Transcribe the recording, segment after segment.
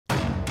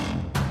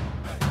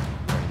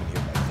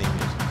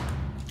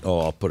Oh,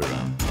 I'll put it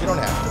on. You don't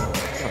have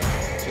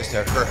to. Just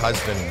her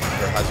husband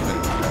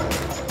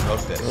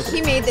wrote this.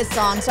 He made this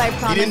song, so I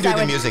promise. He didn't do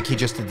the music. He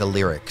just did the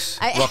lyrics.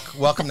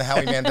 Welcome to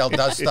Howie Mandel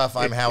Does Stuff.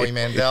 I'm Howie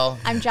Mandel.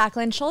 I'm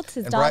Jacqueline Schultz,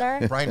 his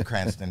daughter. Bryan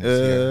Cranston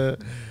is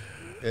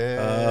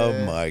here.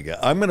 Oh my God!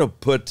 I'm gonna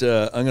put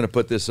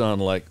this on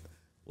like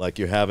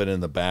you have it in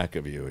the back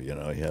of you. You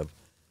know, you have.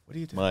 What do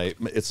you do?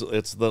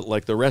 It's the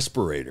like the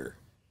respirator.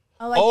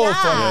 Oh, like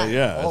that.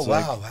 Yeah. Oh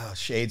wow!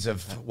 Shades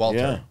of Walter.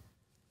 Yeah.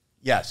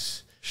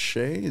 Yes.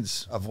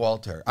 Shades of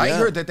Walter. Yeah. I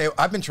heard that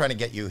I've been trying to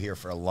get you here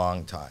for a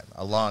long time,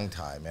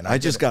 and I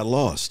just got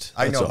lost.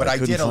 I know, but I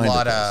did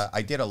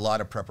a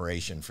lot of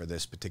preparation for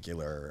this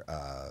particular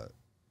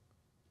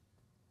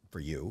for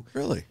you.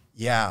 Really?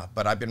 Yeah,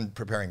 but I've been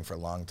preparing for a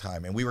long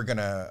time, and we're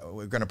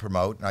gonna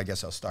promote, and I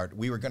guess I'll start.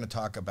 We were gonna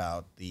talk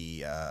about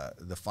the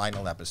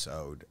final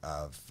episode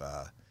of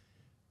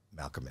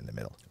Malcolm in the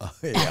Middle.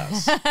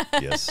 Yes,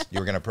 yes. You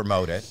were gonna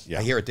promote it. Yeah.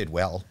 I hear it did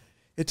well.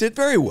 It did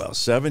very well.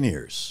 7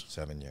 years.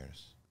 7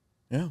 years.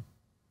 Yeah.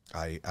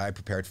 I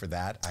prepared for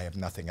that. I have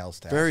nothing else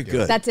to ask Very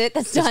good. That's it.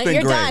 That's done.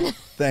 You're great. Done.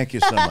 Thank you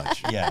so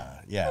much.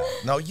 Yeah.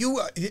 No, you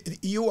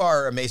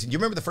are amazing. You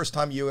remember the first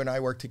time you and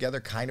I worked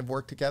together?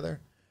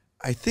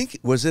 I think,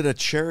 was it a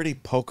charity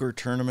poker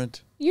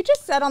tournament? You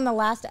just said on the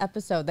last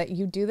episode that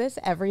you do this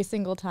every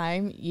single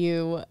time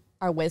you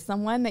are with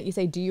someone, that you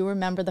say, do you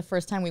remember the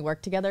first time we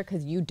worked together?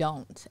 Because you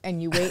don't.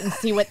 And you wait and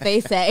see what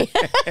they say.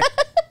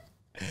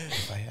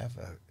 If I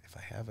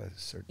have a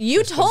certain You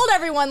system, told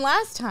everyone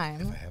last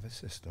time. If I have a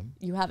system.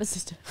 You have a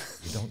system.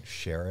 You don't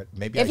share it.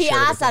 Maybe if I he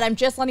shared asks that, I'm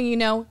just letting you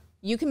know,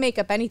 you can make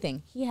up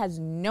anything. He has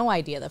no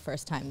idea the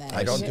first time that.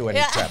 I don't do any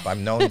prep.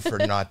 I'm known for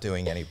not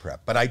doing any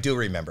prep. But I do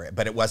remember it.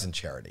 But it wasn't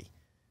charity.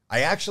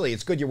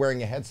 It's good you're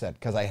wearing a headset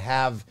because I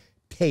have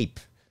tape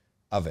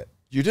of it.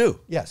 You do?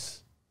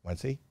 Yes. Want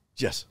to see?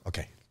 Yes.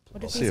 Okay.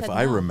 What if See if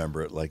I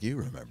remember it like you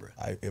remember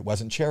it. It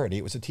wasn't charity.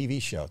 It was a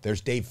TV show. There's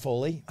Dave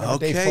Foley. Remember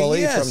Okay, Dave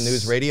Foley yes. from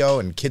News Radio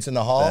and Kids in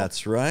the Hall?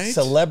 That's right.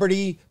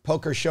 Celebrity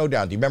Poker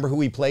Showdown. Do you remember who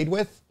he played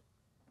with?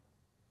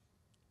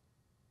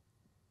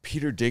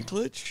 Peter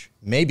Dinklage?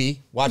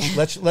 Maybe. Watch.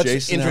 Let's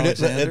Jason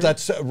introduce. Alexander?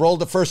 Let's roll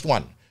the first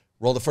one.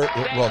 Roll the first.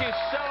 Thank you so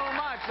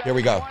much. That Here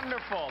we go.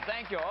 Wonderful.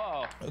 Thank you.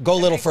 Oh, Go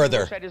a little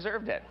further. I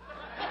deserved it.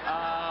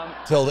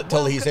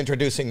 Till he's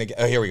introducing the.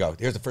 Oh, here we go.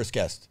 Here's the first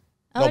guest.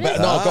 Oh,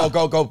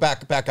 Go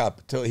back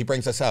up till he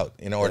brings us out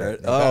in order.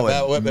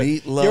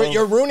 Meatloaf.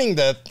 You're ruining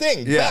the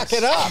thing. Yes.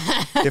 Back it up.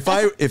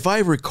 if I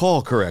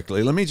recall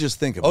correctly, let me just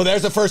think about it. Oh,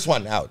 there's the first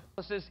one out.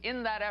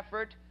 In that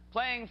effort,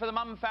 playing for the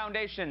Mum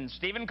Foundation,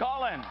 Stephen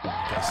Collins.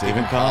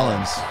 Stephen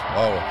Collins.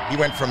 Oh, he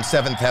went from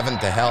seventh heaven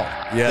to hell.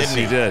 Yes,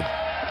 didn't he did.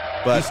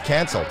 But he's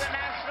canceled.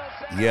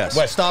 yes.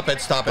 Wait, stop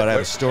it. But I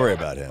have a story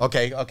about him.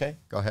 Okay,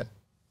 go ahead.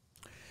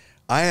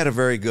 I had a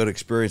very good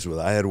experience with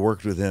him. I had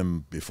worked with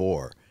him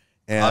before.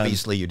 And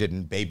Obviously, you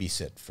didn't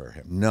babysit for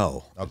him.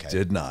 No, Okay.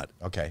 did not.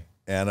 Okay.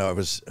 And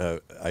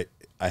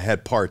I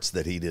had parts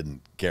that he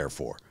didn't care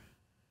for.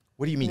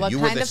 What do you mean? What You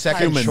were kind the of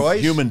second parts?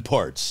 choice? Human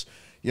parts.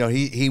 You know,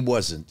 he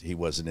wasn't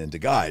into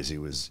guys. He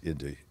was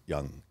into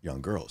young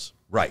girls.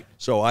 Right.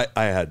 So I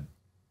had,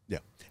 yeah.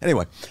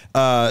 Anyway,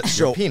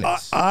 so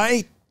penis.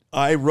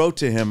 I wrote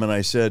to him and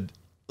I said,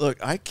 look,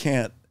 I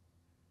can't,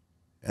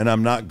 and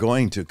I'm not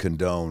going to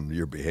condone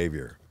your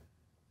behavior.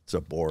 It's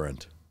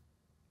abhorrent.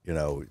 You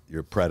know,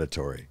 you're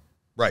predatory.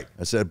 Right.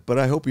 I said, but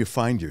I hope you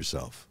find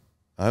yourself.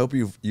 I hope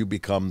you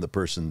become the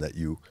person that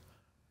you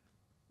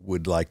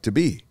would like to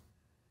be.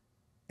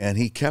 And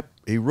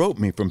he wrote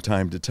me from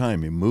time to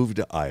time. He moved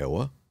to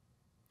Iowa.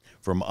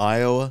 From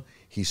Iowa,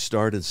 he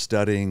started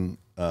studying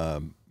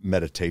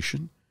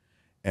meditation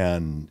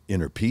and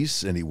inner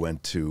peace, and he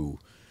went to,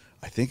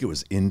 I think it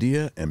was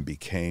India, and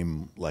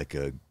became like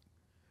a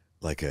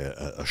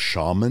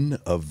shaman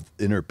of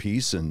inner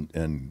peace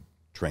and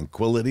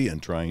tranquility,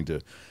 and trying to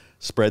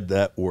spread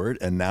that word.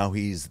 And now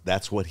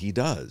that's what he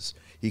does.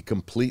 He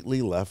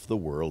completely left the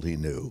world he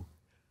knew,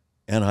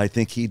 and I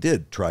think he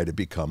did try to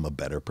become a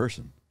better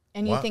person.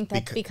 And you think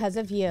that's because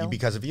of you.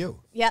 Because of you.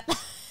 Yep.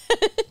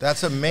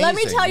 That's amazing. Let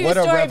me tell you What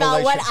a story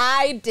about what revelation.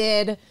 I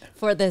did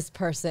for this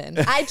person.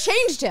 I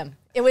changed him.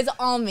 It was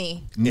all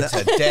me. It's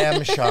a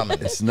damn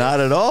shaman. It's not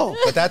at all.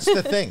 But that's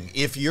the thing.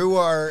 If you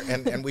are,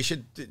 and we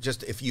should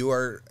just, if you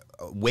are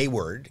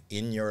wayward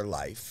in your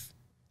life.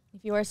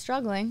 If you are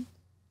struggling.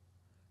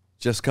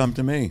 Just come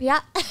to me.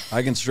 Yeah.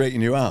 I can straighten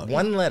you out.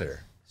 One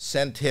letter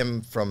sent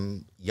him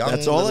from young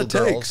That's all little it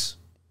girls takes.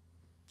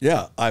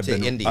 Yeah, I've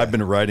India.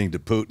 been writing to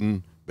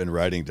Putin, been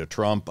writing to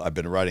Trump, I've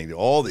been writing to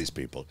all these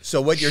people.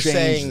 So what you're Change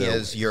saying their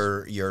is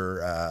ways.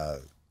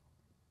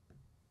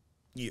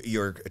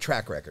 your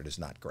track record is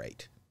not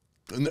great.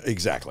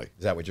 Exactly.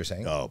 Is that what you're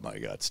saying? Oh my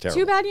God, it's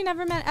terrible. Too bad you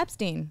never met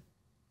Epstein.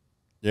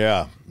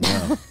 Yeah.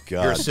 No,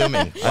 God. You're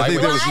assuming. I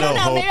think there was I no don't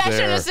know. hope Maybe I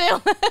there.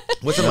 shouldn't assume.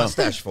 What's a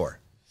mustache for?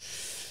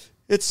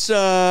 It's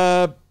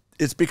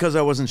because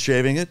I wasn't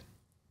shaving it.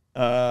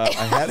 I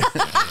had it.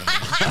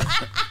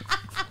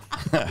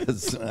 I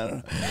don't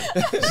know.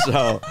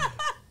 So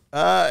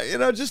You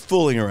know, just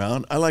fooling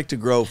around. I like to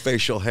grow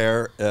facial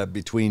hair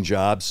between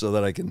jobs so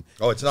that I can.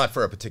 Oh, it's not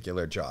for a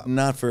particular job.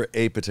 Not for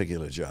a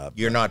particular job.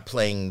 You're not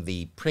playing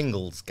the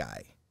Pringles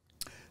guy.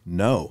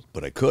 No,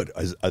 but I could.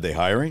 Are they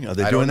hiring? Are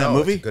they I doing don't that know.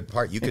 movie? It's a good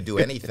part. You could do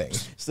anything.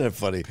 Isn't that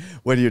funny?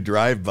 When you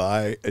drive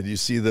by and you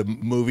see the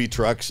movie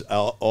trucks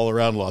all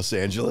around Los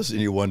Angeles and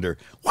you wonder,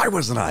 why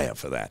wasn't I up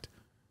for that?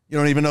 You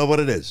don't even know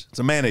what it is. It's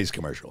a mayonnaise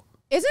commercial.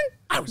 Isn't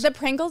the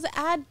Pringles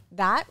ad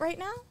that right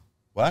now?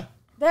 What?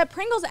 The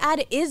Pringles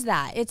ad is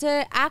that. It's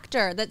an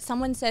actor that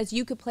someone says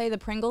you could play the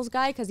Pringles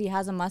guy because he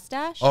has a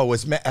mustache. Oh, it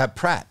was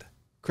Pratt.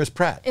 Chris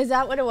Pratt. Is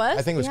that what it was?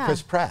 I think it was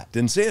Chris Pratt.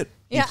 Didn't see it.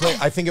 Yeah.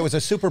 I think it was a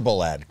Super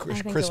Bowl ad.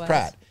 Chris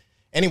Pratt.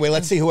 Anyway,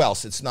 let's see who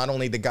else. It's not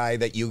only the guy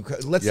that you...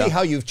 Let's see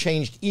how you've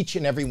changed each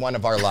and every one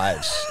of our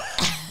lives.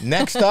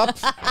 Next up,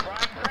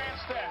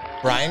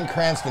 Bryan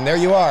Cranston. There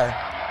you are.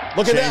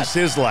 Look at that. Changed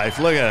his life.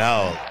 Look at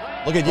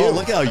how... Look at you. Oh,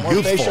 look how More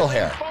youthful. facial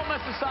hair.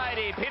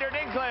 Society, Peter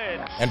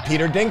Dinklage. And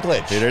Peter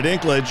Dinklage. Peter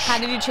Dinklage. How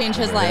did you change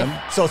his Remember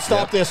life? him? So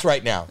stop this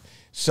right now.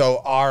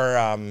 So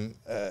our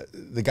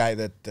the guy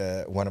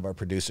that one of our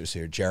producers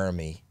here,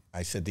 Jeremy,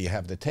 I said, "Do you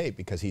have the tape?"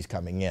 Because he's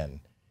coming in,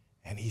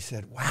 and he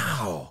said,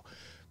 "Wow,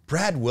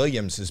 Brad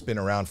Williams has been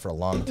around for a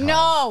long time."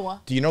 No.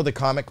 Do you know the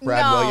comic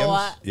Brad no.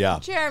 Williams? Yeah.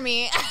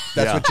 Jeremy.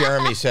 That's what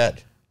Jeremy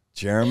said.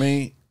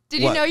 Jeremy.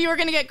 Did you know you were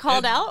going to get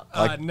called out?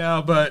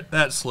 No, but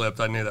that slipped.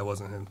 I knew that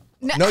wasn't him.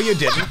 No, you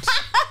didn't.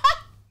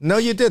 No,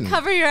 you didn't.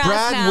 Cover your ass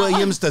Brad now.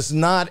 Williams does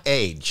not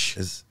age.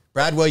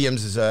 Brad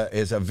Williams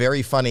is a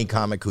very funny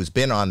comic who's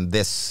been on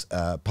this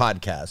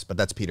podcast, but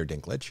that's Peter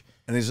Dinklage.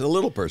 And he's a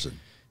little person.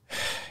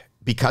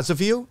 Because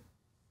of you?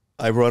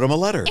 I wrote him a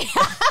letter.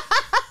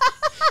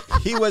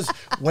 He was,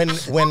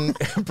 when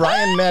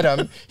Brian met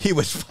him, he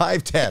was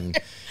 5'10",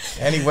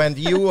 and he went,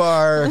 "You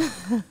are,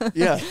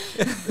 Yeah.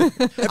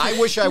 I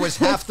wish I was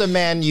half the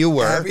man you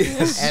were,"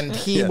 and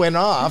he went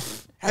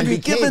off and Have you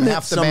became given it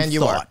half the some man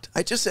you are. thought?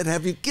 I just said,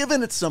 have you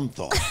given it some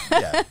thought?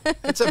 Yeah,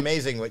 it's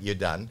amazing what you've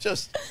done.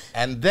 Just.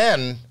 And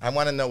then I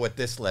want to know what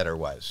this letter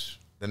was.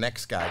 The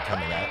next guy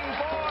coming out,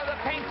 For the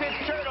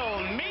painted turtle,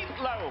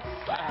 Meatloaf.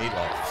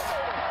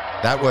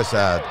 Meatloaf. That was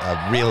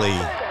a really,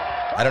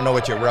 I don't know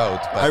what you wrote,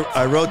 but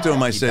I wrote to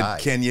him, I he said,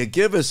 died. can you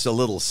give us a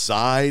little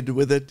side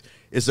with it?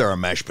 Is there a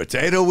mashed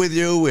potato with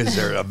you? Is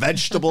there a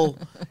vegetable?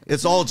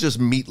 It's all just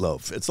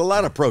meatloaf. It's a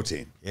lot of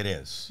protein. It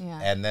is. Yeah.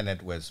 And then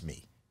it was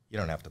me. You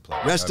don't have to play.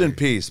 Rest in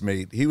peace,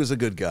 mate. He was a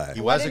good guy.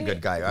 He was a did good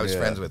he- guy. I was Yeah.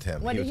 friends with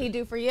him. What did was he a-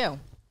 do for you?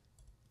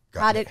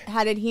 God.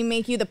 How did he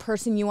make you the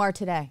person you are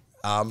today?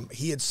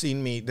 He had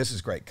seen me. This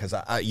is great because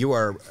you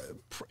are,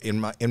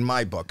 in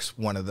my books,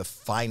 one of the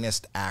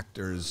finest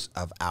actors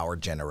of our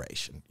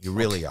generation. You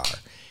really are,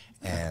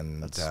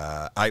 and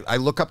I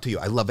look up to you.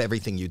 I love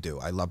everything you do.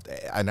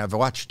 And I've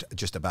watched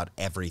just about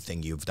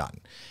everything you've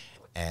done,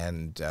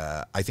 and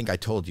I think I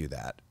told you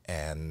that.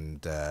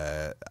 And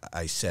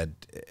I said,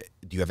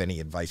 "Do you have any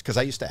advice?" Because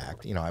I used to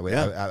act. You know,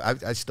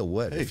 I still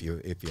would if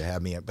you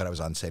had me. But I was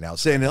on St.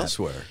 Elsewhere. St.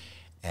 Elsewhere.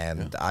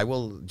 And I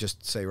will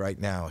just say right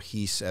now,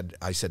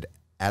 I said,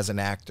 as an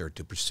actor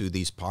to pursue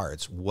these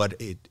parts,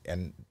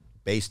 and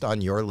based on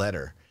your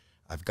letter,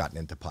 I've gotten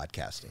into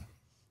podcasting.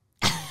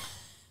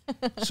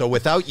 So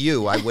without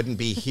you, I wouldn't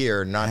be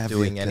here not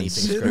doing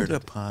anything considered scripted. a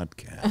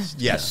podcast?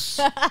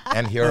 Yes.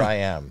 And here I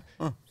am.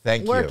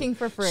 Thank you. Working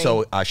for free.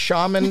 So a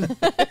shaman,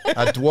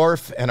 a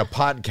dwarf, and a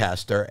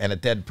podcaster, and a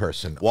dead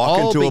person. Walk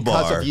all into a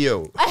because bar. of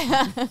you.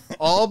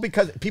 All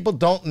because people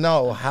don't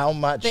know how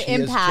much The he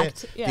has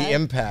impact, cha- yeah. the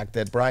impact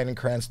that Bryan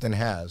Cranston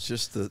has.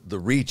 Just the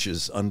reach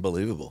is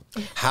unbelievable.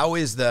 How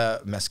is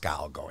the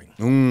mezcal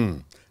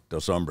going?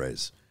 Dos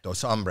Hombres.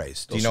 Dos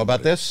Hombres. Do you Dos know about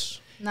Hombres. this?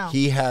 No.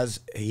 He has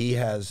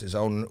his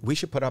own. We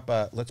should put up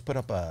a. Let's put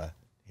up a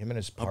him and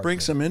his partner. I'll bring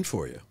some in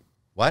for you.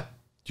 What?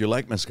 Do you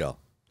like mezcal?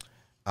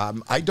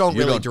 I don't You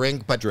really don't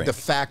drink, but drink. the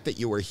fact that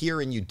you were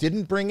here and you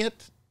didn't bring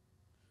it.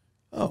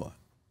 Oh,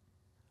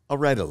 I'll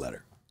write a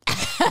letter.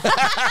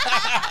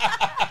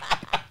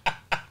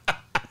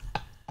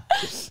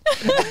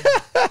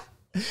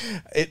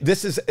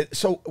 This is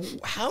so.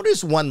 How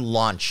does one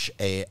launch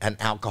an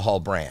alcohol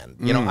brand?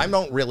 You know, I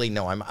don't really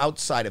know. I'm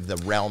outside of the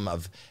realm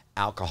of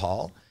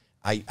alcohol.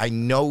 I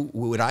know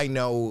what I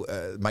know.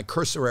 My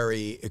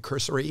cursory. I'm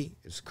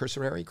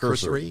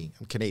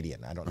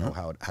Canadian. I don't know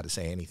how to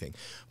say anything,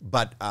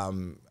 but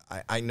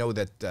I know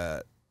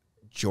that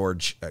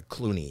George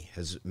Clooney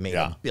has made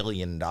Yeah. $1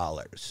 billion.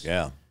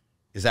 Yeah.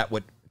 Is that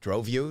what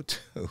drove you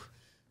to?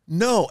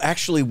 No,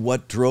 actually,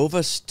 what drove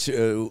us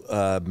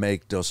to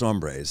make Dos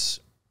Hombres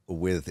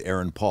with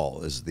Aaron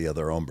Paul as the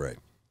other hombre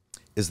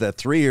is that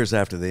 3 years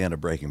after the end of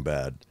Breaking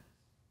Bad,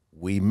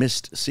 we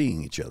missed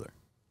seeing each other,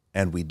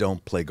 and we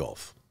don't play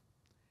golf.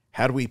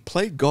 Had we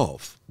played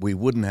golf, we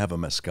wouldn't have a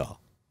mezcal.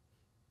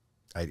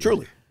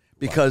 Truly.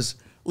 Because,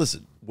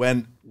 listen,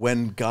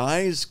 when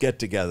guys get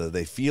together,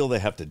 they feel they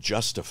have to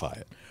justify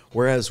it.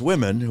 Whereas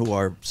women, who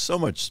are so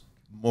much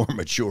more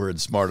mature and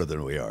smarter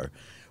than we are,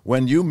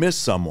 when you miss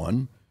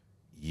someone,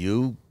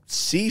 you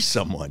see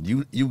someone,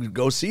 you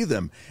go see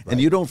them, and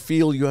you don't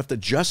feel you have to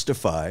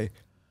justify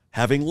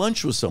having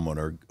lunch with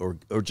someone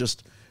or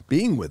just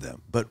being with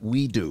them. But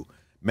we do.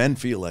 Men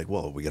feel like,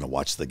 well, are we going to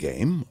watch the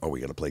game? Are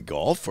we going to play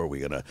golf? Are we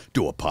going to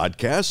do a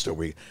podcast? Are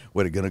we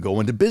going to go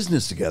into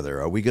business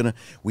together? Are we going to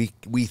we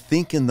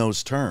think in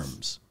those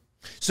terms?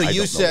 So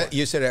you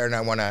said, Aaron, I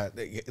want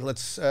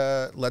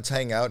to let's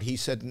hang out. He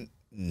said,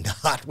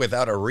 not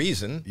without a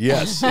reason.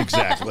 Yes,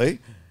 exactly.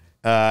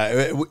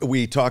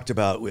 We talked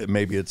about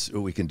maybe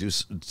we can do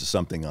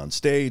something on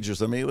stage or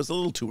something. It was a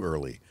little too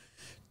early.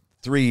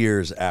 3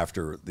 years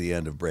after the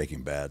end of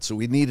Breaking Bad, so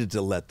we needed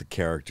to let the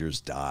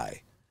characters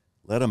die.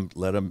 Let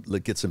them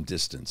get some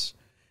distance.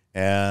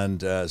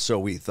 And so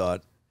we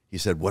thought, he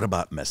said, what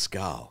about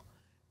mezcal?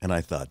 And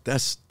I thought,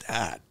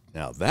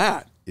 now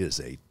that is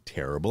a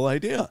terrible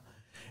idea.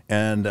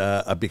 And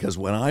because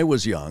when I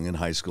was young in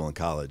high school and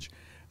college,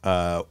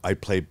 I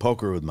played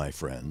poker with my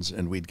friends,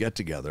 and we'd get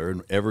together,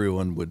 and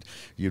everyone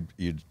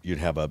you'd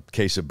have a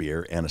case of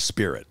beer and a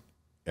spirit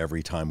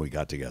every time we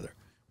got together,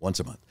 once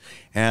a month.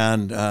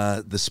 And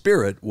the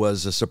spirit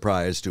was a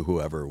surprise to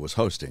whoever was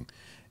hosting.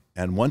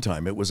 And one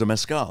time it was a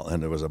mezcal,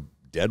 and there was a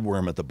dead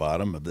worm at the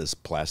bottom of this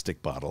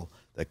plastic bottle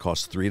that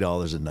cost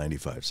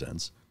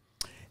 $3.95.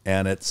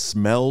 And it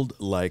smelled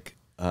like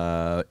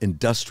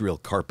industrial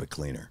carpet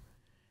cleaner.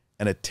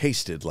 And it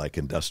tasted like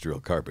industrial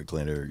carpet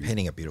cleaner.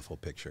 Painting a beautiful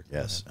picture.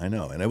 Yes, I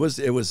know. And it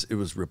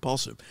was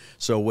repulsive.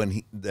 So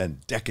when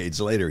then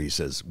decades later, he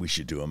says, we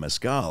should do a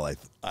mezcal.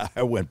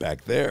 I went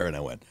back there and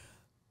I went,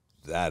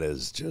 that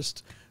is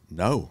just,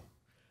 no.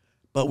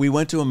 But we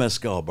went to a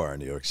mezcal bar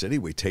in New York City.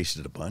 We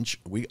tasted a bunch.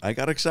 I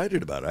got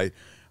excited about it.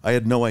 I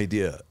had no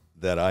idea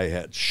that I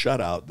had shut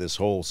out this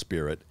whole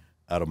spirit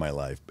out of my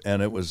life,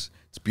 and it's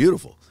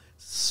beautiful,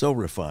 so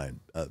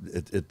refined.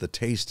 The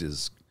taste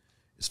is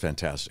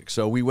fantastic.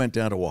 So we went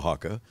down to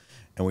Oaxaca,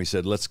 and we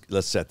said let's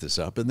set this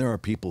up. And there are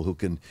people who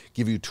can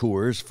give you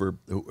tours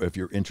if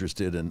you're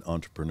interested in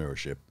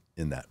entrepreneurship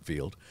in that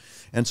field,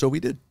 and so we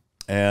did.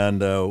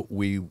 And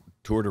we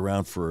toured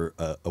around for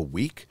a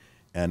week.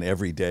 And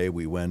every day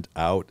we went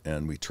out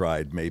and we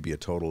tried maybe a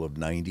total of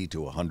 90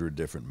 to 100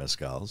 different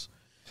mezcals.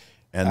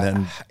 And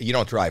then... You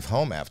don't drive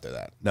home after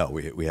that? No,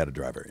 we had a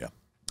driver, yeah.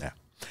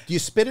 Do you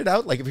spit it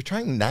out? Like if you're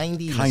trying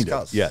 90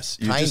 mezcals? Yes.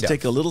 You just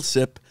take a little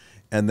sip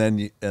and then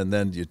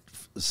you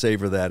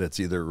savor that it's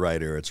either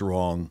right or it's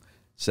wrong.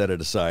 Set it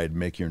aside,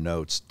 make your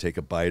notes, take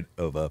a bite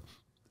of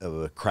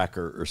a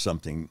cracker or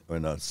something,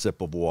 and a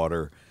sip of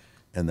water,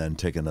 and then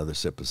take another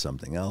sip of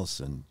something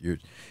else. And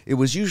it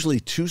was usually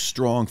too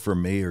strong for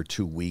me or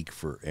too weak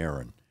for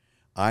Aaron.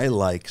 I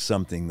like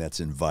something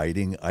that's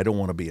inviting. I don't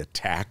want to be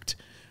attacked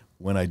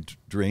when I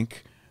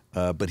drink,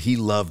 but he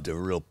loved a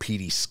real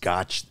peaty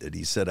scotch that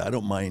he said, I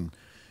don't mind,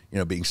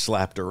 being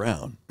slapped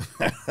around.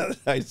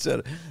 I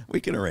said, we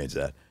can arrange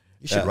that.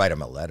 You should write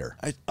him a letter.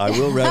 I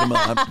will write him.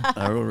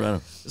 I will write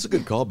him. It's a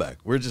good callback.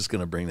 We're just going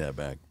to bring that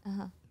back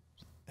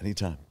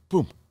anytime.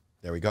 Boom.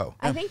 There we go.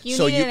 I think you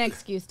needed an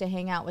excuse to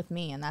hang out with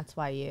me, and that's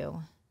why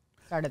you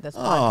started this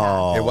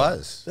podcast. It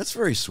was. That's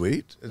very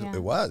sweet.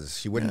 It was.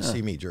 She wouldn't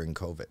see me during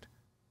COVID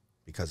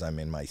because I'm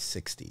in my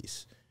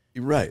 60s.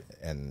 You're right.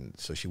 And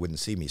so she wouldn't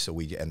see me, so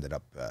we ended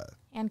up...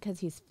 and because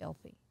he's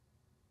filthy.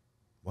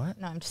 What?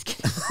 No, I'm just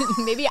kidding.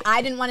 Maybe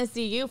I didn't want to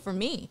see you for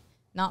me,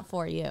 not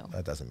for you.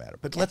 That doesn't matter.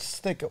 But let's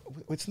think...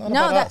 It's not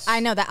about us.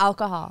 I know, the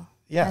alcohol.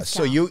 Yeah,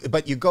 mezcal.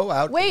 But you go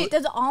out... Wait,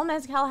 does all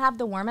mezcal have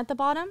the worm at the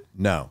bottom?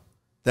 No.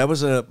 That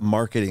was a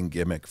marketing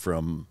gimmick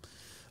from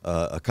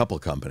a couple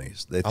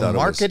companies. They thought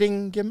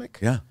marketing gimmick?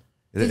 Yeah.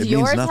 Does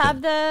yours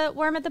have the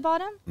worm at the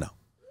bottom? No.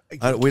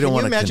 We don't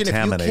want to contaminate it.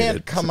 Imagine if you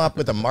can't come up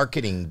with a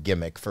marketing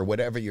gimmick for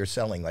whatever you're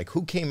selling? Like,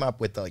 who came up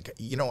with,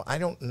 I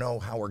don't know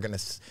how we're going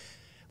to...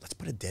 Let's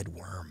put a dead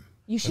worm.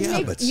 You should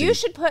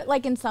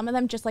put, in some of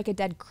them, just like a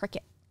dead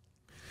cricket.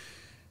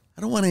 I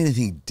don't want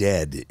anything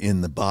dead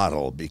in the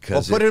bottle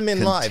because put them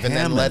in live and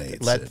then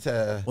let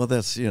well,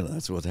 that's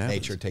what happens.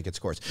 Nature take its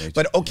course.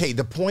 But okay,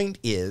 the point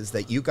is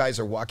that you guys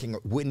are walking.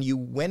 When you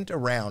went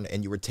around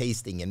and you were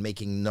tasting and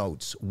making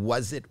notes,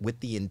 was it with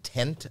the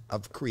intent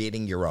of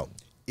creating your own?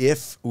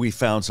 If we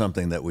found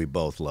something that we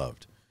both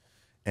loved,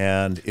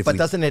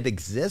 doesn't it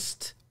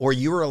exist? Or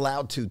you were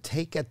allowed to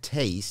take a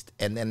taste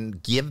and then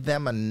give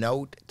them a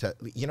note to,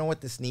 you know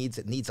what this needs?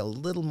 It needs a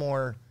little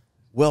more.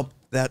 Well,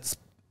 that's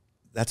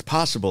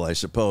possible, I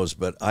suppose,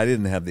 but I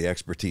didn't have the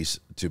expertise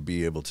to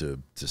be able to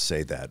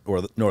say that,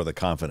 nor the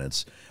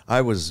confidence.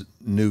 I was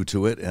new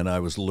to it, and I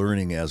was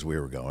learning as we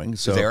were going.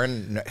 So,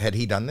 Aaron, had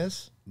he done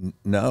this?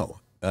 No.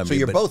 So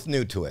you're both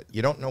new to it.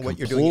 You don't know what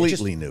you're doing. You're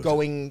just new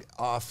going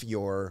off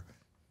your...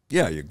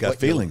 Yeah, you got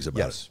feelings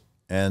about it.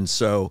 And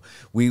so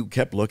we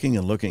kept looking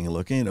and looking and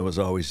looking, and it was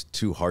always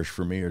too harsh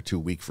for me or too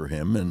weak for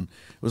him, and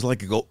it was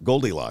like a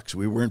Goldilocks.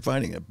 We weren't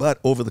finding it. But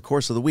over the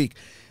course of the week,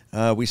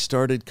 we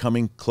started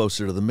coming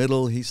closer to the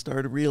middle. He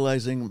started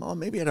realizing, well,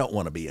 maybe I don't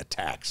want to be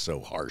attacked so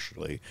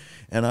harshly.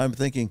 And I'm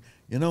thinking,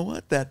 you know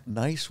what? That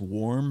nice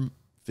warm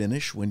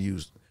finish when you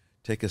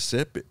take a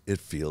sip, it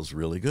feels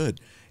really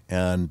good.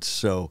 And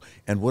so,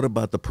 and what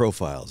about the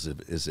profiles?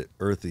 Is it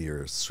earthy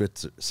or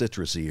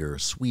citrusy or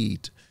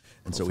sweet?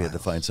 And so we had to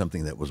find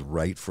something that was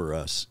right for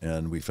us,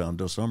 and we found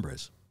Dos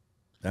Hombres.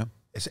 Yeah.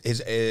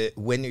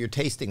 When you're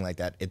tasting like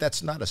that,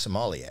 that's not a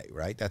sommelier,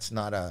 right? That's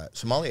not a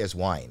sommelier is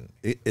wine.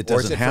 It or is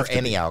doesn't it have for to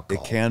any be.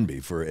 alcohol? It can be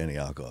for any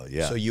alcohol.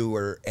 Yeah. So you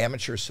were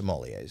amateur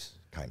sommeliers,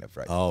 kind of,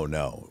 right? Oh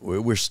no,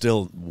 we're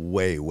still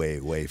way, way,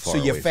 way far.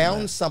 So you away from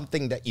found that.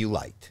 something that you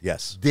liked.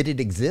 Yes. Did it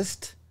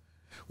exist?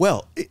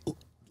 Well,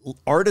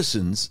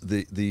 artisans,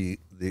 the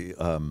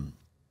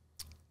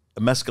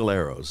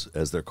mezcaleros,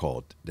 as they're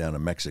called down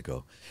in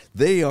Mexico,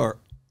 they are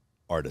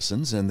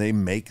artisans and they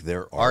make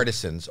their art.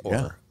 Artisans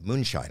or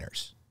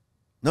moonshiners?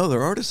 No,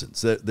 they're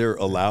artisans. They're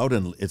allowed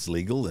and it's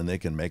legal and they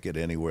can make it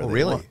anywhere they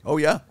really? want. Oh,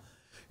 yeah.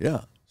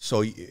 Yeah.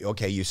 So,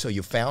 okay, so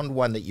you found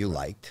one that you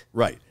liked.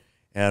 Right.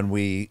 And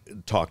we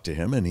talked to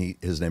him, and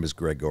his name is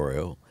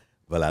Gregorio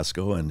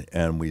Velasco,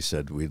 and we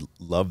said, we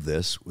love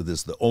this. This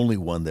is the only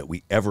one that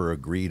we ever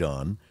agreed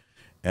on.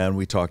 And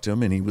we talked to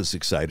him, and he was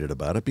excited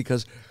about it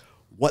because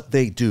what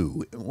they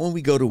do, when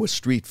we go to a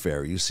street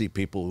fair, you see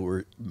people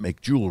who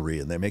make jewelry,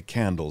 and they make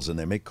candles, and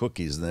they make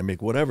cookies, and they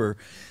make whatever.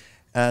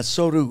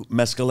 So do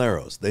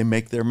mezcaleros. They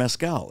make their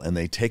mezcal, and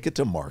they take it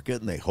to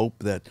market, and they hope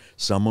that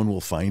someone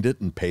will find it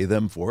and pay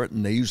them for it,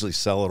 and they usually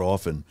sell it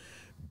off in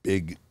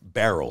big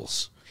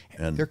barrels.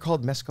 And they're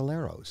called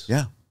mezcaleros.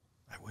 Yeah.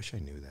 I wish I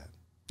knew that.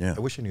 Yeah. I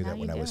wish I knew that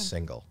you when I do. was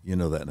single. You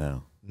know that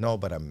now. No,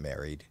 but I'm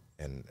married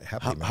and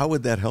happy. How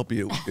would that help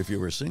you if you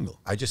were single?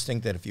 I just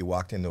think that if you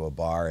walked into a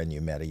bar and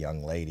you met a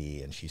young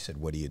lady and she said,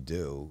 "What do you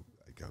do?"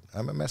 I go,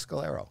 "I'm a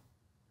mezcalero."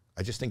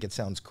 I just think it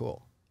sounds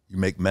cool. You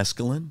make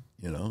mescaline,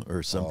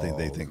 or something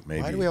they think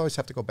maybe. Why do we always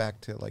have to go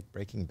back to like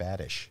Breaking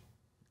Bad-ish?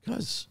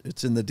 Because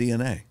it's in the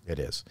DNA. It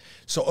is.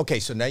 So, okay,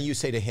 so now you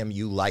say to him,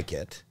 you like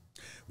it.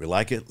 We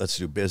like it. Let's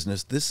do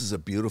business. This is a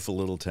beautiful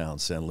little town,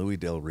 San Luis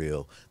del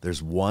Rio.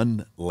 There's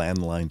one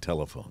landline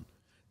telephone.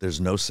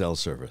 There's no cell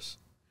service.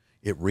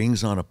 It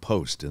rings on a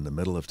post in the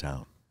middle of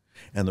town.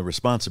 And the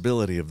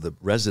responsibility of the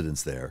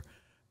residents there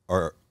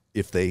are,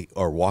 if they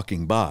are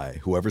walking by,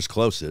 whoever's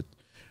close it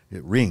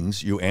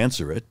rings, you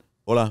answer it.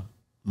 Hola,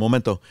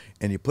 momento.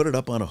 And you put it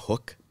up on a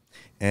hook,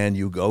 and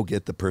you go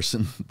get the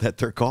person that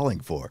they're calling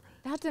for.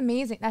 That's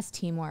amazing. That's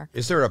teamwork.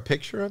 Is there a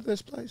picture of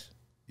this place?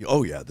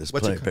 Oh, yeah, there's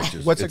plenty of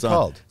pictures. What's it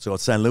called? So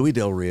it's San Luis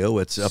del Rio.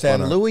 It's up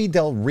San on Luis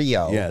del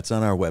Rio. Yeah, it's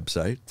on our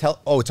website.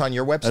 It's on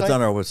your website? That's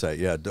on our website,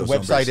 yeah. The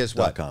website is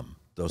what?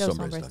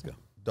 DosHombres.com.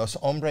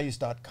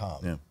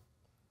 DosHombres.com.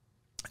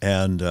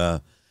 Yeah.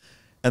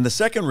 And the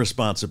second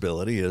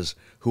responsibility is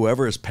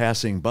whoever is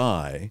passing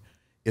by,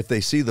 if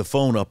they see the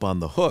phone up on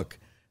the hook,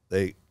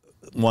 they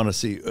want to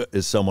see,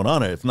 is someone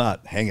on it? If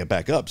not, hang it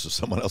back up so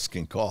someone else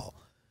can call.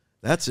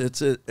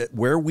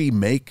 Where we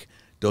make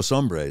Dos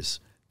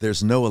Hombres,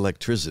 there's no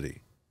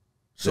electricity.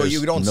 So There's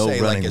you don't no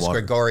say, like, running is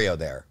water. Gregorio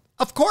there?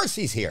 Of course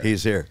he's here.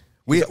 He's here.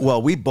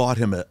 We bought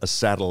him a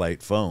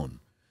satellite phone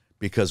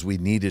because we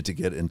needed to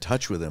get in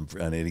touch with him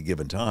at any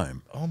given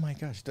time. Oh, my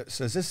gosh.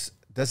 So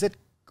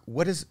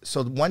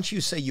so once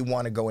you say you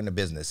want to go into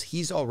business,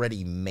 he's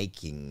already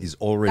making. He's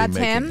already That's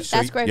making. him?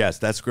 That's Greg. Yes,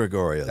 that's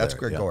Gregorio. That's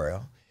there, yeah.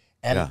 Gregorio.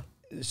 And Yeah.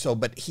 so,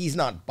 but he's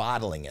not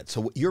bottling it.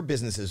 So your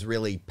business is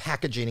really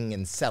packaging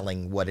and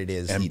selling what it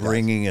is And he does.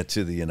 bringing it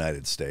to the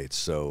United States.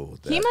 So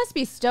He must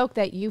be stoked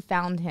that you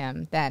found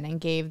him then and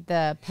gave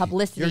the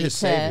publicity You're his to.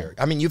 savior.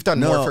 I mean, you've done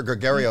No. more for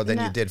Gregorio than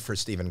No. you did for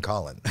Stephen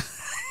Collins.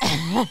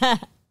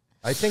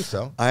 I think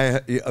so.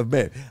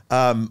 Babe,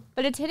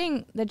 But it's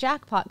hitting the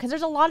jackpot because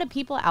there's a lot of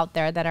people out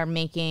there that are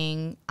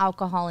making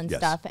alcohol and Yes.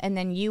 stuff, and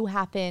then you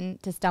happen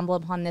to stumble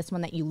upon this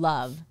one that you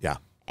love yeah.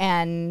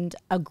 and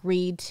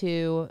agreed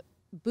to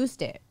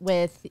boost it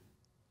with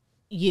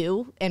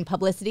you and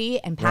publicity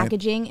and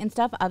packaging and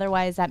stuff.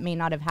 Otherwise, that may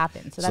not have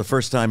happened. So It's the that's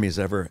first time he's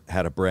ever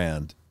had a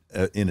brand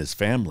in his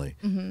family.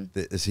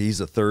 Mm-hmm.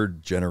 He's a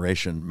third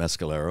generation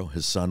mezcalero.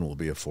 His son will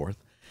be a fourth.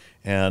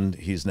 And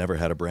he's never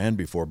had a brand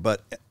before.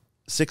 But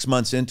 6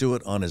 months into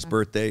it, on his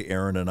birthday,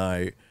 Aaron and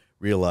I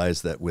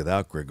realized that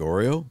without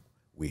Gregorio,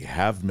 we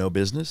have no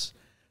business.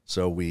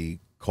 So we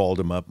called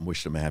him up and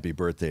wished him a happy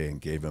birthday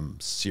and gave him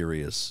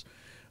serious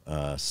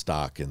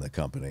stock in the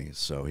company.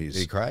 So he's.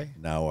 Did he cry?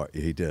 Now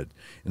he did.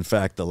 In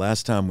fact, the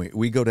last time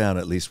we go down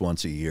at least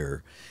once a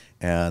year,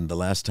 and the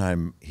last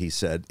time he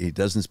said he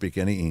doesn't speak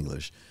any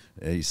English,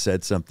 he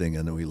said something,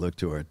 and then we looked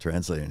to our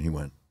translator,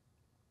 and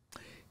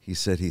he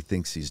said he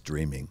thinks he's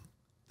dreaming,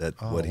 that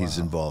what he's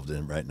involved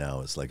in right now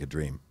is like a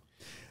dream.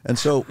 And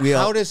so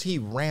How does he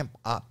ramp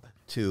up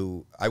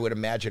to, I would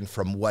imagine,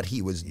 from what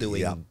he was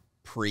doing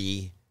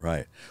pre?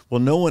 Right. Well,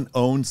 no one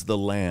owns the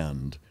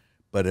land,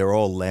 but they're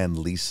all land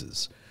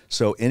leases.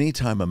 So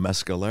anytime a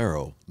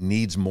mezcalero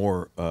needs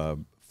more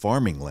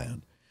farming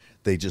land,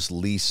 they just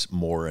lease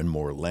more and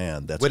more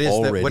land. That's What is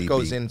already what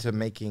goes into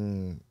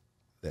making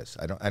this?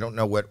 I don't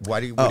know what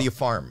do you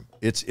farm?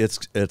 It's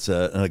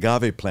an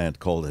agave plant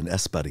called an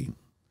espadín,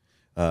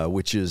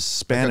 which is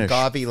Spanish.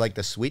 Agave, like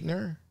the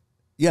sweetener?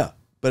 Yeah,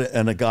 but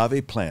an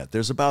agave plant.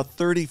 There's about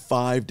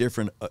 35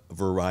 different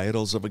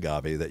varietals of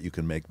agave that you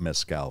can make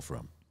mezcal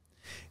from.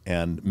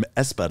 And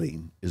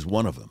espadín is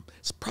one of them.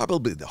 It's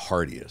probably the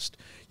hardiest.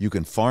 You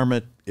can farm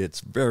it. It's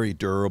very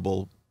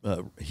durable,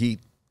 heat,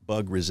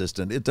 bug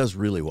resistant. It does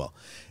really well,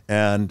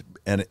 and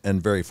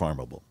very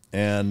farmable.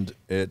 And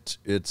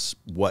it's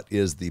what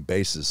is the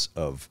basis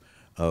of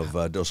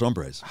Dos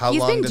Hombres. How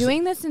He's long been does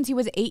doing this since he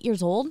was 8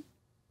 years old.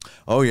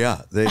 Oh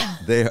yeah,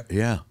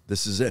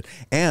 this is it.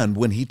 And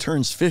when he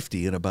turns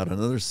 50 in about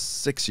another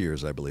 6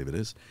 years, I believe it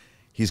is,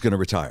 he's going to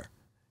retire.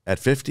 At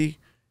 50,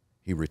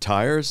 he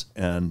retires,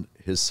 and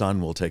his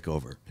son will take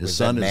over. His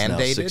son is now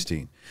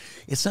 16.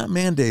 It's not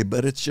mandated,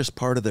 but it's just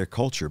part of their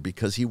culture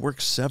because he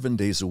works 7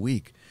 days a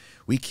week.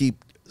 We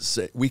keep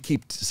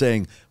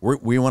saying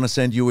we want to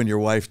send you and your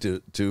wife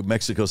to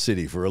Mexico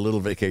City for a little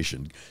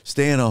vacation.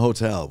 Stay in a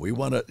hotel. We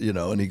want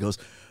to, and he goes.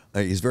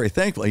 He's very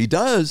thankful. He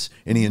does,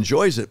 and he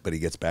enjoys it, but he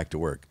gets back to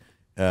work.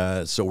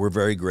 So we're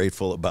very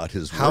grateful about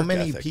his work How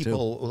many ethic,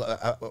 people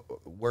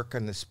work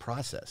on this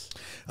process?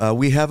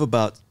 We have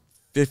about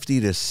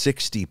 50 to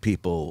 60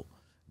 people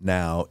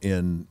now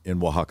in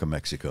Oaxaca,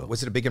 Mexico.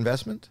 Was it a big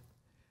investment?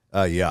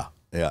 Yeah.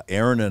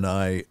 Aaron and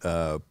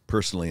I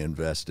personally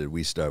invested.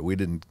 We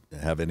didn't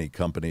have any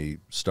company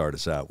start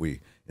us out.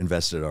 We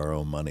invested our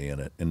own money in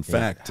it. In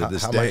fact, to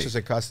this day, how much does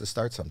it cost to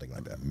start something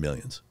like that?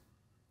 Millions.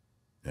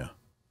 Yeah.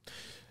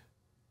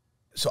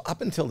 So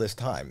up until this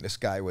time, this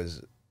guy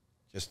was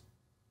just,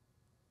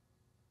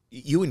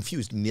 you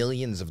infused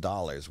millions of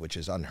dollars, which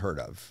is unheard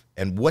of.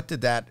 And what does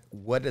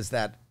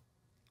that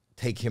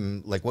take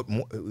him, like what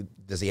more,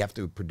 does he have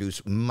to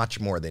produce much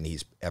more than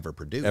he's ever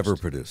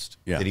produced?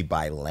 Yeah. Did he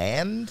buy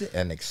land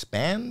and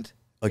expand?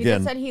 Again, You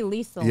just said he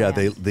leased the land.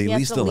 they He has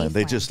leased to the land.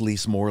 lease They just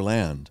lease more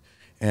land,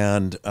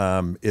 and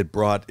it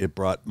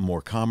brought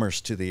more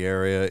commerce to the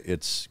area.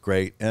 It's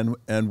great, and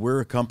we're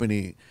a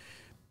company.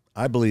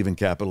 I believe in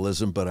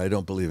capitalism, but I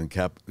don't believe in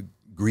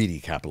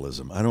greedy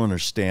capitalism. I don't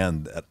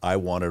understand that I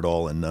want it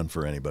all and none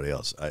for anybody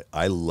else.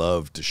 I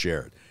love to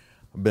share it.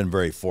 I've been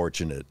very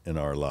fortunate in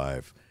our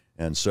life,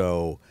 and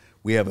so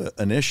we have an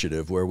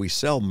initiative where we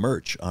sell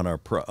merch on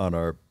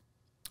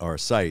our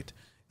site,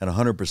 and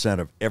 100%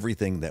 of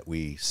everything that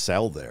we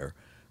sell there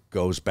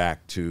goes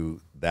back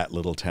to that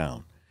little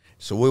town.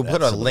 So we'll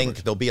put a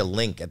link. There'll be a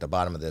link at the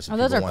bottom of this. Oh,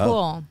 those are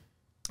cool.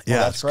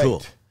 Yeah, that's it's cool.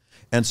 great.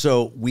 And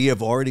so we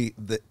have already,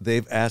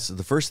 they've asked,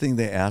 the first thing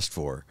they asked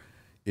for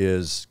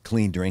is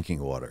clean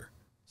drinking water,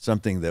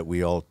 something that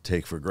we all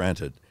take for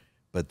granted,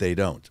 but they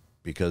don't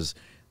because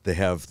they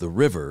have the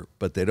river,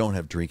 but they don't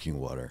have drinking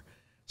water.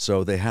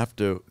 So they have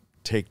to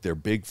take their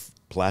big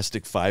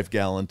plastic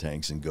 5-gallon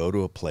tanks and go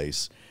to a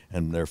place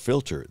and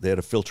they had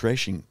a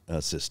filtration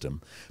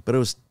system, but it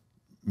was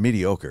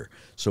mediocre.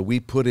 So we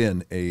put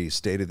in a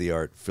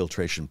state-of-the-art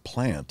filtration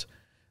plant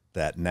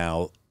that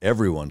now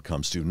everyone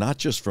comes to, not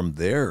just from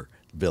their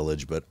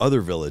village, but other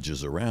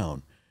villages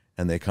around.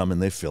 And they come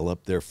and they fill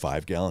up their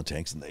 5-gallon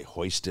tanks and they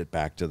hoist it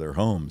back to their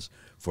homes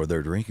for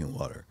their drinking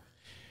water.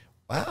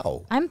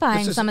 Wow. I'm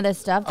buying some of this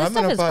stuff. This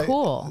stuff is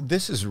cool.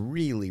 This is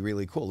really,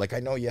 really cool. Like I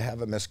know you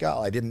have a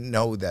mezcal. I didn't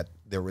know that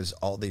there was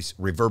all these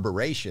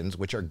reverberations,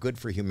 which are good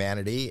for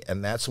humanity.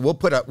 And that's, we'll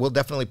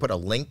definitely put a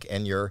link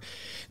in your,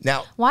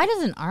 now. Why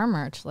doesn't our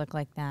merch look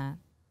like that?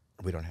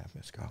 We don't have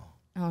mezcal.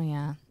 Oh,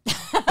 yeah.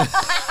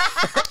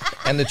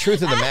 And the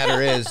truth of the matter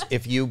is,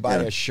 if you buy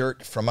a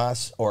shirt from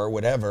us or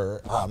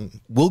whatever,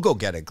 we'll go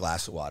get a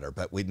glass of water,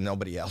 but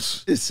nobody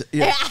else.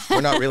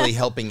 We're not really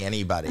helping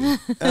anybody.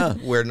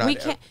 We're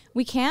not.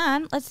 We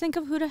can. Let's think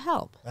of who to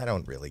help. I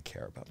don't really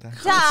care about that.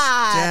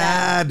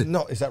 Dad.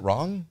 No, is that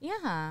wrong?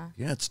 Yeah.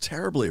 Yeah, it's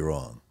terribly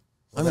wrong.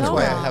 That's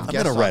why I have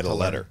guests I'm gonna write on a to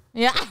letter.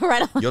 Yeah,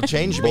 right on. You'll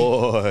change me.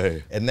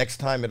 Boy. And next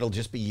time it'll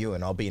just be you,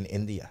 and I'll be in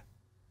India,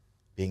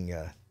 being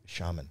a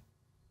shaman.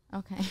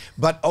 Okay.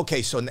 But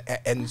okay, so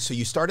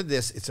you started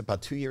this. It's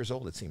about 2 years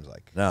old. It seems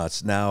like.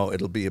 No,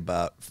 it'll be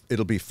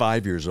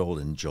 5 years old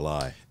in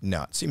July.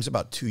 No, it seems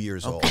about 2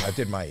 years old. I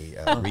did my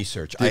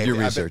research. Did your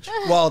research?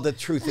 Well, the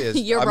truth is,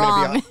 You're I'm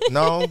wrong.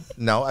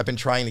 No. I've been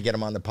trying to get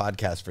him on the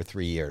podcast for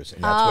 3 years,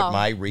 and that's what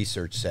my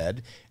research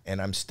said, and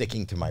I'm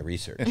sticking to my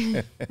research.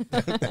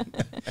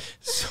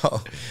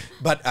 So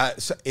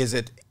is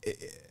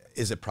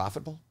it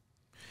profitable?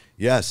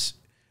 Yes.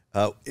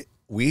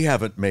 We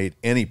haven't made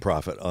any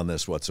profit on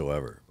this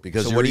whatsoever.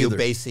 Because so what are you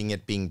basing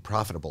it being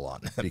profitable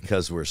on?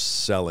 Because we're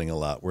selling a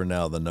lot. We're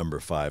now the number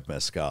 5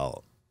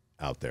 mezcal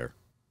out there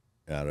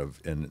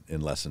in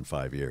less than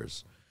 5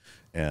 years.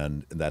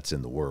 And that's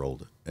in the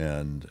world.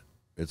 And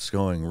it's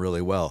going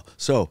really well.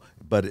 So,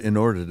 but in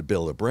order to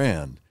build a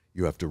brand,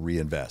 you have to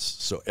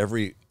reinvest. So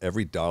every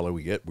dollar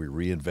we get, we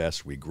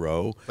reinvest, we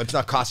grow. But it's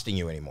not costing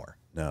you anymore.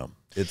 No.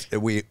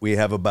 We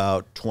have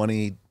about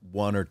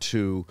 21 or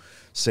 2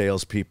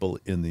 salespeople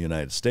in the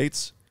United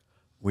States.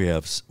 We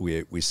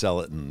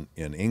sell it in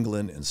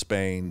England, in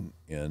Spain,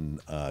 in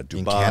Dubai,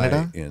 in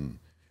Canada,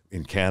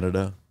 in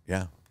Canada.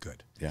 Yeah,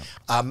 good. Yeah.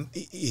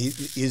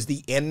 Is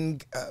the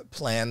end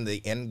plan,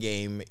 the end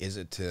game? Is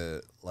it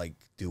to like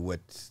do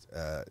what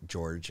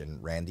George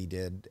and Randy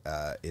did?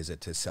 Is it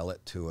to sell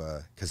it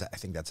to because I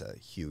think that's a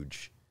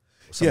huge.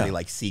 Somebody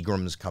like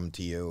Seagram's come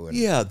to you. And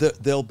Yeah,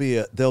 there'll be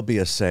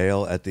a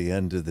sale at the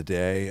end of the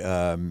day.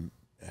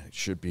 It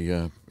should be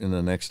in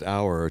the next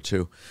hour or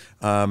two.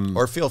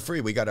 or feel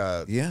free. We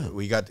got Yeah.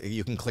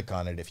 you can click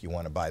on it if you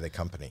want to buy the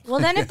company. Well,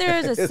 then if there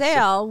is a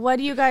sale, what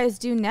do you guys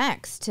do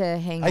next to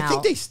hang out? I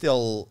think they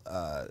still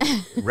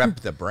rep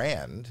the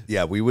brand.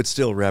 Yeah, we would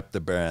still rep the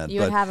brand. You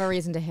would have a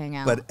reason to hang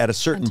out. But at a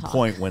certain and talk.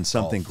 point, when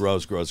something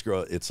grows,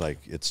 it's like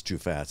it's too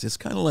fast. It's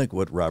kind of like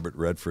what Robert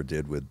Redford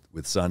did with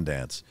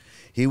Sundance.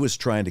 He was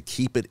trying to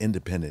keep it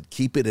independent.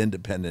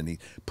 He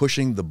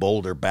pushing the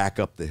boulder back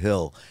up the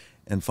hill,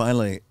 and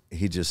finally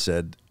he just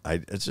said, "I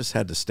just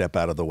had to step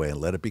out of the way and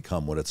let it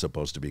become what it's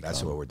supposed to become."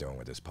 That's what we're doing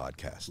with this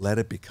podcast. Let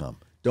it become.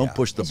 Don't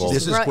push the boulder.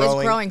 This is It's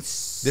growing. growing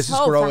This is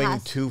so growing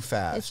fast. too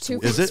fast. It's too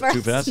Is it fast.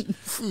 too fast?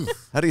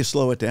 How do you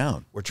slow it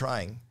down? We're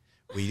trying.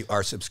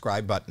 Our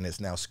subscribe button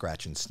is now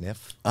scratch and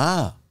sniff.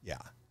 Ah, Yeah.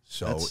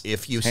 So That's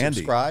if you handy.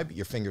 subscribe,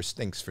 your finger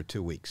stinks for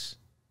 2 weeks.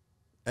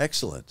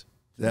 excellent.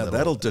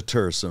 That'll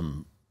deter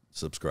some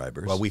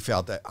subscribers. Well, we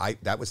felt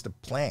that was the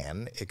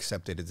plan,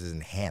 except it is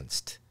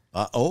enhanced.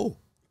 Oh,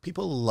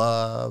 People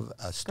love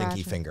a Scratch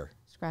stinky and- finger.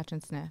 Scratch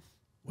and sniff.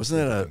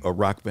 wasn't that a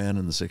rock band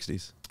in the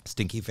 60s?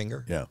 Stinky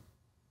finger? Yeah.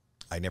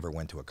 I never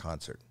went to a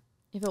concert.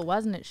 If it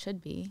wasn't, it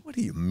should be. What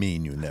do you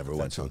mean you never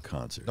went to a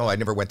concert? No, I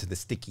never went to the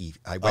sticky.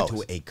 I went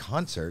Oh. to a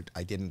concert.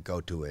 I didn't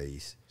go to a.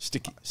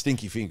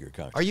 Stinky finger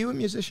concert. Are you a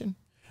musician?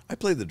 I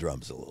play the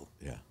drums a little,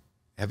 yeah.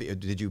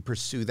 Did you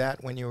pursue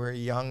that when you were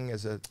young?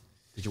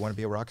 Did you want to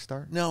be a rock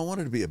star? No, I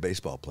wanted to be a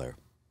baseball player.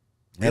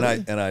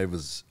 Really? And I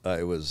was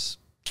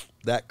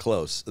that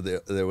close.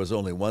 There was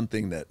only one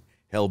thing that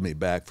held me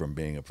back from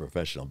being a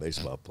professional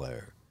baseball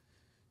player: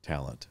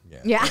 talent.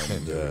 Yeah.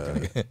 And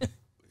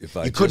if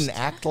I You couldn't just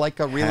act like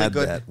a really had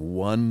good. that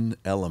one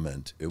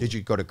element, Did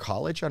you go to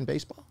college on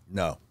baseball?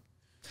 No.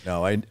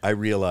 I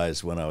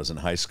realized when I was in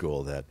high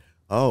school that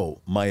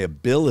my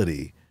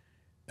ability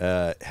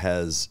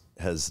has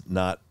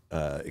not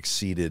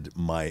exceeded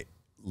my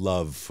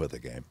love for the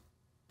game.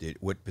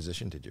 What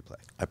position did you play?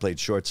 I played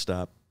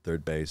shortstop,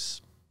 third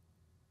base.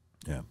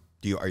 Yeah,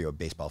 Are you a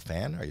baseball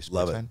fan? Are you a sports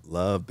love it. fan?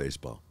 Love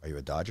baseball. Are you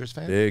a Dodgers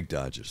fan? Big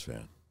Dodgers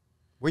fan.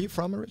 Where are you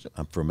from originally?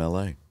 I'm from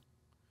L.A.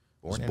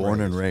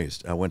 Born and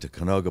raised. I went to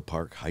Canoga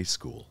Park High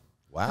School.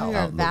 Wow. Oh, you're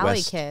a out in the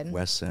Valley kid.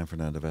 West San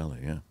Fernando Valley.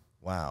 Yeah.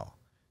 Wow.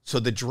 So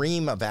the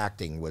dream of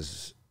acting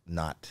was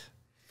not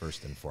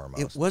first and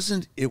foremost.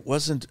 It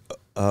wasn't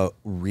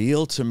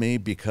real to me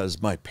because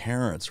my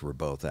parents were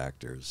both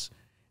actors,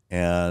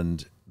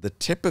 and the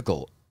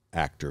typical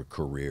actor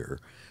career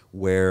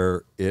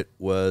where it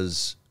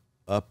was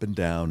up and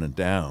down and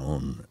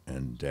down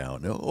and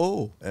down,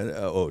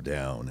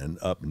 down and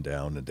up and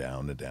down and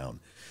down and down,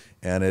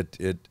 and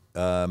it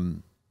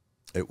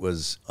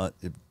was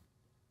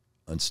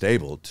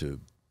unstable to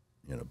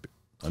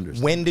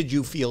understand. When did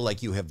you feel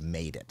like you have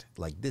made it?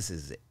 Like, this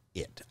is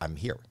it. I'm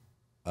here.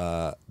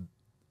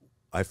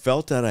 I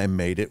felt that I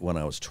made it when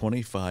I was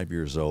 25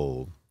 years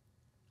old,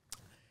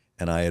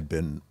 and I had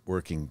been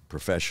working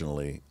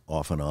professionally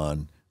off and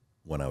on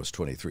when I was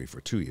 23 for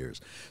 2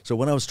 years. So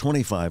when I was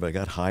 25, I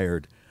got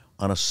hired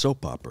on a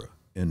soap opera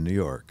in New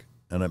York,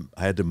 and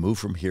I had to move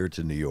from here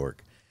to New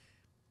York.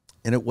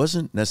 And it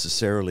wasn't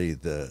necessarily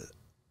the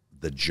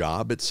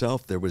job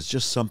itself. There was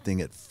just something,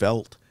 it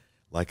felt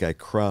like I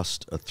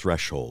crossed a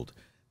threshold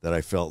that I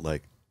felt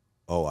like,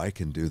 oh, I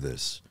can do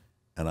this,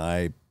 and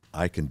I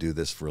can do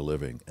this for a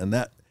living. And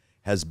that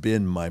has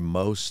been my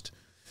most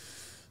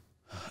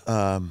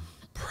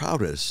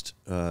proudest,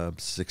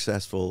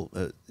 successful,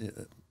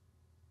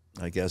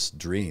 I guess,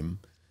 dream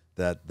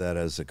that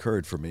has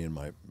occurred for me in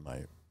my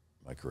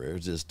career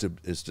is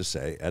to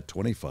say at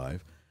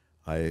 25,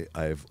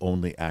 I've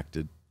only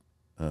acted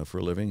for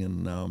a living,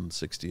 and now I'm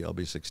 60. I'll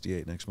be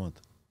 68 next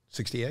month.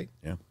 68?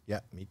 Yeah. Yeah,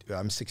 me too.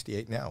 I'm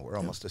 68 now. We're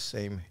almost the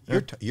same.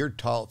 You're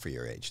tall for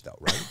your age, though,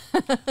 right?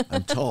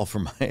 I'm tall for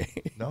my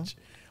age. No?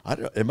 I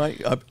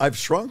don't. I've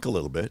shrunk a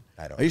little bit.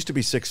 I used to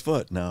be 6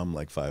 foot. Now I'm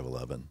like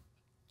 5'11".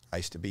 I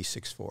used to be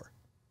 6'4".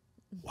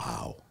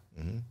 Wow.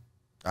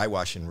 I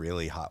wash in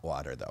really hot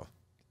water, though,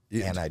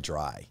 and I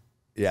dry.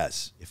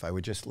 Yes. If I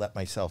would just let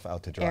myself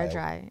out to dry. Air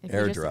dry. If Air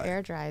you're just dry.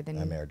 air dry, then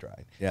I'm air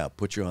dried. Yeah.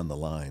 Put you on the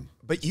line.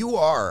 But you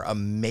are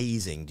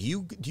amazing.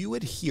 Do you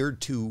adhere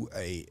to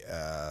a?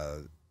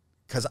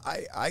 Because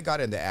I got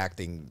into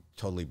acting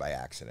totally by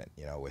accident.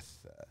 With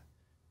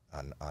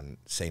on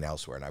St.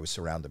 Elsewhere, and I was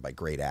surrounded by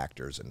great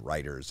actors and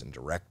writers and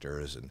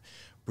directors. And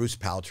Bruce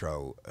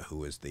Paltrow,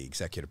 who is the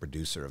executive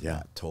producer of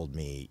that, told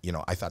me,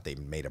 I thought they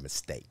made a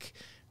mistake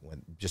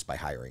just by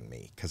hiring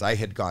me, because I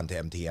had gone to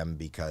MTM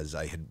because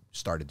I had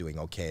started doing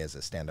okay as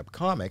a stand-up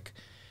comic,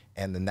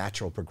 and the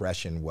natural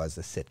progression was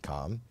a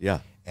sitcom. Yeah.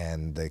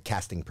 And the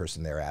casting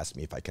person there asked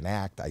me if I can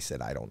act. I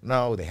said, I don't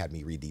know. They had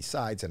me read these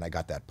sides, and I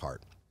got that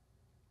part.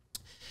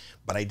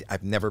 But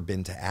I've never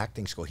been to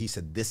acting school. He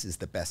said, this is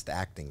the best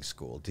acting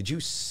school. Did you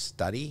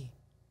study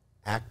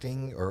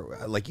acting? Or,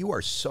 like, you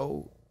are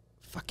so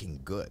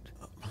fucking good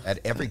at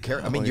every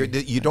character. I mean,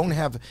 you don't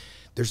have.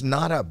 There's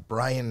not a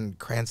Bryan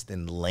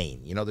Cranston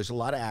lane. You know, there's a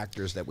lot of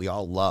actors that we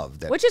all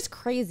love. Which is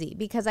crazy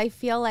because I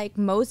feel like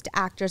most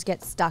actors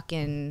get stuck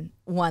in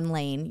one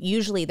lane.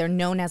 Usually they're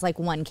known as like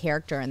one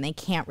character and they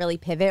can't really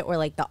pivot, or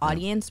like the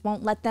audience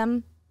won't let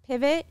them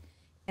pivot.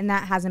 And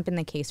that hasn't been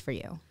the case for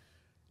you.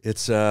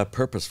 It's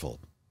purposeful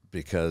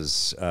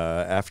because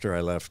after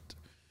I left,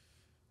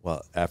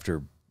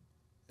 after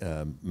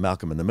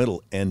Malcolm in the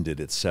Middle ended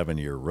its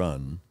 7-year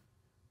run,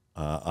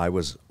 I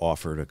was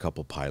offered a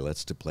couple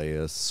pilots to play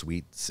a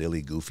sweet,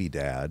 silly, goofy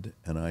dad,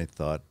 and I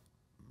thought,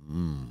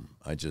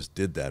 I just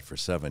did that for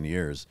 7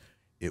 years.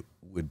 It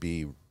would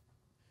be,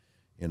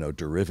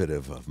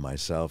 derivative of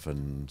myself,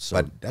 and so.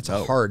 But that's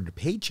a hard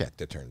paycheck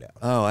to turn down.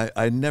 Oh,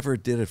 I never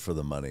did it for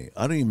the money.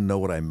 I don't even know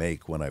what I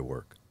make when I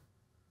work.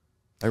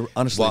 I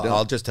honestly don't.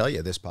 I'll just tell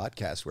you, this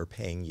podcast, we're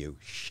paying you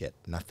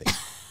nothing.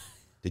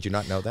 Did you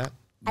not know that?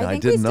 No, I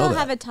think we still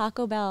have a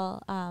Taco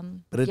Bell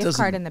gift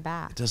card in the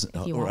back. It doesn't.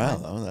 If you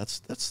want one.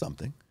 That's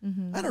something.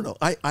 Mm-hmm. I don't know.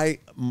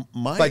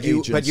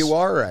 But you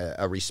are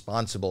a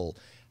responsible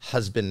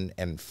husband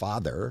and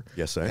father.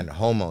 Yes, I am. And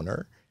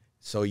homeowner.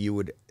 So you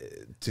would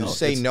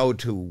say no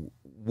to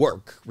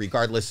work,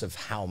 regardless of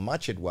how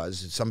much it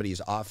was. If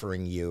somebody's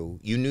offering you,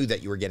 you knew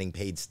that you were getting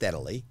paid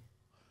steadily.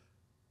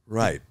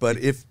 Right, but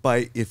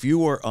if you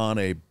were on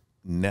a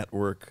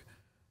network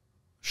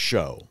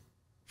show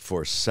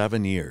for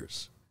 7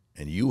 years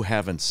and you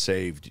haven't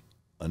saved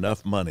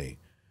enough money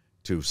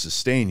to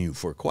sustain you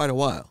for quite a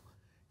while,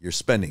 you're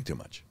spending too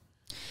much.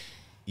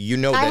 You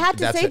know I that have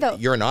to say, though,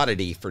 you're an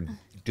oddity for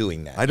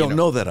doing that. I don't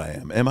know that I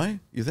am. Am I?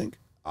 You think?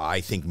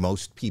 I think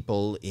most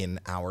people in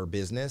our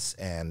business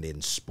and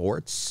in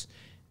sports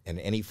and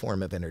any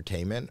form of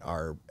entertainment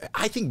are.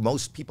 I think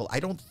most people.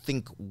 I don't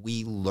think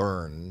we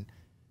learn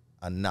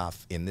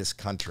enough in this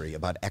country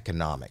about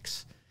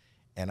economics.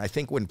 And I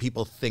think when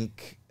people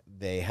think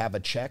they have a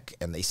check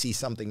and they see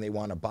something they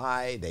want to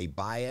buy, they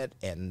buy it,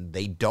 and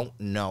they don't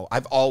know.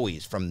 I've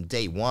always, from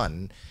day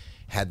one,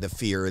 had the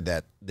fear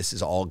that this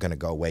is all going to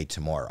go away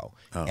tomorrow,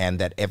 and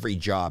that every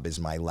job is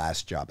my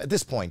last job. At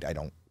this point, I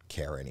don't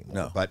care anymore.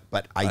 No.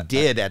 But I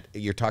did.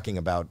 You're talking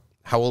about,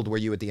 how old were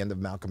you at the end of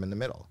Malcolm in the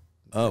Middle?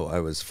 Oh, I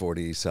was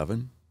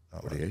 47,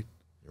 48.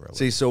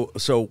 See,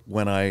 so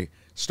when I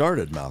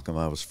started Malcolm,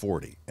 I was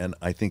 40, and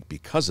I think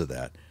because of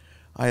that,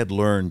 I had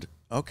learned,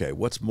 okay,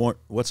 what's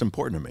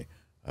important to me?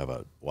 I have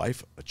a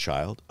wife, a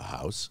child, a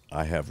house.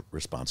 I have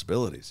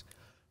responsibilities,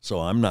 so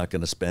I'm not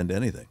going to spend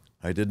anything.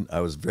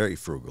 I was very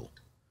frugal,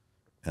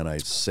 and I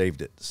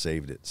saved it.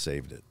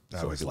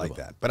 I always like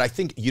that. But I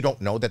think you don't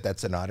know that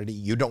that's an oddity.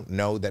 You don't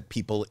know that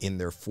people in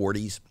their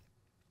 40s,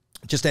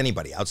 just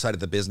anybody outside of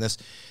the business,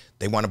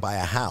 they want to buy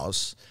a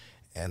house.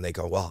 And they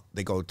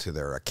go to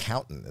their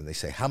accountant and they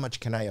say, how much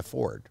can I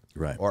afford?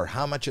 Right. Or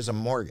how much is a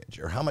mortgage?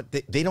 Or how much?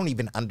 They don't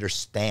even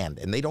understand,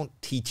 and they don't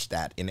teach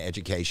that in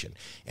education.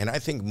 And I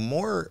think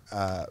more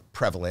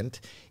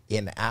prevalent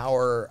in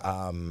our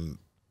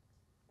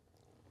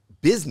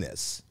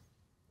business,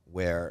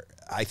 where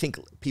I think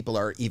people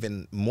are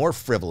even more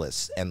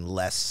frivolous and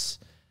less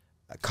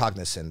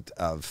cognizant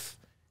of,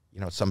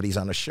 somebody's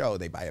on a show,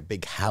 they buy a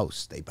big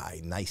house, they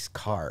buy nice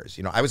cars.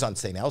 I was on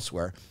St.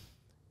 Elsewhere.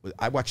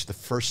 I watched the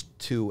first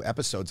 2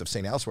 episodes of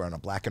St. Elsewhere on a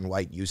black and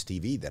white used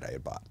TV that I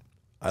had bought.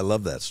 I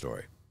love that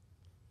story.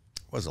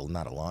 It was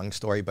not a long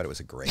story, but it was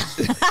a great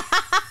story.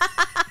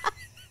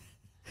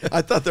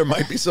 I thought there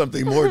might be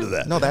something more to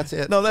that. No, that's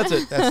it. No, that's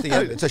it. That's the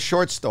end. It's a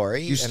short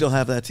story. You still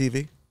have that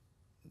TV?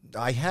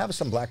 I have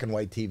some black and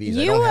white TVs.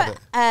 I don't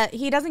have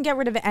he doesn't get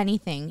rid of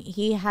anything.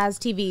 He has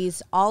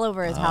TVs all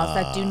over his house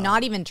that do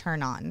not even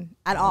turn on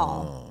at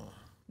all.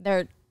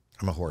 I'm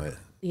a hoarder.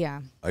 Yeah.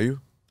 Are you?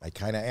 I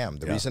kind of am.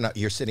 The reason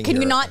you're sitting Can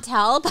here. you not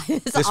tell by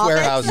this office?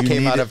 Warehouse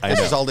came out of, I this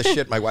know. is all the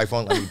shit my wife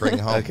won't let me bring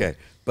home. Okay,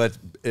 but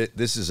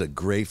this is a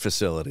great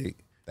facility.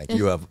 Thank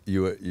you.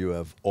 You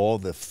have all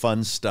the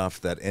fun stuff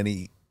that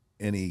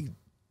any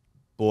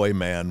boy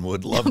man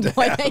would love to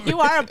have. You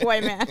are a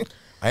boy man.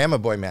 I am a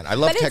boy man. I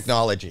love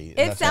technology.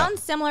 It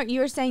sounds similar. You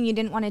were saying you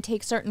didn't want to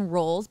take certain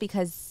roles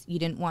because you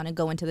didn't want to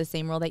go into the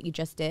same role that you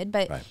just did,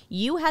 but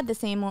you had the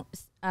same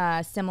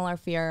similar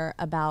fear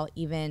about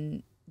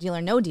even Deal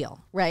or No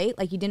Deal, right?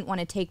 Like you didn't want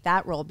to take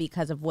that role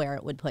because of where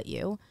it would put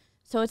you.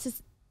 So it's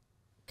just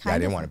I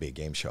didn't want to be a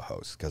game show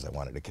host because I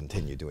wanted to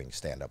continue doing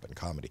stand-up and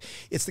comedy.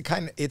 It's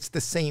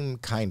the same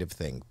kind of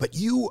thing. But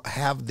you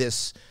have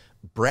this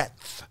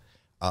breadth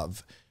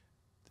of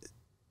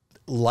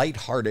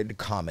lighthearted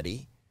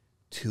comedy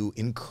to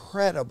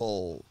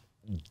incredible,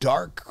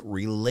 dark,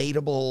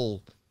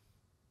 relatable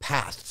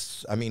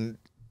paths. I mean,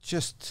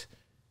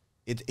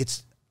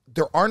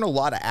 there aren't a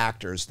lot of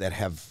actors that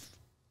have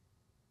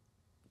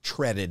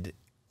treaded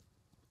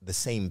the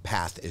same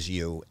path as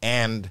you,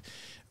 and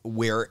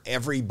where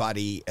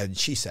everybody, and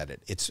she said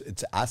it's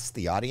us,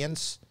 the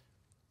audience,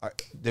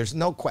 there's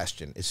no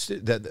question. It's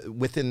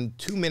within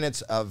 2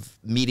 minutes of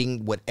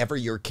meeting whatever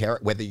your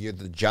character, whether you're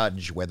the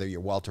judge, whether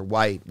you're Walter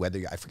White,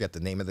 I forget the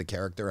name of the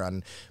character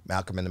on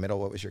Malcolm in the Middle.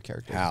 What was your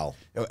character? Hal.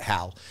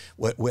 Hal.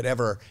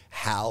 Whatever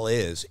Hal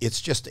is,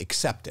 it's just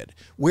accepted.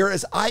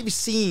 Whereas I've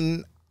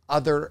seen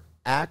other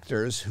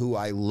actors who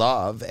I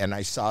love, and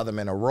I saw them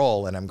in a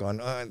role, and I'm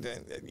going,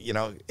 you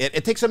know,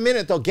 it takes a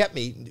minute. They'll get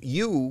me.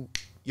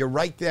 You're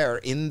right there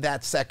in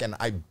that second.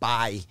 I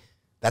buy.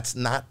 That's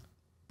not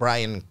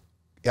Bryan.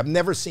 I've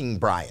never seen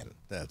Bryan.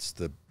 That's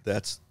the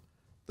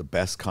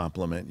best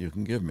compliment you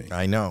can give me.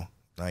 I know.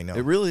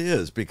 It really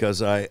is,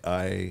 because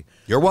I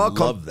You're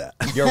welcome. love that.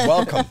 You're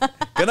welcome.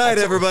 Good night,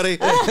 everybody.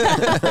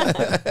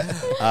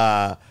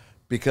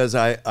 Because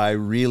I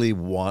really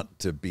want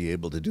to be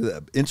able to do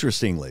that.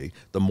 Interestingly,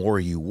 the more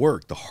you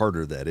work, the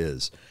harder that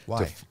is.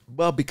 Why?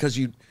 Well, because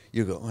you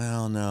go,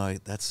 well, no,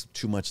 that's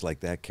too much like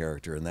that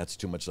character, and that's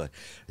too much like.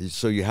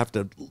 So you have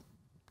to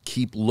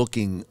keep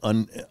looking,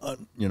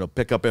 you know,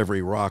 pick up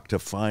every rock to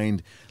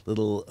find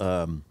little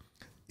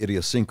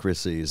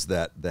idiosyncrasies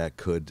that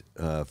could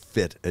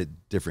fit a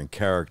different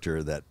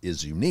character that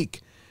is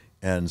unique.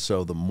 And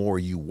so the more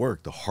you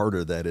work, the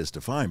harder that is to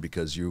find,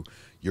 because you're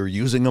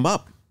using them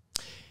up.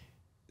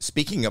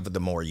 Speaking of the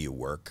more you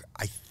work,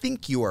 I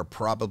think you are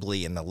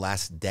probably in the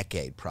last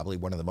decade, probably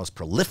one of the most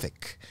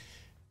prolific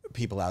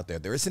people out there.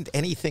 There isn't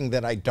anything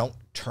that I don't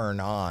turn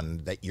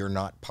on that you're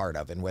not part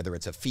of. And whether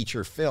it's a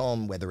feature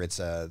film, whether it's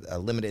a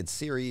limited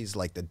series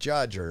like The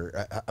Judge,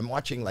 or I'm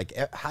watching, like,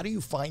 how do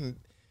you find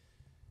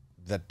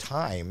the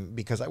time?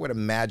 Because I would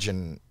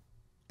imagine,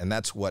 and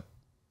that's what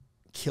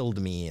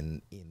killed me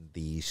in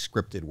the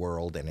scripted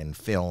world and in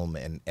film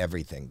and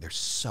everything, they're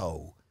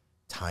so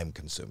time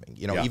consuming.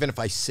 You know, Yeah. even if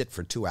I sit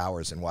for 2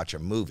 hours and watch a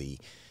movie,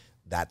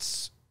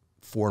 that's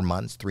 4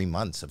 months, 3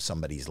 months of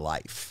somebody's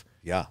life.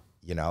 Yeah.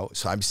 You know,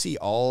 so I see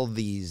all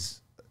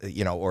these,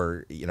 you know,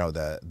 or, you know,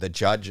 the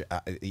Judge,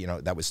 you know,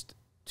 that was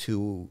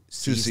two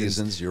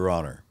seasons, Your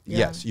Honor. Yeah.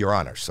 Yes, Your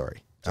Honor,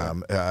 sorry.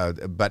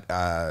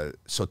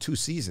 So 2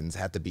 seasons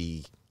had to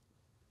be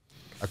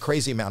a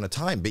crazy amount of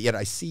time, but yet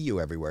I see you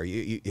everywhere.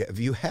 Have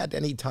you had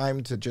any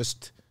time to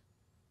just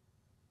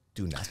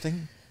do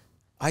nothing?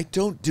 I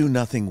don't do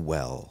nothing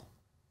well,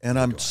 and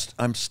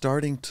I'm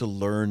starting to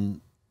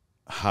learn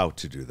how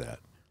to do that.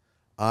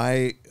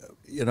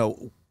 You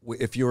know,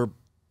 if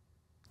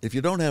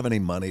you don't have any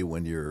money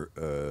when you're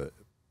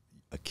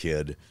a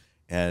kid,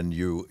 and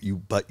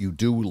but you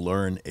do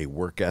learn a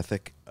work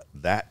ethic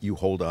that you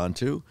hold on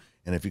to,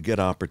 and if you get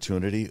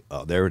opportunity,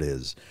 oh, there it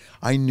is.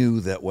 I knew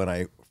that when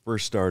I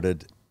first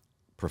started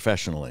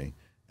professionally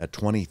at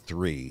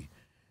 23,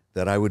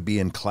 that I would be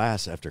in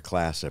class after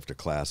class after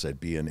class. I'd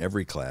be in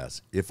every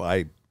class. If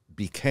I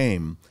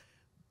became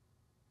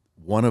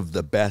one of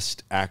the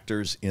best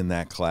actors in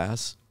that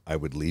class, I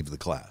would leave the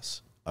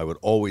class. I would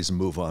always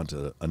move on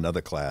to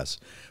another class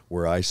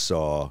where I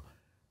saw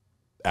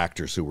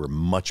actors who were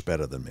much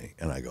better than me.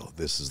 And I go,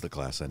 this is the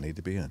class I need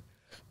to be in.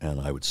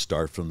 And I would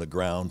start from the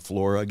ground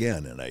floor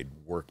again, and I'd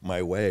work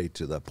my way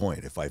to the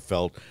point. If I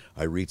felt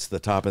I reached the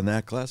top in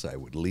that class, I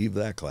would leave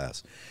that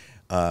class.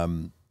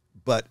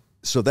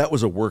 So that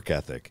was a work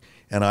ethic.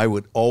 And I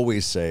would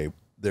always say,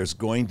 there's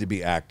going to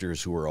be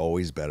actors who are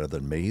always better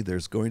than me.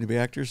 There's going to be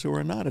actors who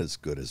are not as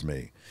good as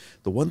me.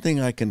 The one thing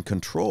I can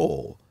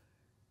control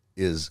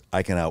is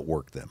I can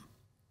outwork them.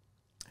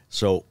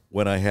 So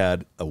when I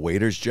had a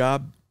waiter's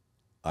job,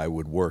 I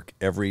would work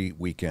every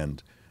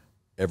weekend,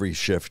 every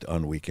shift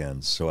on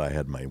weekends. So I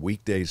had my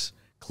weekdays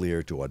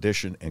clear to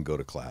audition and go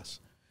to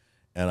class.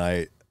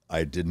 And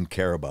I didn't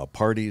care about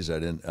parties.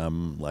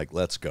 I'm like,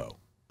 let's go.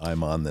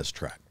 I'm on this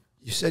track.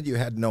 You said you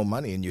had no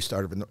money and you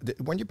started.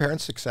 Weren't your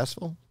parents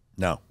successful?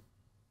 No.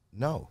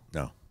 No.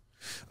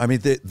 I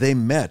mean, they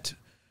met.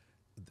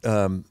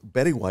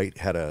 Betty White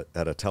had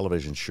a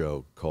television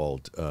show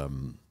called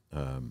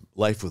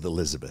Life with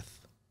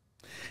Elizabeth,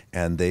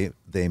 and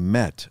they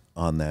met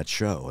on that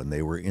show, and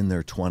they were in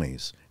their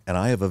 20s. And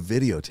I have a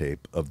videotape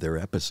of their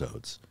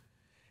episodes.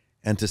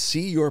 And to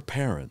see your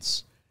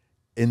parents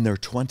in their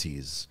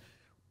 20s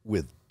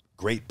with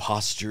great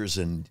postures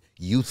and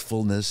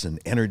youthfulness and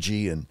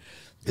energy, and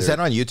is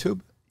that on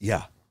YouTube?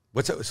 Yeah.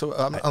 What's it? So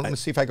I'm going to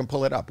see if I can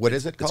pull it up. What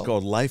is it called? It's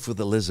called Life with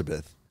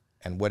Elizabeth.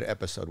 And what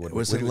episode? Are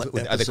they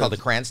episode- called the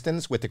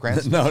Cranstons? With the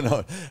Cranstons?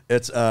 No.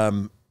 It's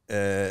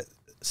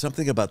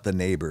something about the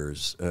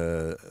neighbors.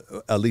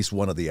 At least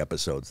one of the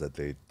episodes that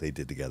they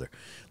did together.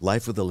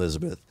 Life with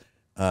Elizabeth.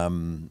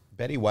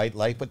 Betty White,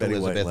 Life with Betty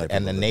White, Elizabeth, Life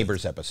and with the Elizabeth.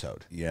 Neighbors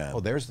episode. Yeah. Oh,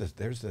 there's the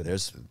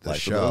Life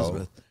show.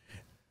 with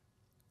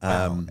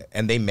Elizabeth.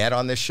 And they met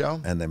on this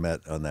show? And they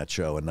met on that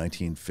show in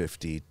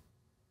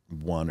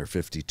 1951 or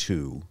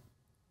 52.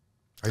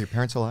 Are your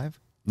parents alive?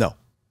 No.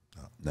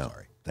 Oh, No.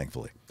 sorry.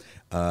 Thankfully.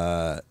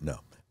 No.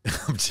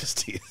 I'm just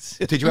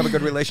teasing. Did you have a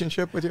good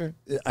relationship with your?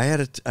 I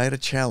had a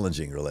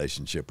challenging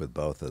relationship with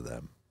both of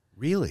them.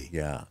 Really?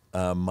 Yeah.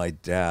 My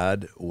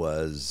dad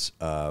was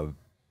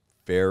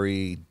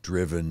very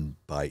driven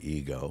by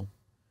ego,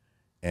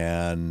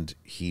 and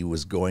he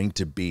was going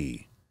to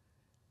be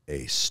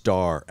a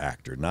star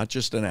actor, not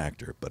just an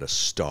actor, but a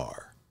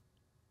star.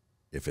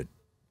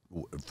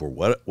 For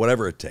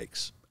whatever it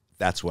takes,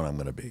 that's what I'm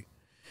going to be.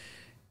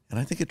 And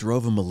I think it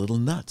drove him a little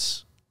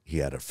nuts. He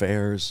had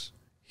affairs.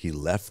 He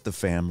left the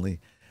family.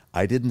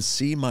 I didn't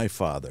see my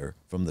father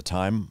from the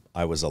time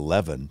I was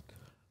 11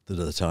 to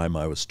the time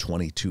I was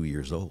 22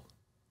 years old.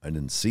 I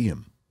didn't see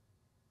him.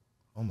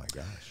 Oh, my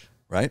gosh.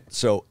 Right?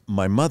 So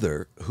my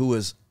mother, who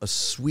was a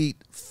sweet,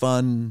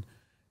 fun,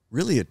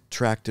 really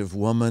attractive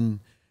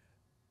woman,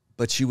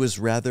 but she was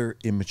rather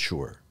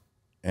immature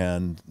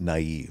and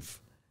naive.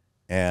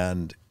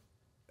 And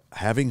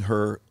having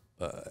her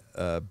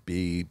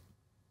be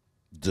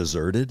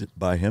deserted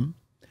by him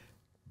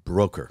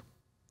broke her.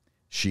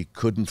 She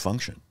couldn't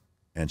function.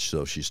 And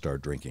so she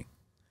started drinking,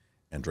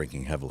 and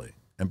drinking heavily,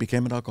 and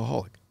became an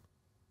alcoholic.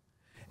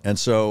 And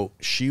so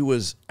she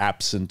was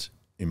absent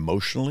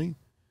emotionally,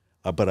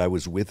 but I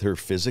was with her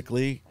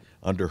physically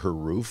under her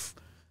roof.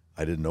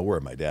 I didn't know where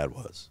my dad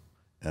was.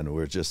 And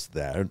we're just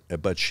there.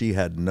 But she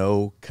had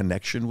no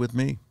connection with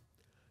me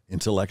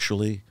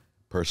intellectually,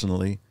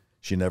 personally.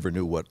 She never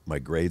knew what my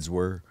grades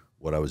were,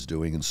 what I was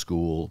doing in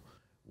school,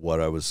 what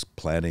I was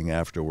planning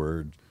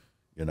afterward.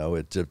 You know,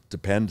 it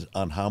depends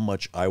on how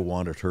much I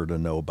wanted her to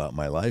know about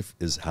my life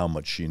is how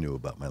much she knew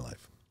about my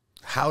life.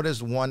 How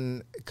does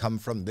one come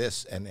from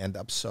this and end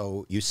up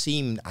so, you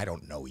seem, I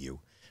don't know you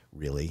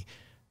really,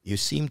 you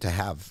seem to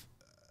have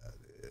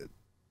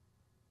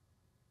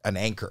an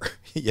anchor.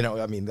 You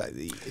know, I mean,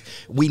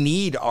 we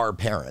need our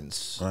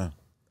parents.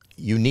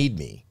 You need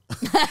me.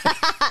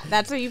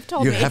 That's what you've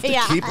told me. You have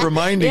to keep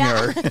reminding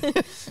her.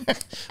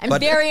 I'm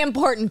very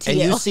important to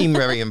you. And you seem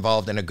very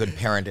involved and a good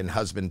parent and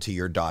husband to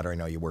your daughter. I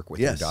know you work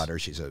with Yes. your daughter.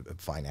 She's a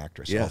fine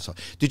actress Yeah. also.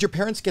 Did your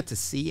parents get to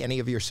see any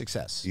of your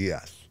success?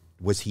 Yes.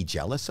 Was he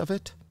jealous of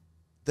it?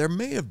 There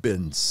may have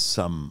been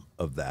some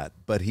of that,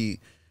 but he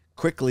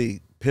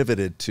quickly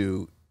pivoted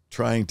to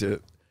trying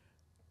to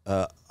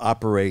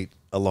operate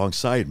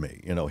alongside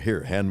me. You know,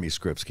 here, hand me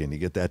scripts. Can you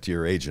get that to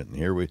your agent? And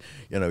here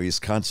he's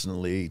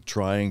constantly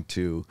trying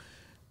to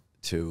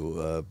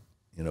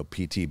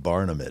P.T.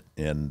 Barnum it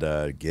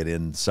and get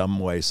in some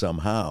way,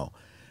 somehow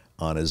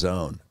on his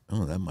own.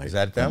 Oh, that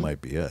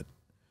might be it.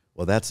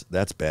 Well, that's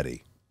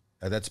Betty.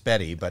 That's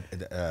Betty, but...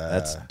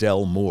 that's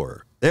Del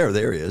Moore. There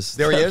he is.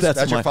 There he is?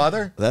 That's your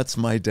father? That's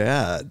my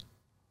dad.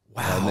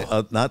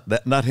 Wow.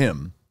 Not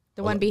him.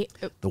 The one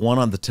The one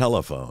on the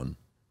telephone.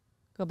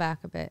 Go back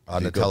a bit.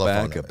 On the Go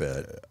telephone. back a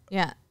bit.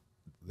 Yeah.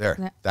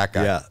 There, that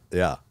guy.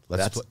 Yeah.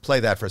 Let's play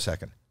that for a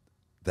second.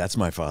 That's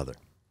my father.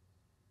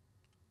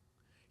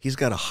 He's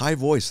got a high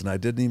voice, and I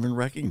didn't even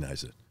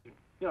recognize it.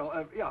 You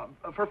know,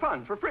 for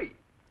fun, for free.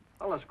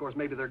 Unless, of course,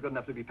 maybe they're good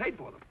enough to be paid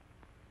for them.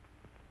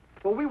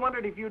 Well, we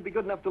wondered if you'd be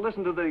good enough to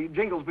listen to the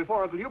jingles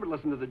before Uncle Hubert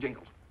listened to the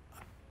jingles.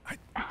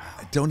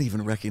 I don't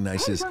even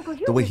recognize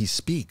the way he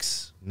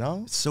speaks.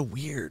 No? It's so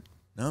weird.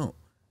 No.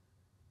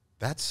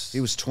 He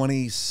was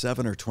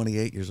 27 or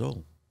 28 years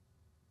old.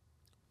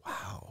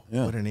 Wow.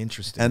 Yeah. What an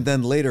interesting... And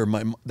then later,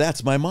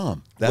 that's my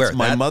mom. That's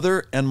my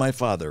mother and my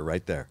father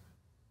right there.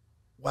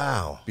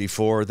 Wow.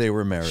 Before they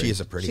were married. She is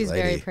a pretty lady. She's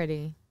very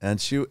pretty.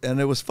 And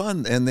it was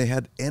fun, and they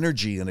had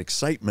energy and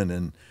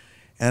excitement,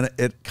 and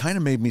it kind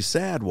of made me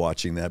sad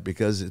watching that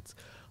because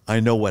I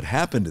know what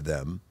happened to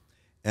them,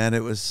 and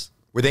it was...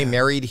 Were they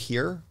married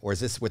here, or is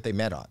this what they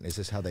met on? Is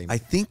this how they... I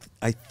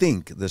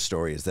think the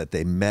story is that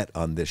they met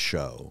on this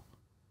show,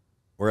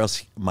 or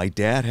else my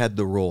dad had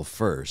the role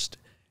first,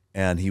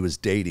 and he was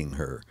dating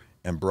her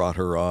and brought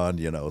her on.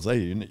 You know, it's like,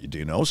 do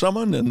you know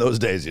someone in those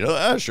days? You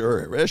know,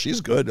 sure, yeah,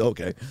 she's good,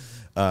 okay.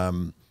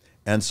 And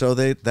so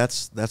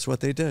that's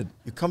what they did.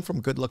 You come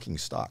from good-looking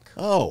stock.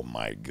 Oh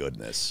my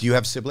goodness! Do you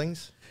have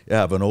siblings? Yeah,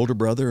 I have an older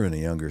brother and a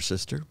younger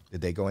sister.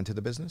 Did they go into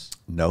the business?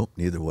 No,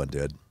 neither one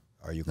did.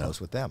 Are you close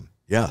with them?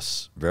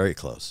 Yes, very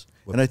close.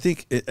 And I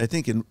think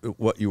in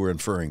what you were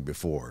inferring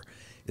before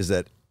is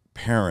that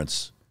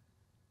parents,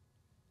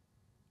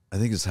 I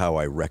think is how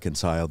I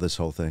reconcile this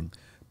whole thing.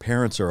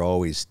 Parents are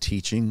always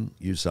teaching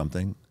you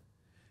something,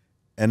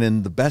 and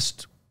in the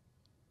best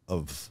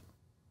of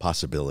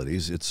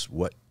possibilities, it's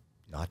what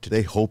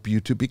they hope you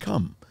to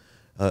become,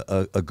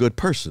 a good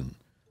person,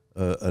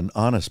 an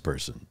honest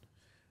person.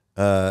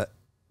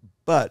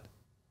 But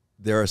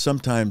there are some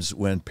times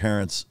when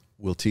parents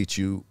will teach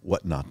you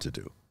what not to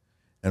do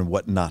and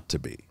what not to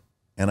be.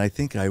 And I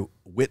think I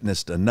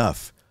witnessed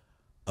enough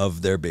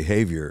of their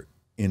behavior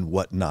in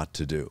what not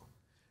to do.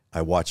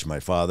 I watched my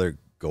father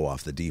go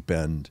off the deep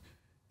end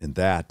in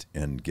that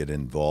and get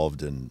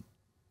involved in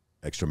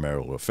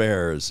extramarital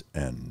affairs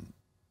and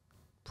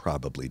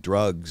probably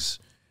drugs,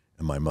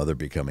 and my mother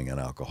becoming an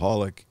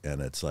alcoholic. And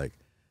it's like,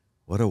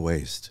 what a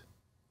waste.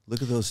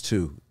 Look at those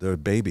two. They're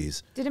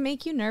babies. Did it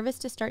make you nervous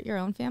to start your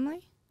own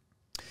family?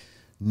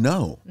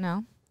 No.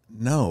 No?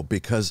 No,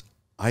 because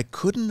I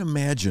couldn't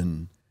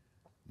imagine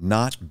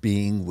not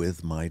being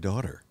with my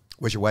daughter.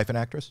 Was your wife an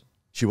actress?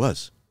 She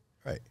was.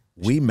 Right.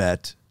 We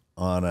met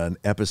on an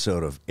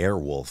episode of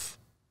Airwolf.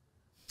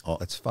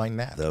 Let's find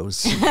that.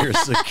 Those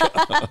years ago.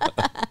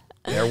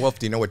 Airwolf,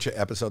 do you know which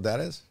episode that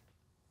is?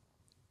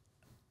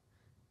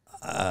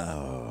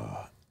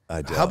 How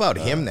about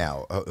him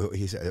now?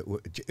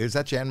 Is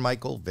that Jan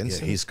Michael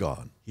Vincent? Yeah, he's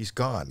gone. He's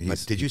gone.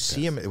 But did you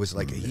see him? It was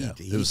like he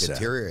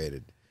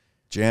deteriorated.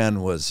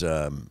 Jan was,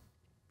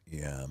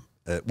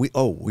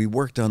 we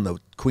worked on the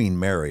Queen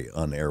Mary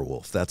on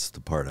Airwolf. That's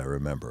the part I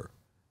remember,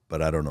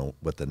 but I don't know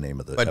what the name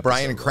of the. But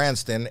Bryan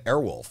Cranston,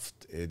 Airwolf.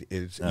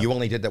 You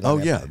only did that one. Oh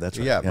yeah, that's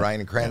right. Yeah,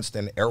 Bryan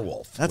Cranston,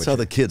 Airwolf. That's how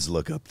the kids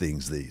look up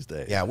things these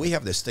days. Yeah, we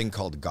have this thing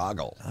called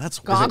Goggle. That's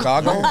Is it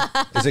Goggle?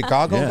 Is it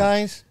Goggle, Yeah.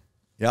 guys?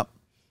 Yep.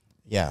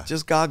 Yeah.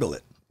 Just goggle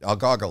it. I'll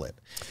goggle it.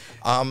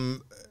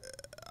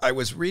 I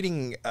was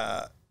reading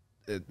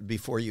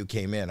before you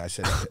came in. I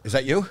said, "Is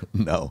that you?"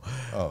 No.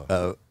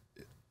 Oh,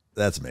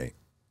 that's me.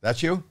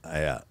 that's you.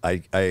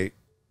 I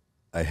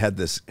had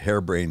this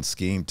harebrained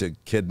scheme to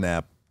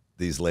kidnap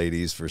these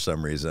ladies for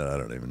some reason. I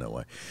don't even know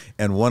why.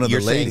 And one of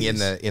You're the ladies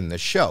saying in the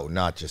show,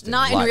 not just in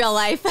Not life. in real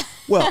life.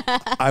 Well,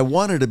 I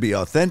wanted to be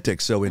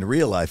authentic, so in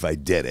real life I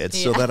did it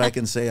so that I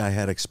can say I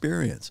had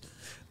experience.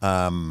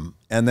 And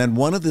then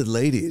one of the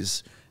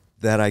ladies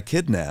that I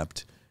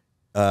kidnapped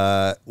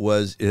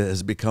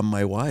has become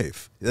my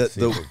wife. Let's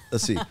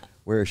see,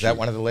 where is she? Is that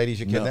one of the ladies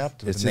you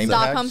kidnapped? No, With it's the in name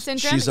the- Stockholm tags?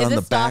 syndrome. She's Is on it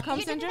the back. Stockholm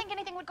You didn't syndrome? think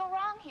anything would go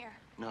wrong here.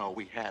 No,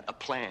 we had a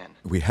plan.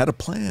 We had a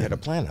plan. You had a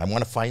plan. I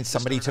want to find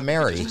somebody to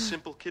marry. Just a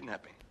simple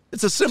kidnapping.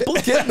 It's a simple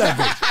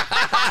kidnapping.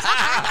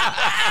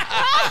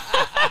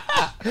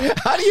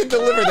 How do you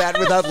deliver that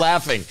without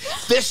laughing?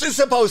 This is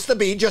supposed to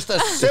be just a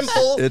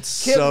simple. It's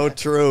so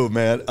true,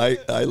 man.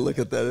 I look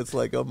at that. It's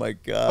like, oh my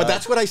God. But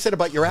that's what I said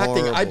about your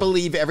acting. I Horrible.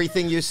 believe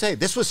everything you say.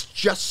 This was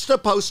just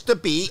supposed to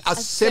be a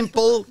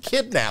simple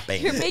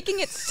kidnapping. You're making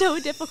it so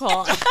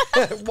difficult.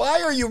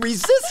 Why are you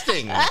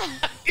resisting?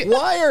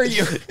 Why are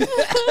you?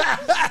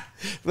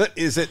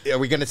 Is it? Are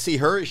we going to see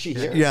her? Is she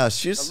here? Yeah, Now,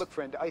 she's. look,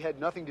 friend, I had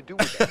nothing to do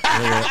with that.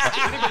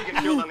 If anybody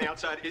get killed on the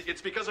outside,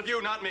 it's because of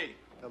you, not me.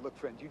 Now, look,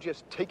 friend, you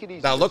just take it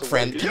easy. Now, look, Just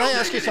friend. wait. Can I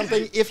ask you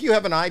something? If you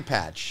have an eye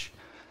patch,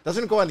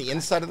 doesn't it go on the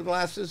inside of the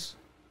glasses?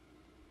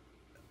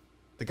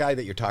 The guy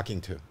that you're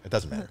talking to. It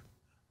doesn't matter.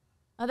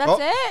 Oh, that's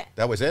it?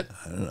 That was it.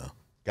 I don't know.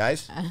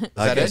 Guys, is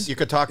that guess- it? You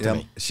could talk to Yeah,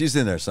 me. she's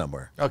in there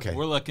somewhere. Okay.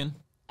 We're looking.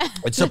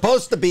 It's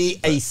supposed to be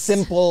a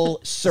simple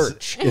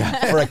search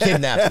for a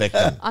kidnapped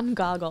victim. On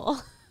Goggle.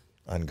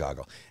 On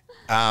Goggle.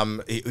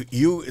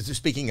 You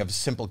speaking of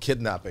simple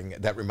kidnapping,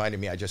 that reminded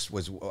me. I was just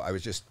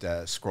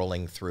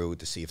scrolling through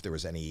to see if there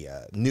was any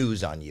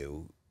news on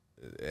you,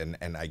 and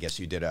I guess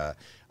you did a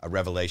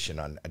revelation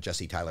on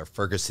Jesse Tyler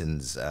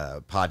Ferguson's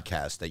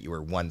podcast that you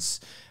were once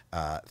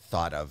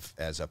thought of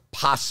as a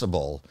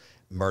possible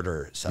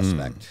murder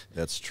suspect.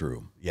 That's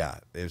true. Yeah,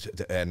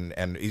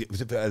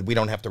 we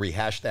don't have to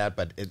rehash that,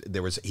 but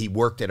he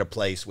worked at a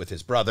place with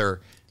his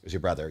brother. It was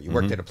your brother. You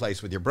worked at a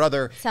place with your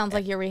brother. Sounds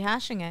like you're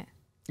rehashing it.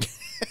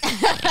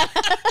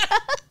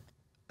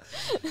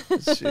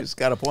 She's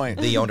got a point.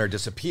 The owner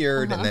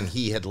disappeared, and then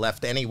he had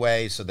left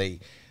anyway, so they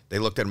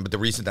looked at him. But the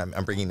reason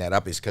I'm bringing that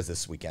up is because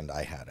this weekend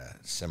I had a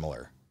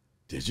similar.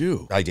 Did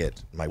you? I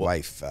did. My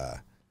wife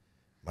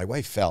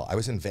fell. I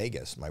was in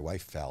Vegas. My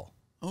wife fell.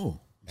 Oh,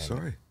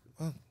 sorry.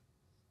 Well,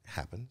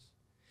 happens.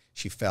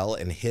 She fell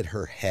and hit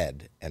her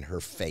head and her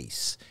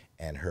face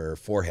and her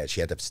forehead. She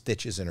had the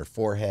stitches in her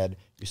forehead.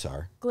 You saw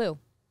her.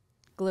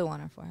 Glue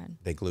on her forehead.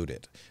 They glued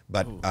it.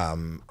 But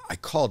I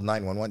called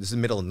 911. This is the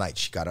middle of the night.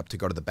 She got up to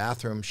go to the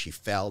bathroom. She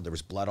fell. There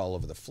was blood all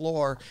over the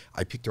floor.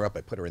 I picked her up.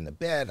 I put her in the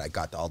bed. I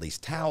got all these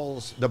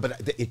towels. No,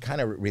 but it kind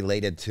of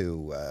related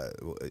to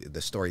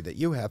the story that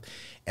you have.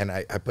 And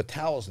I put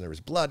towels, and there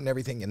was blood and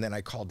everything. And then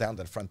I called down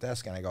to the front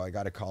desk, and I go, I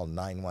got to call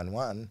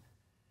 911,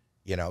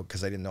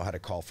 because I didn't know how to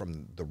call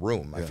from the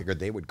room. I figured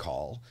they would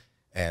call.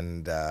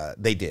 And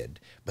they did.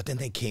 But then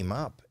they came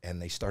up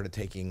and they started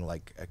taking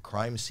like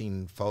crime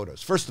scene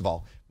photos. First of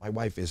all, my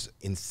wife is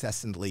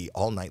incessantly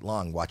all night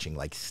long watching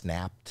like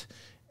Snapped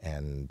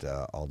and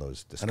all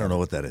those. I don't know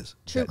what that is.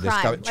 True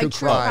crime. True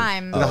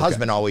crime. The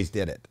husband always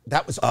did it.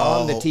 That was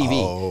on the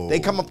TV. They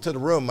come up to the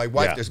room. My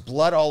wife, there's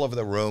blood all over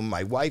the room.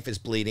 My wife is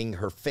bleeding.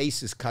 Her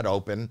face is cut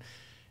open.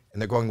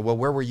 And they're going, well,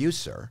 where were you,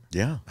 sir?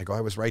 Yeah. I go,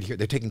 I was right here.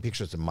 They're taking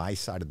pictures of my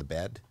side of the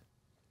bed.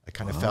 I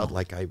kind of felt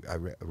like I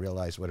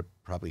realized what it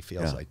probably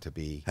feels like to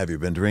be. Have you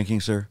been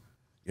drinking, sir?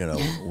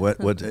 What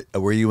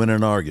were you in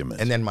an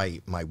argument? And then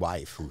my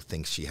wife, who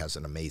thinks she has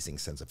an amazing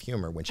sense of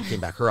humor, when she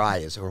came back, her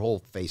whole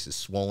face is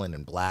swollen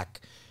and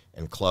black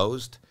and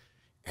closed.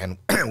 And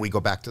we go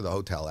back to the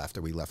hotel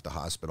after we left the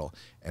hospital,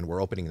 and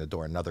we're opening the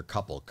door. Another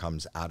couple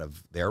comes out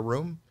of their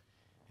room,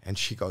 and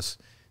she goes,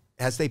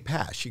 as they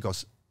pass, she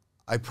goes,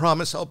 I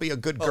promise I'll be a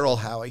good girl,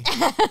 Howie.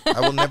 I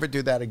will never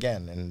do that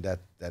again. And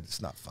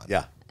that's not fun.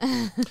 Yeah.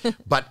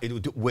 But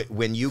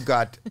when you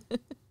got,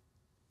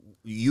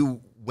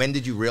 when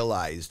did you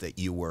realize that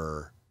you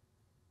were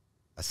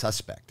a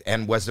suspect?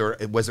 And was there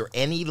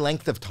any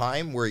length of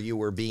time where you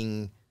were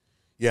being?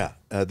 Yeah.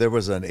 There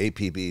was an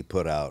APB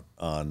put out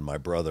on my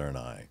brother and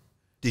I.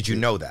 Did you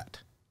know that?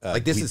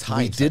 Like this is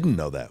hindsight. We didn't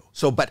know that.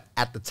 So, but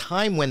at the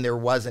time when there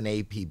was an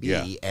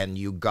APB and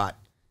you got,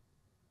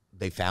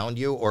 they found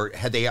you, or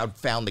had they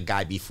found the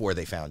guy before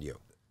they found you?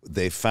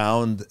 They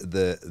found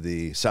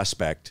the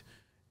suspect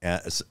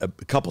a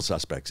couple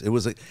suspects. It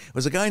was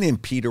a guy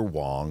named Peter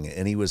Wong,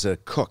 and he was a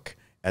cook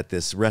at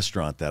this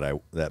restaurant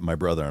that my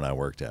brother and I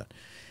worked at,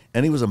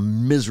 and he was a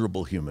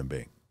miserable human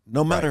being.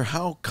 No matter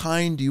how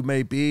kind you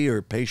may be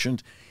or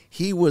patient,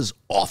 he was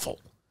awful.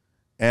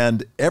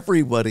 And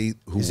everybody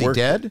who Is worked,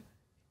 he dead?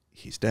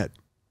 He's dead.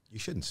 You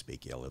shouldn't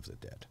speak ill of the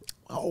dead.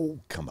 Oh,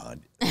 come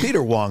on.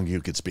 Peter Wong, you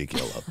could speak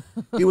ill of.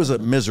 He was a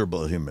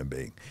miserable human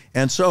being.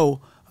 And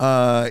so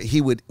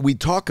we'd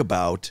talk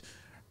about,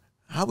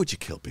 how would you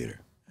kill Peter?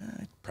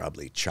 I'd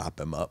probably chop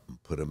him up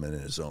and put him in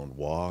his own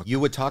wok. You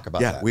would talk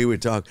about that? Yeah, we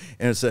would talk.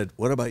 And it said,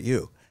 what about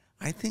you?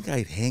 I think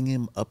I'd hang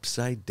him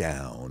upside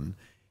down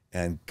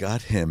and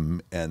gut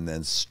him and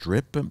then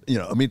strip him. You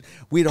know, I mean,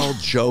 we'd all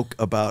joke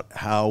about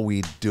how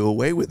we'd do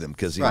away with him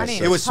because he was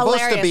It was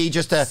supposed to be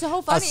just a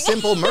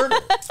simple murder.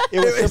 It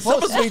was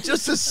supposed to be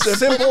just a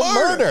simple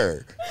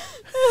murder.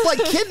 It's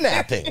like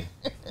kidnapping.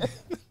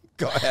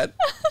 Go ahead.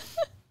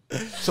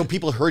 So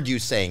people heard you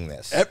saying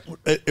this.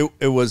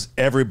 It was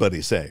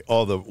everybody saying.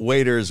 All the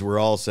waiters were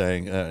all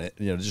saying,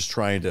 just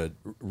trying to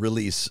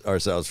release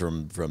ourselves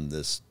from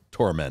this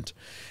torment.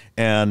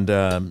 And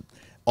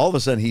all of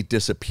a sudden, he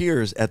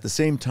disappears. At the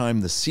same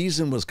time, the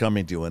season was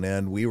coming to an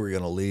end. We were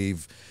going to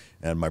leave,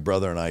 and my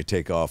brother and I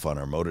take off on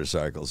our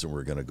motorcycles, and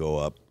we're going to go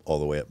up all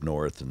the way up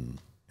north and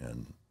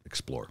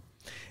explore.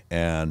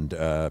 And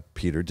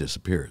Peter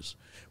disappears.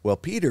 Well,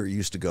 Peter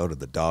used to go to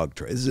the dog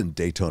trail. This is in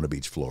Daytona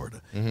Beach,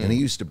 Florida. And he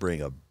used to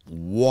bring a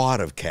wad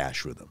of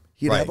cash with him.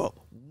 He'd have a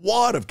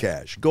wad of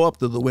cash. Go up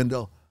to the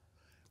window.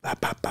 Bop,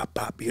 bop, bop,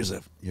 bop. Here's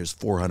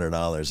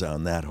 $400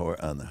 on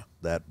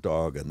that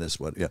dog and this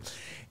one. Yeah.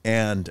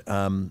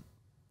 And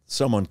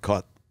someone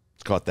caught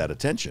that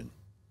attention,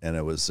 and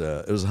it was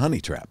a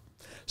honey trap.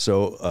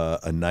 So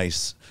a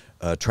nice,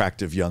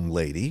 attractive young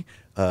lady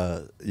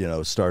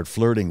started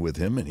flirting with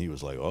him, and he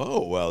was like,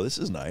 oh, well, this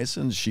is nice.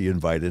 And she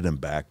invited him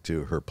back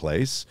to her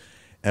place,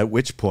 at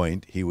which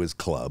point he was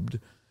clubbed,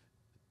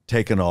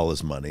 taken all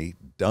his money,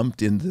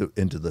 dumped into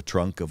the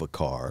trunk of a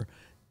car,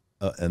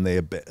 and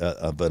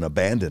of an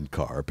abandoned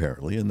car,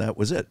 apparently, and that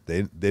was it.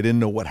 They didn't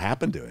know what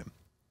happened to him.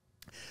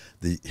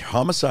 The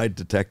homicide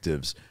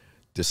detectives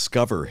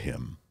discover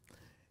him,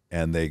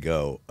 and they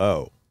go,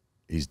 oh,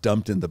 he's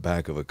dumped in the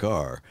back of a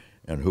car.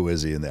 And who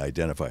is he? And they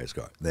identify his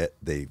car.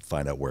 They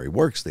find out where he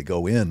works. They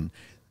go in.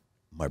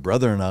 My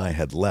brother and I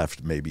had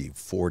left maybe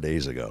 4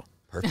 days ago.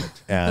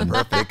 Perfect. And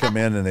they come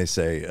in and they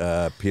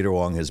say, Peter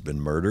Wong has been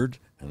murdered.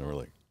 And we're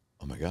like,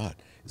 oh, my God.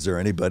 Is there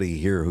anybody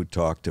here who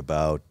talked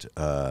about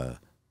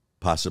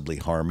possibly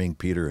harming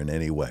Peter in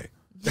any way?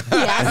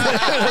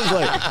 I was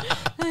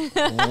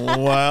like,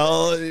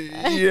 well,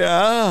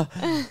 yeah.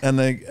 And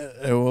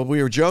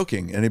we were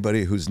joking.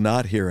 Anybody who's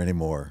not here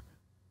anymore,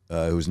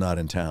 who's not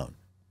in town.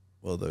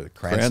 Well, the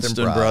Cranston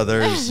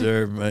brothers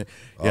are,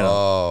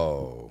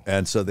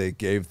 and so they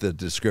gave the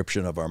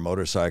description of our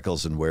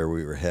motorcycles and where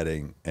we were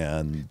heading,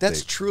 and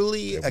that's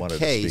truly a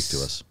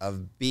case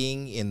of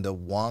being in the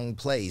Wong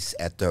place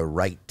at the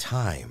right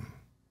time.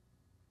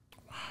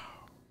 Wow.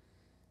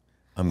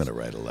 I'm going to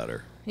write a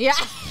letter. Yeah.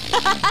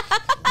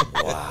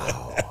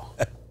 Wow.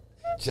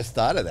 Just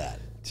thought of that.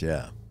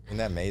 Yeah. Isn't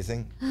that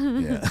amazing?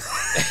 Yeah.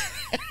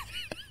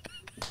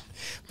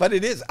 But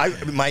it is.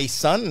 My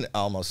son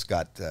almost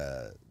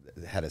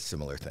had a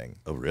similar thing.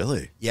 Oh,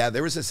 really? Yeah,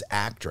 there was this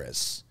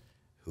actress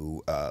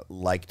who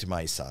liked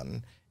my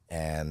son,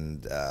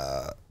 and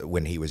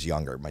when he was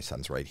younger, my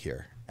son's right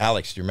here.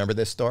 Alex, do you remember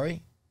this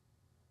story?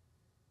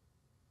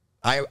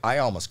 I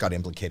almost got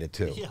implicated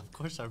too. Yeah, of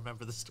course I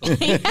remember the story.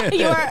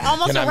 You were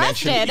almost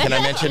arrested. Can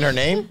I mention her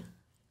name?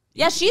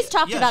 Yeah, she's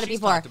talked about it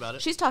before.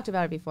 She's talked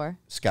about it before.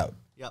 Scout.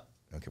 Yep.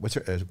 Okay.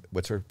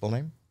 What's her full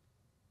name?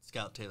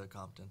 Scout Taylor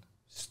Compton.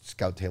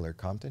 Scout Taylor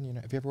Compton. You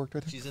know, have you ever worked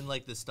with her? She's in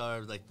like the star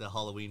of like the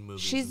Halloween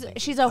movies.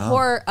 She's a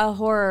horror,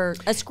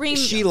 a scream.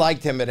 She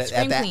liked him at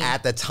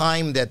the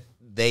time that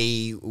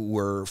they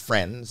were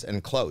friends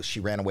and close. She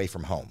ran away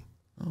from home.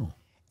 Oh.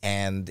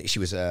 And she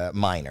was a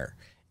minor,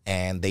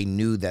 and they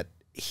knew that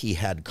he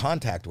had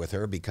contact with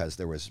her because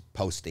there was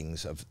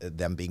postings of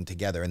them being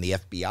together, and the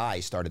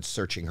FBI started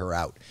searching her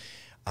out.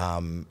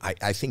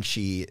 I think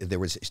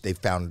they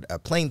found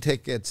plane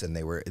tickets, and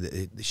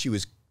she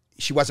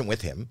wasn't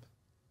with him,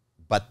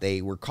 but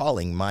they were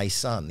calling my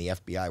son. The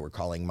FBI were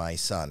calling my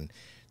son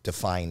to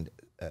find.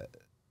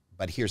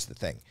 But here's the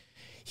thing.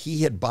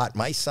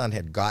 My son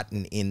had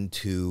gotten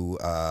into,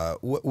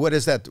 what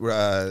is that,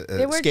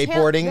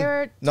 skateboarding?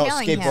 Skateboarding.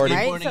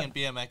 Skateboarding and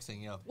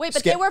BMXing, yeah. Wait,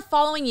 but they were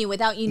following you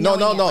without you knowing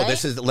No.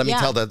 Right? Let me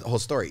tell the whole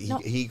story. No.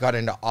 He got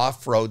into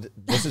off-road.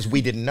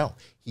 We didn't know.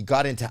 He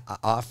got into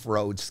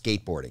off-road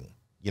skateboarding,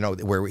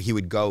 where he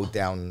would go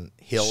down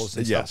hills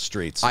and stuff.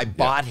 Streets. I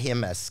bought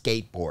him a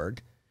skateboard.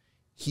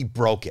 He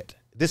broke it.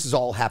 This is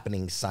all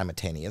happening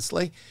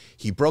simultaneously.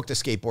 He broke the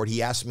skateboard.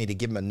 He asked me to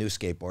give him a new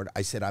skateboard.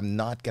 I said, I'm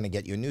not going to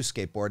get you a new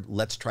skateboard.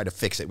 Let's try to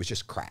fix it. It was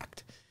just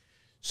cracked.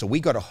 So we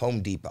go to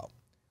Home Depot.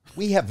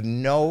 We have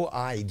no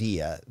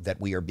idea that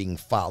we are being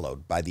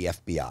followed by the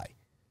FBI.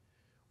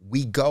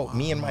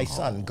 Me and my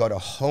son go to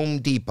Home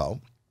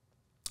Depot.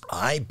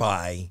 I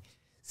buy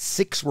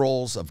 6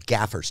 rolls of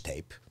gaffer's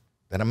tape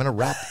that I'm going to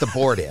wrap the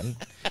board in.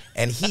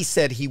 And he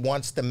said he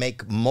wants to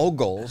make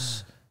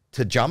moguls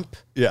to jump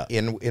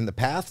in the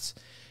paths.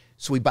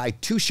 So we buy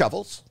 2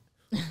 shovels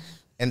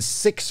and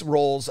 6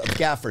 rolls of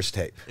gaffer's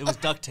tape. It was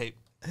duct tape.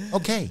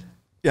 Okay.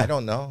 I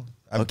don't know.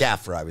 I'm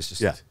gaffer. I was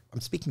just,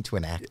 I'm speaking to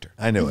an actor.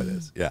 I know it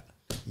is. Yeah.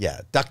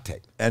 Yeah, duct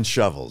tape. And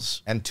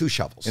shovels. And 2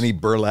 shovels. Any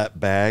burlap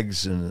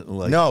bags and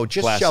like no,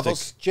 just plastic,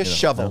 shovels. Just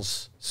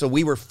shovels. No. So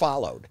we were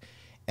followed.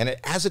 And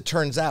as it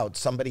turns out,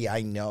 somebody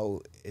I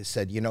know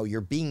said, you know,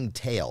 you're being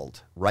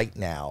tailed right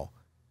now.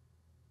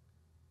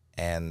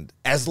 And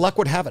as luck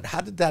would have it,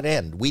 how did that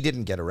end? We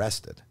didn't get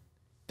arrested.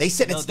 They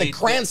said it's the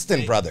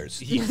Cranston brothers.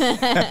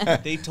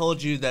 They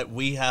told you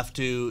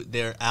that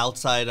they're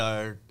outside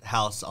our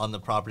house on the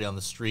property on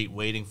the street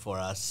waiting for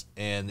us.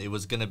 And it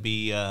was going to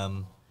be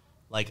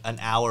like an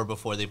hour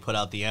before they put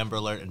out the Amber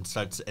Alert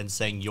and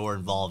saying you're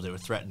involved. They were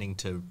threatening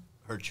to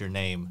hurt your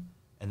name.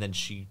 And then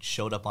she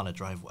showed up on a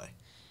driveway.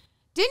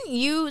 Didn't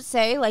you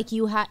say like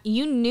you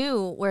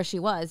knew where she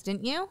was,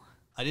 didn't you?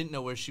 I didn't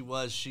know where she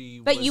was.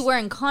 But you were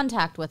in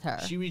contact with her.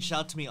 She reached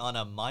out to me on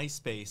a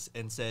MySpace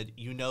and said,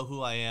 you know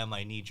who I am,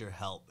 I need your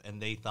help. And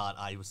they thought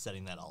I was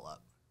setting that all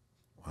up.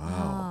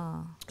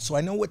 Wow. So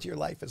I know what your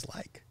life is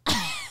like.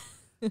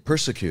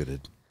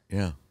 Persecuted.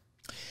 Yeah.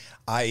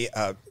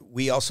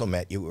 We also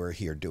met. You were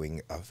here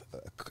doing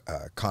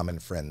a Common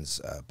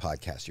Friends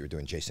podcast. You were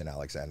doing Jason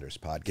Alexander's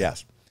podcast.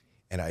 Yes.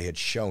 And I had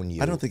shown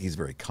you. I don't think he's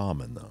very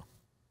common, though.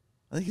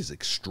 I think he's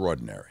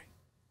extraordinary.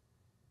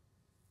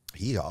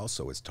 He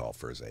also is tall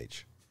for his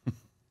age.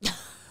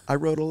 I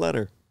wrote a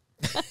letter.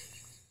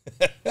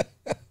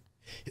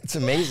 It's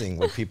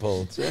amazing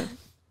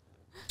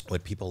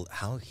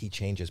how he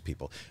changes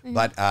people.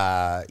 But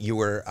I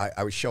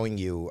was showing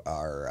you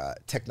our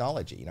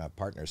technology, you know, our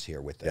partners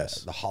here with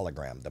the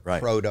hologram, the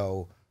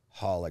proto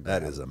hologram.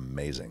 That is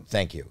amazing.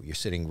 Thank you. You're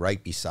sitting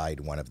right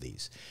beside one of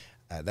these.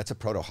 That's a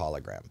proto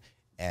hologram.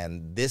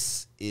 And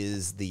this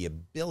has the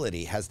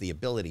ability,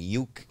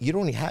 you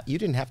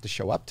didn't have to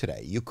show up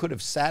today. You could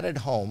have sat at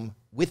home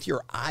with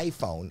your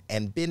iPhone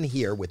and been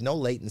here with no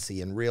latency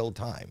in real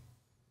time.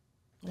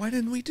 Why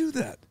didn't we do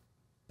that?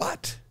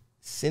 But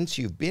since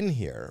you've been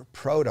here,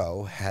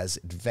 Proto has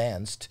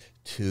advanced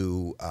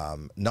to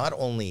not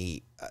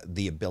only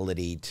the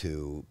ability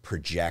to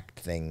project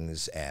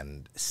things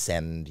and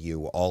send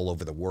you all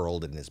over the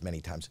world and as many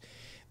times,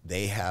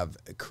 they have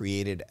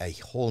created a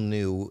whole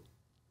new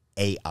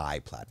AI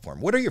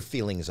platform. What are your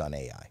feelings on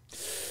AI?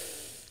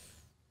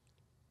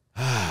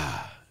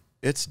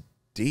 It's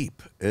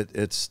deep.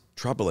 It's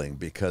troubling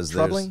because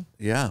troubling.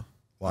 Yeah.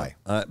 Why?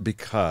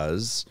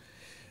 Because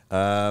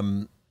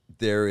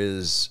there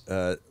is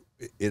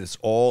it's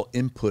all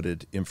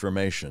inputted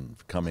information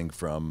coming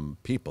from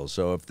people.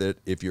 So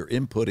if you're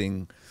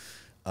inputting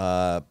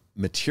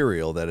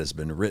material that has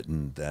been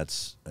written,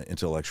 that's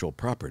intellectual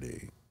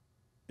property,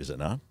 is it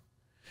not?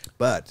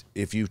 But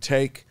if you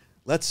take,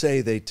 let's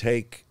say they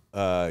take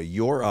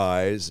your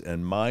eyes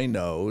and my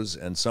nose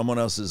and someone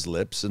else's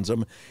lips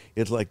and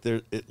it's like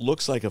it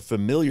looks like a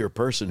familiar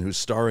person who's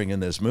starring in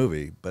this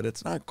movie, but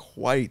it's not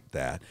quite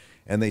that.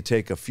 And they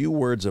take a few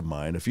words of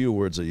mine, a few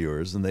words of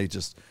yours, and they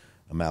just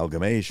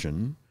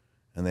amalgamation,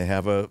 and they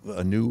have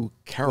a new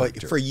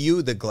character. Well, for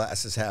you, the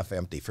glass is half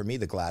empty. For me,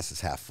 the glass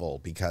is half full,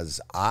 because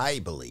I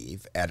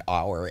believe at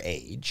our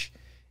age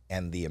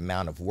and the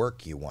amount of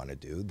work you want to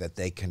do, that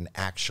they can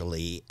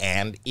actually,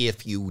 and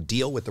if you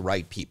deal with the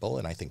right people,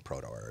 and I think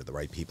Proto are the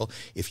right people,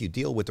 if you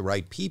deal with the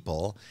right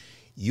people,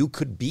 you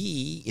could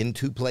be in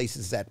 2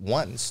 places at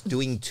once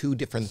doing 2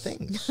 different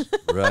things.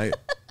 Right.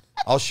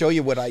 I'll show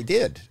you what I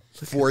did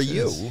for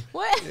you.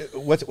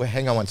 What?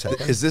 Hang on one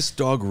second. Is this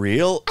dog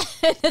real?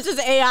 This is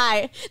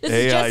AI. This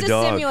is just a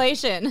dog.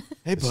 Simulation.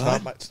 Hey,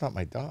 bud. It's not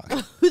my dog.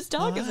 Whose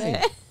dog is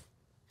it?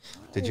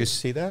 Did you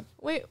see that?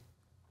 Wait,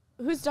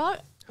 whose dog?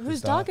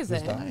 Whose dog is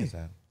it? Whose dog is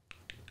that?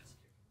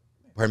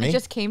 Pardon me? It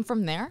just came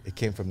from there? It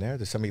came from there?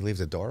 Did somebody leave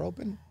the door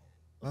open?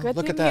 Well, Good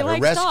look thing at that.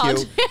 he likes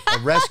dogs. A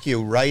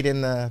rescue right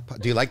in the...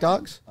 Do you like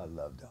dogs? I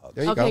love dogs.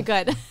 There you Okay,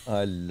 go. good.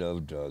 I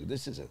love dogs.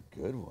 This is a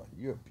good one.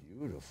 You're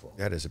beautiful.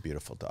 That is a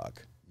beautiful dog.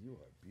 You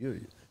are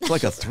beautiful. It's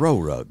like a throw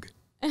rug.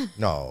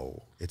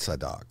 No, it's a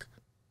dog.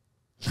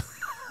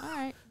 All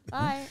right,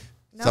 bye.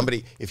 No.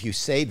 Somebody, if you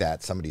say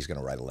that, somebody's going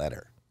to write a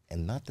letter.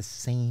 And not the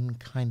same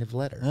kind of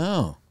letter.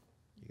 Oh.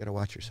 You got to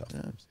watch yourself.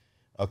 Yes.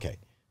 Okay.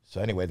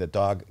 So anyway, the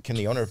dog, can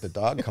the owner of the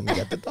dog come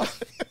get the dog?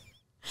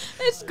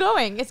 It's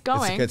going. It's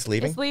going. It's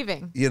leaving? It's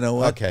leaving. You know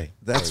what? Okay.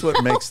 That's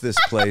what makes this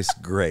place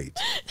great.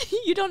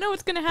 You don't know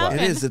what's going to happen.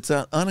 It is. It's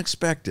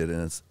unexpected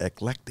and it's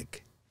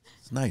eclectic.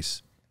 It's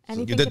nice.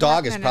 Anything The could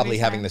dog happen is at probably any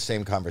having time. the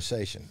same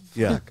conversation.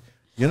 Yeah. Fuck.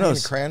 You know,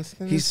 Bryan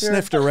Cranston he is here?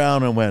 sniffed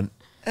around and went,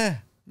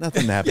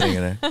 nothing happening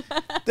in there.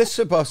 This is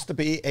supposed to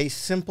be a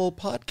simple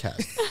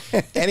podcast.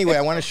 Anyway,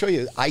 I want to show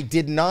you. I'm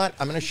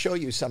going to show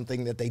you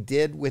something that they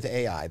did with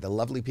AI. The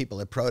lovely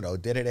people at Proto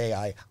did it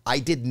AI. I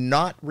did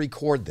not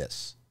record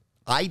this.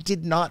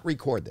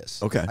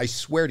 Okay. I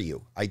swear to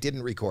you, I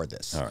didn't record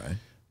this. All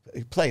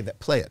right. Play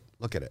it.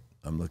 Look at it.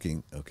 I'm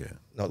looking. Okay.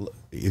 No,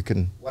 you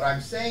can. What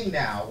I'm saying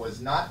now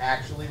was not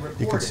actually recorded.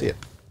 You can see it.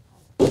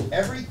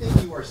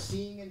 Everything you are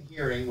seeing and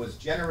hearing was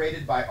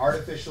generated by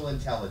artificial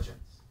intelligence.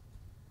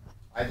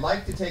 I'd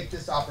like to take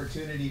this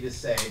opportunity to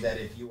say that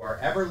if you are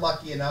ever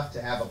lucky enough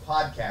to have a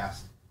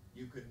podcast,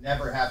 you could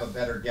never have a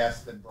better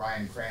guest than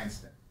Bryan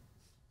Cranston.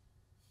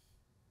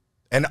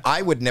 And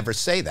I would never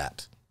say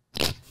that.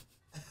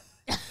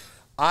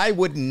 I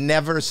would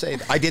never say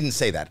that. I didn't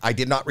say that. I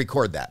did not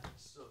record that.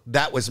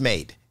 That was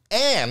made.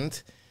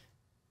 And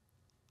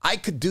I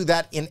could do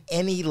that in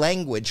any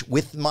language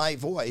with my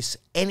voice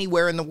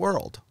anywhere in the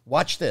world.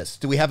 Watch this.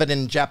 Do we have it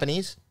in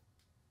Japanese?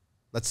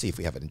 Let's see if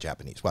we have it in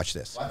Japanese. Watch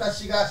this.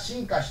 私が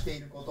進化してい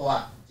ること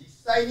は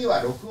実際に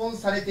は録音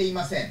されてい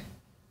ません。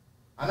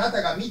あな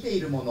たが見てい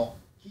るもの、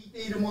聞いて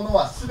いるもの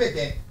はすべ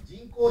て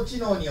人工知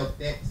能によっ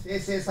て生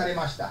成され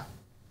ました。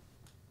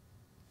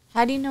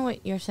 How do you know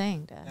what you're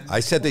saying, Dad? I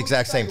said the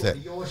exact same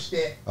thing.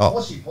 Oh.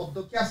 Watch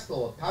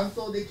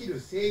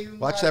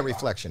that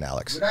reflection,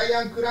 Alex.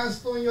 Bryan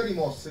Cranston より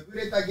も優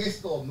れたゲ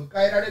ストを迎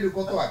えられる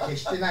ことは決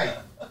してない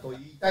と言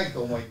いたい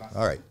と思います。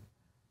 All right.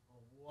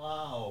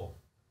 Wow.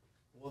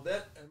 Well,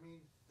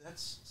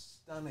 that's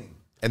stunning.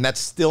 And that's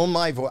still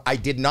my voice. I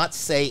did not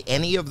say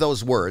any of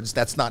those words.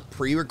 That's not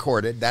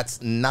pre-recorded.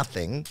 That's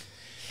nothing.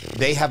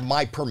 They have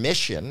my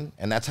permission,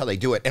 and that's how they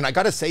do it. And I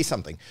got to say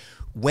something.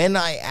 When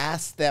I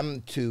asked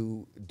them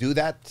to do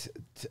that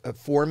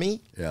for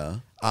me,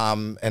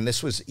 and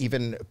this was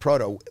even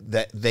proto,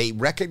 that they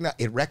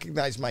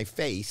recognized my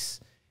face,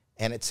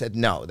 and it said,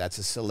 no, that's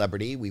a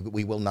celebrity.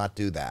 We will not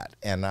do that.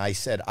 And I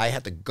said I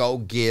had to go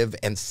give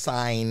and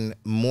sign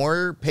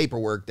more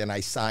paperwork than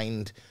I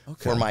signed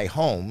for my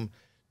home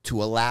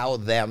to allow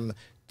them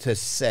to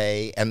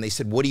say, and they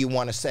said, what do you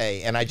want to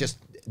say? And I just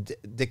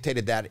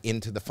dictated that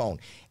into the phone.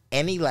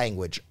 Any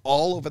language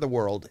all over the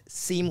world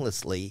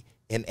seamlessly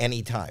in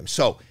any time.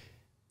 So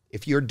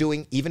if you're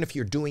doing, even if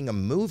you're doing a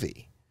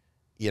movie,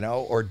 you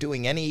know, or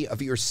doing any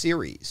of your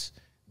series,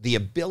 the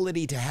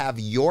ability to have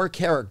your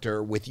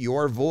character with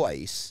your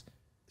voice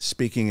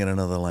speaking in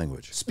another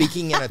language,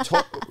 speaking in a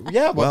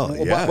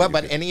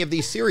but any of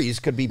these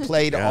series could be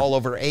played all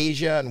over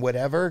Asia and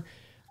whatever.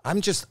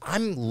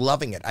 I'm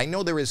loving it. I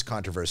know there is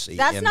controversy.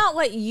 That's not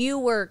what you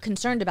were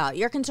concerned about.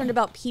 You're concerned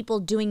about people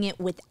doing it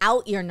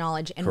without your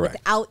knowledge and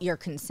without your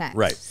consent.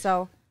 Right.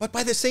 So, but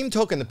by the same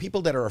token, the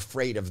people that are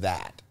afraid of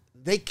that,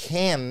 they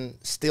can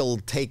still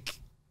take,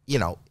 you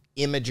know,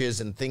 images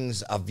and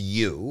things of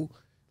you.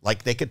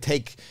 Like they could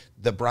take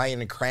the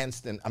Bryan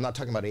Cranston. I'm not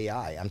talking about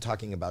AI. I'm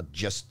talking about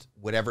just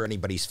whatever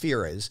anybody's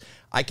fear is.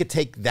 I could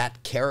take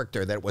that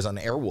character that was on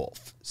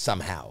Airwolf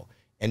somehow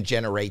and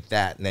generate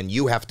that, and then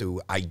you have to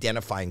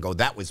identify and go,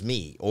 that was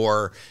me.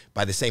 Or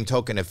by the same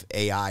token, if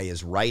AI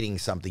is writing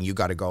something, you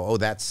got to go, oh,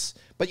 that's,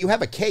 but you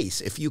have a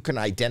case. If you can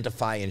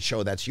identify and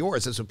show that's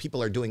yours, that's what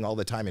people are doing all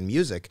the time in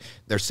music.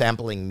 They're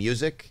sampling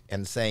music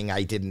and saying,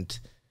 I didn't.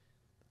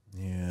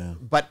 Yeah.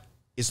 But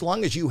as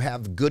long as you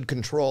have good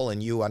control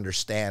and you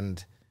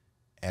understand,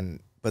 and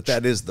but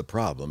that is the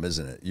problem,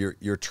 isn't it?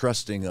 You're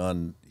trusting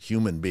on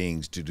human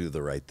beings to do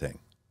the right thing.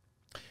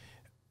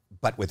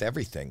 But with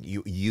everything,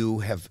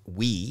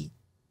 we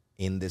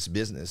in this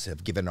business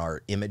have given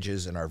our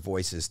images and our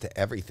voices to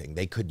everything.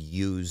 They could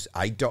use,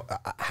 I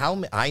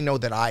know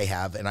that I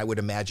have, and I would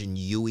imagine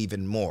you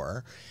even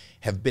more,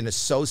 have been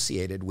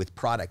associated with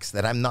products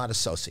that I'm not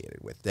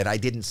associated with, that I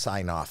didn't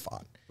sign off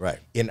on. Right.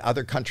 In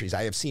other countries,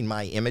 I have seen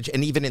my image,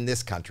 and even in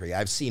this country,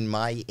 I've seen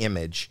my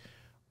image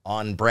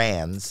on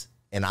brands,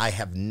 and I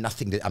have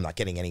nothing to, I'm not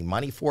getting any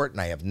money for it,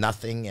 and I have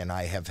nothing, and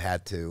I have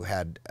had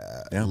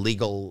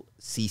legal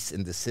cease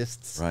and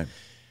desists. Right.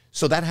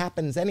 So that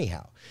happens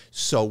anyhow.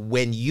 So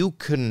when you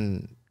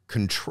can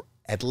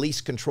at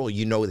least control,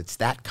 you know, it's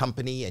that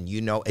company, and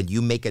you know, and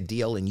you make a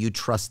deal and you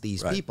trust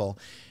these people.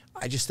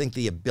 I just think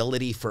the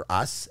ability for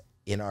us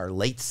in our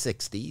late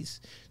 60s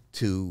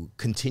to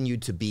continue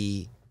to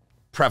be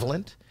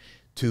prevalent,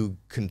 to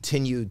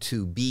continue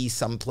to be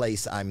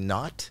someplace I'm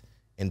not,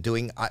 and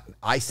doing,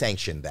 I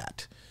sanction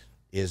that.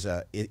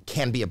 It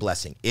can be a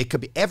blessing. It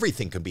could be,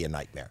 everything could be a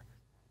nightmare.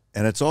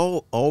 And it's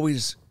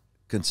always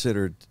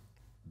considered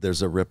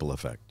there's a ripple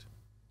effect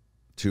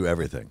to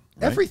everything.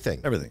 Right?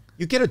 Everything. Everything.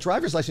 You get a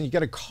driver's license, you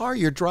get a car,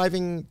 you're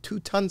driving 2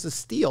 tons of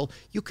steel,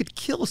 you could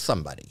kill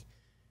somebody.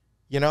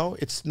 You know,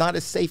 it's not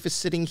as safe as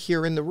sitting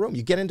here in the room.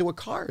 You get into a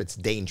car, it's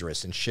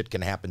dangerous, and shit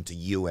can happen to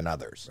you and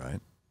others.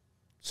 Right.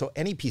 So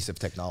any piece of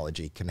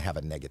technology can have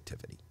a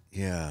negativity.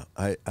 Yeah,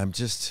 I'm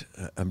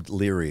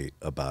leery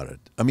about it.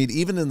 I mean,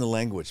 even in the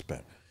language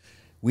bit,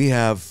 we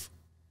have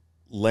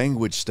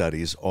language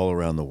studies all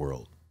around the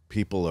world.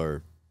 People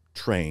are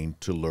trained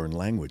to learn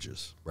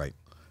languages. Right.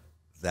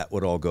 That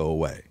would all go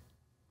away.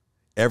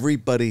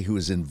 Everybody who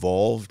is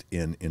involved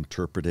in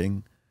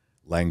interpreting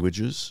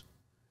languages,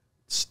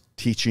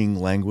 teaching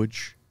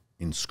language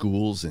in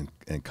schools and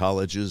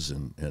colleges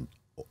and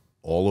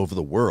all over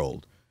the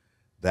world,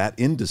 that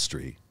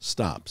industry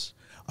stops.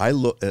 I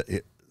looked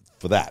at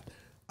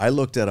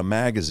a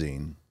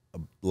magazine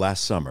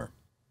last summer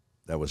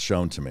that was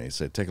shown to me.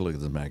 Said, take a look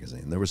at this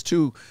magazine. There was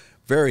 2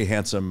 very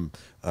handsome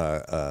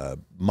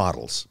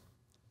models,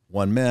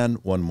 one man,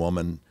 one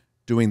woman,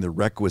 doing the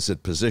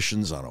requisite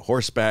positions on a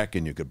horseback,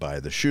 and you could buy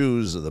the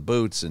shoes or the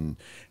boots, and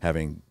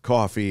having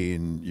coffee,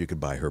 and you could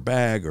buy her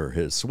bag or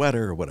his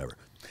sweater or whatever.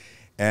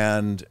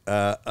 And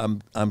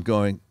I'm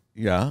going,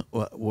 yeah,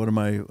 what am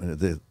I?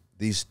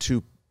 These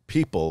two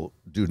people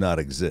do not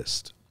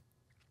exist.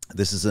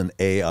 This is an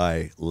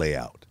AI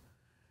layout,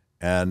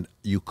 and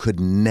you could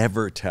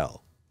never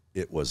tell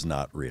it was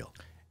not real.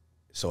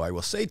 So I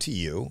will say to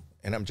you,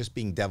 and I'm just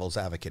being devil's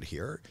advocate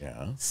here,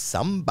 Yeah.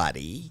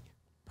 somebody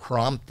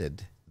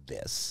prompted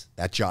this.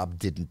 That job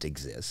didn't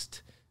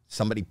exist.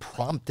 Somebody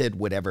prompted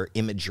whatever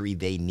imagery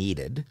they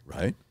needed.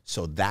 Right.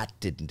 So that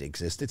didn't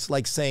exist. It's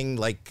like saying,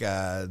 like,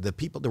 the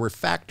people, there were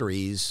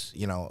factories,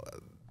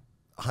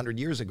 100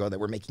 years ago that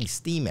were making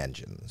steam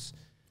engines.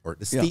 Or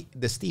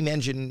the steam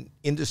engine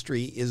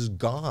industry is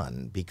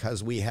gone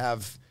because we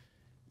have,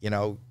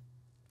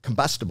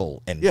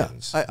 combustible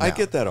engines. Yeah, I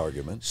get that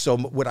argument. So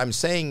what I'm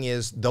saying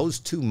is those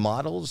two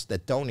models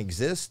that don't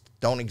exist.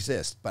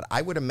 But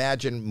I would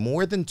imagine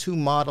more than two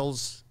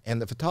models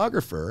and the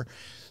photographer,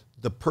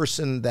 the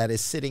person that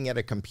is sitting at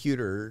a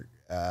computer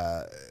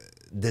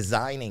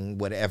designing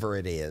whatever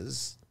it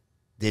is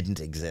didn't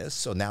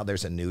exist. So now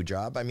there's a new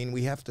job. I mean,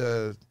 we have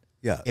to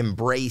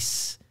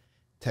embrace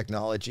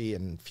technology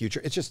and future.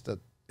 It's just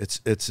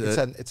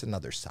it's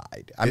another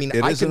side. I mean,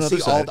 I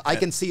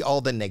can see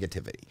all the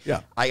negativity.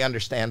 Yeah. I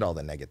understand all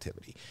the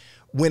negativity.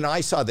 When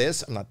I saw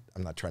this, I'm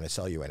not trying to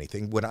sell you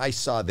anything. When I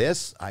saw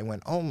this, I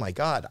went, "Oh my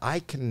God, I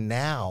can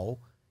now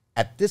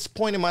at this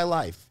point in my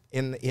life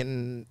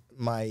in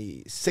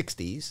my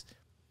 60s,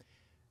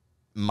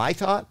 my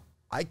thought,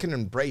 I can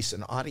embrace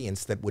an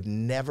audience that would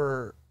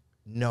never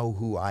know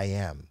who I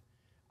am.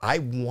 I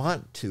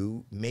want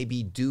to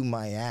maybe do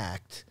my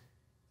act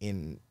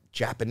in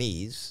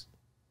Japanese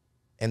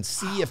and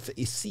see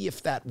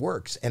if that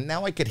works. And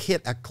now I could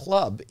hit a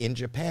club in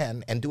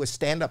Japan and do a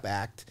stand-up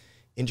act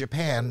in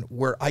Japan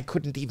where I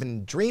couldn't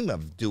even dream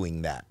of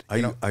doing that.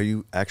 Are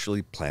you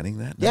actually planning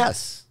that now?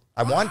 Yes.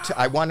 I want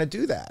to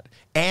do that.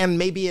 And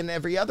maybe in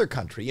every other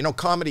country.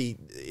 Comedy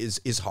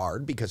is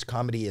hard because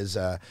comedy is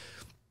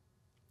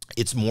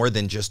it's more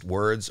than just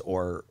words,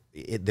 or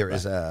there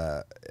is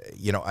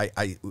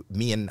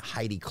me and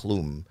Heidi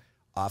Klum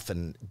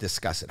often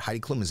discuss it. Heidi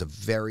Klum is a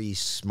very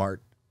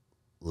smart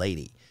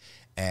lady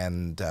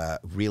and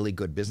really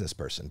good business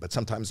person. But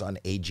sometimes on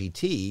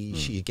AGT,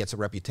 she gets a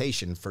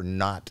reputation for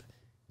not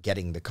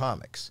getting the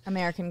comics.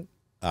 American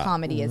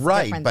comedy is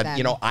right, different but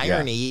than,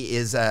 irony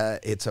is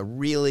it's a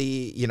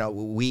really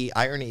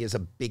irony is a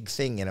big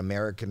thing in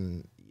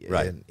American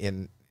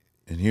in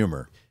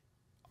humor,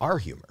 our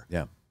humor.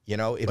 Yeah.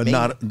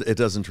 It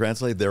doesn't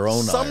translate their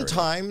own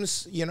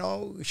sometimes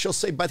irony. She'll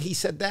say, but he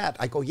said that.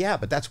 I go, yeah,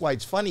 but that's why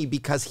it's funny,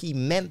 because he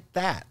meant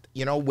that.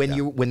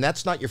 When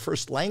that's not your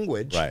first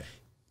language, right,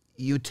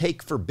 you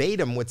take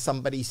verbatim what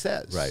somebody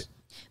says. Right.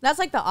 That's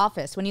like The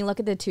Office. When you look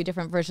at the two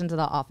different versions of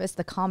The Office,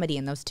 the comedy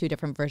in those two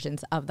different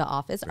versions of The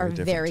Office are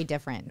very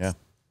different. Yeah.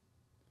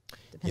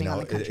 Depending on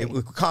the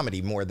country.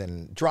 Comedy more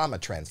than drama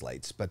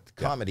translates, but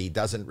comedy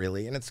doesn't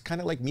really, and it's kind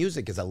of like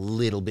music is a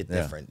little bit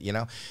different,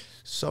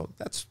 So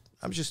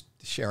I'm just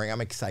sharing.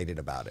 I'm excited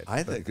about it.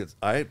 I think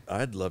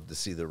I'd love to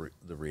see the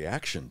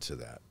reaction to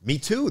that. Me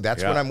too.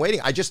 That's what I'm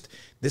waiting.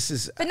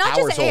 But not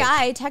just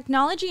AI.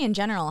 Technology in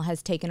general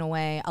has taken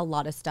away a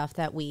lot of stuff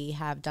that we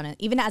have done.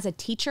 Even as a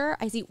teacher,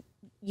 I see,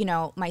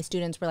 my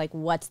students were like,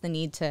 what's the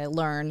need to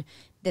learn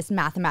this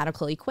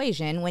mathematical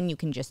equation when you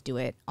can just do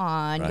it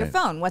on your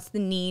phone? What's the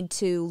need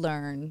to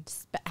learn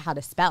how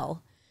to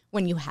spell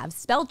when you have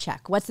spell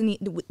check? What's the need?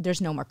 There's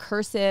no more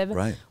cursive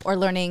or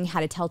learning how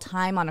to tell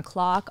time on a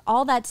clock.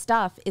 All that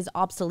stuff is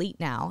obsolete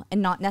now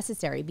and not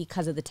necessary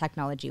because of the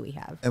technology we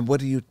have. And what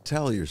do you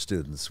tell your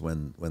students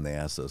when they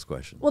ask those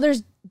questions? Well,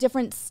 there's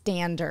different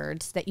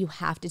standards that you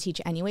have to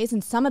teach anyways,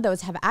 and some of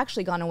those have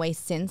actually gone away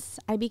since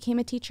I became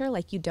a teacher.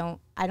 Like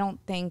I don't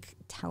think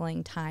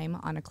telling time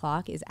on a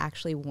clock is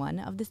actually one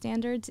of the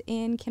standards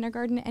in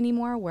kindergarten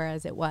anymore,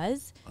 whereas it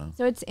was. Wow.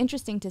 So it's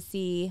interesting to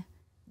see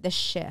the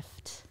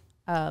shift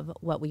of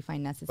what we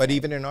find necessary. But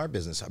even in our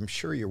business, I'm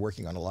sure you're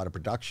working on a lot of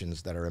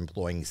productions that are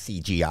employing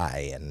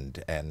CGI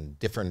and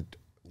different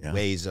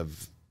ways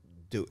of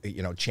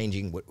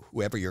changing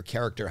whoever your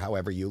character,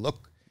 however you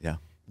look. Yeah.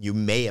 You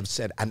may have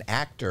said, an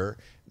actor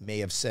may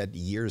have said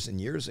years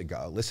and years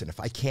ago, listen, if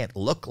I can't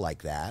look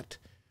like that,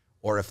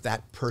 or if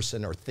that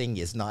person or thing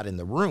is not in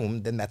the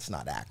room, then that's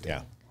not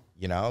acting.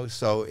 Yeah.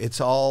 So it's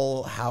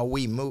all how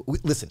we move.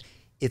 Listen,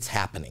 it's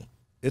happening.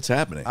 It's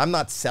happening. I'm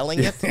not selling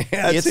it.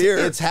 It's here.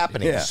 It's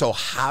happening. Yeah. So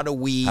how do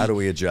we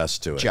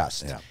adjust to it? Yeah,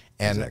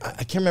 and exactly.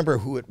 I can't remember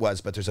who it was,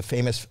 but there's a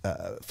famous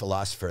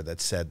philosopher that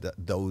said that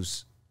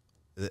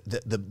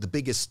the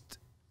biggest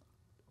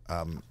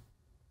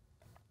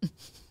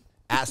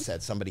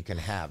asset somebody can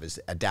have is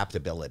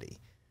adaptability.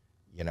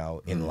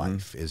 In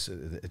life is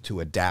to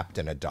adapt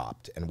and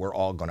adopt, and we're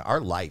all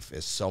our life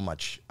is so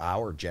much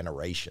our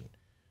generation,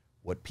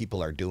 what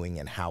people are doing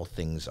and how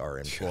things are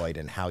employed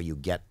and how you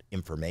get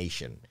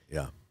information.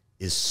 Yeah.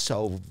 is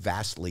so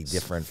vastly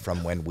different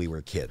from when we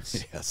were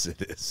kids. Yes,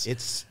 it is.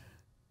 It's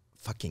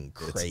fucking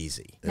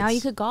crazy. Now you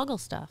could goggle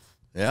stuff.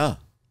 Yeah.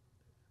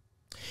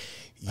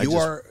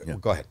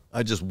 Go ahead.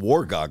 I just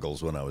wore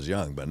goggles when I was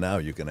young, but now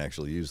you can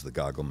actually use the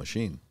goggle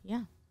machine.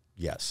 Yeah.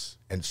 Yes.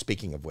 And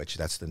speaking of which,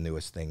 that's the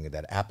newest thing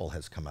that Apple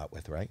has come out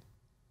with, right?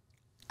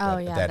 Oh,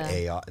 yeah.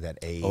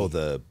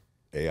 The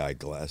AI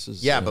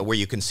glasses. Yeah, but where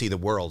you can see the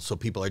world. So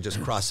people are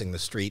just crossing the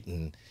street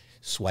and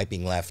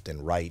swiping left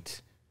and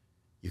right.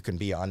 You can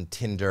be on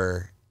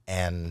Tinder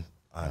and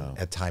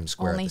at Times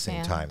Square at the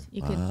same time.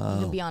 You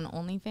could be on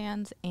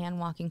OnlyFans and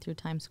walking through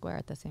Times Square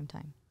at the same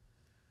time.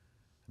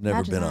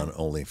 Never been on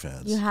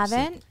OnlyFans. You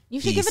haven't? You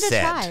should give it a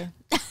try.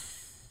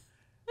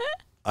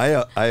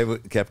 I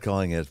kept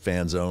calling it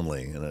fans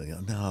only, and I go,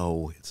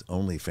 no, it's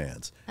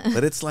OnlyFans.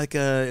 But it's like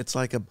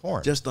a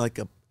porn. Just like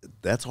a.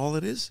 That's all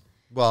it is.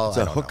 Well, it's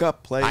a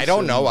hookup place. I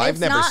don't know. I've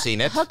It's never not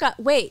seen it. Hookup.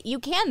 Wait, you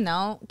can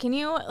though. Can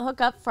you hook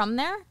up from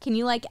there? Can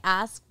you like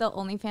ask the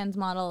OnlyFans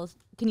models?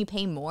 Can you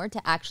pay more to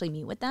actually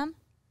meet with them?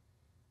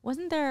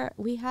 Wasn't there?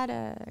 We had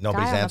a.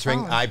 Nobody's guy on the answering.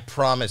 phone. I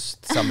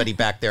promised somebody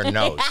back there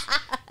knows.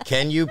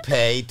 Can you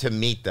pay to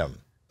meet them?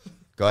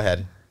 Go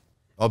ahead.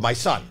 Oh, my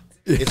son.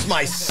 It's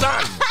my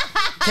son.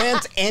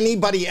 Can't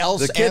anybody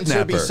else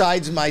answer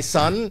besides my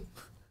son?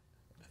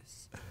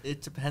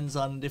 It depends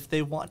on if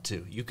they want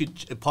to. You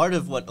could. Part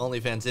of what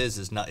OnlyFans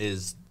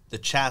is the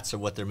chats are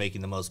what they're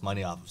making the most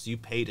money off of. So you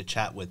pay to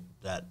chat with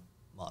that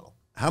model.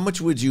 How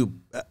much would you?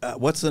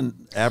 What's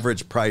an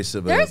average price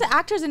of There's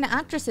actors and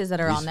actresses that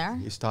are on there.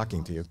 He's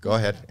talking to you. Go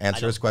ahead.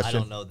 Answer his question. I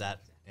don't know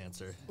that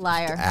answer.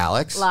 Liar.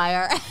 Alex.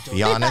 Liar.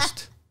 Be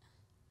honest.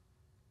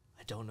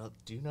 I don't know.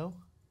 Do you know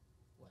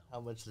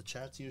how much the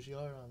chats usually are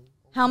on?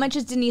 How much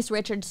is Denise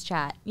Richards'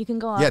 chat? You can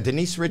go up. Yeah,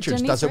 Denise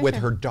Richards does it with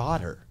her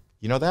daughter.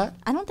 You know that?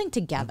 I don't think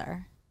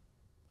together.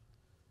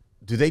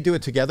 Do they do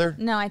it together?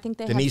 No, I think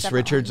they have Denise separate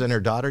Richards ones. and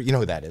her daughter. You know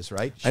who that is,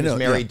 right? She's I know,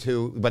 married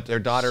to, but their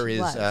daughter is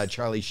Was.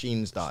 Charlie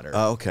Sheen's daughter.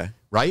 Oh, okay.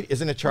 Right?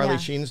 Isn't it Charlie Yeah.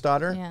 Sheen's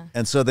daughter? Yeah.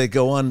 And so they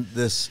go on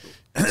this,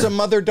 It's a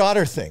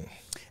mother-daughter thing.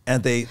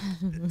 and they,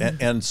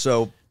 and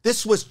so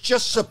This was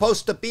just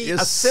supposed to be A a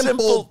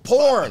simple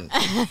porn.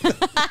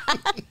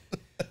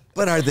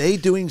 But are they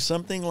doing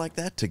something like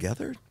that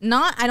together?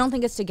 I don't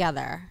think it's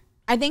together.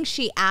 I think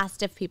she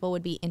asked if people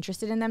would be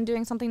interested in them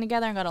doing something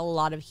together and got a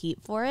lot of heat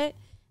for it.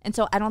 And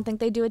so I don't think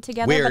they do it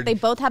together, Weird. but they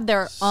both have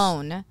their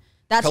own.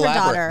 That's her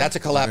daughter. That's a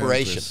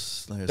collaboration.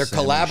 They're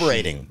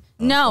collaborating.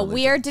 No,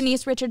 Weird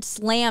Denise Richards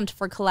slammed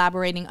for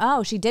collaborating.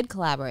 Oh, she did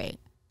collaborate.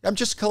 I'm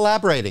just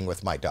collaborating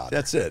with my daughter.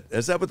 That's it.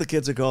 Is that what the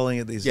kids are calling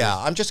it these days? Yeah,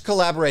 I'm just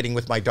collaborating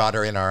with my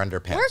daughter in our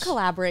underpants. We're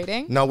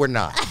collaborating. No, we're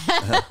not.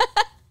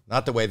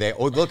 Not the way they.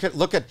 Oh, look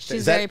at.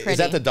 She's very pretty. Is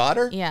that the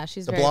daughter? Yeah,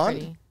 she's the very blonde?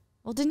 pretty.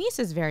 Well, Denise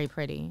is very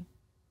pretty.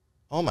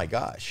 Oh my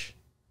gosh!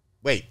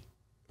 Wait,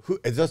 who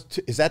is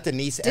that?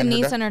 Denise.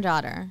 Denise and her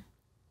daughter.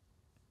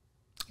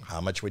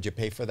 How much would you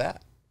pay for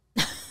that?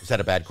 Is that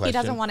a bad question? He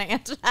doesn't want to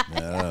answer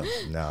that.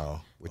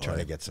 No, we're trying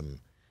to get some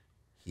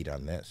heat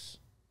on this.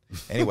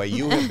 Anyway,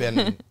 you have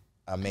been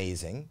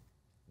amazing.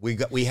 We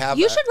have.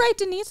 You should write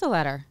Denise a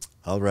letter.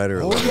 I'll write her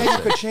a Oh letter. yeah,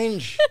 you could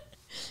change.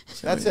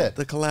 That's it.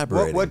 The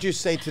collaborating. What'd you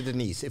say to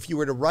Denise? If you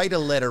were to write a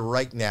letter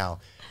right now,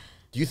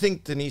 do you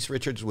think Denise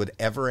Richards would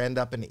ever end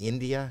up in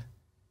India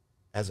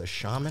as a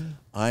shaman?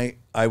 I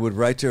would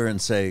write to her and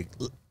say,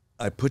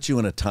 I put you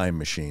in a time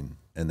machine,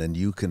 and then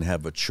you can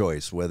have a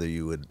choice whether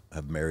you would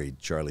have married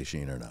Charlie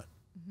Sheen or not.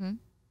 Mm-hmm.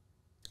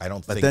 I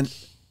don't But think.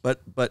 then,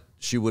 but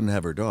she wouldn't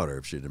have her daughter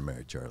if she didn't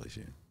marry Charlie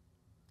Sheen.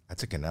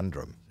 That's a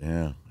conundrum.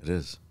 Yeah, it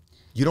is.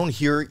 You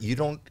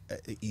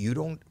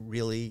don't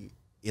really,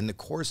 in the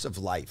course of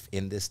life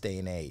in this day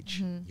and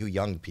age, you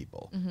young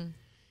people. Mm-hmm. you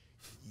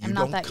I'm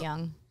not don't that co-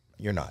 young.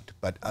 You're not,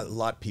 but a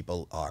lot of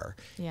people are.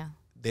 Yeah.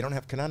 They don't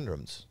have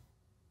conundrums.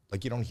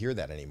 Like, you don't hear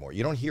that anymore.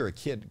 You don't hear a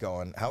kid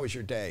going, "How was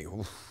your day?"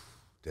 Oof,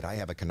 did I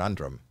have a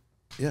conundrum?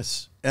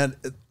 Yes. And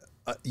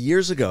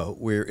years ago,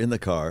 we were in the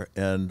car,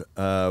 and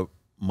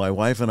my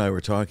wife and I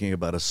were talking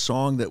about a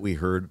song that we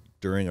heard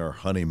during our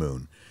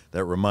honeymoon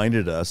that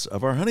reminded us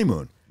of our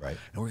honeymoon. Right.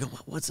 And we're going,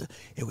 what's it?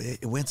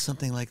 It went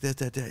something like this.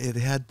 That it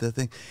had the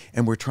thing,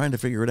 and we're trying to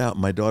figure it out.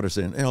 My daughter's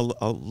saying, "Hey, I'll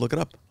look it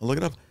up. I'll look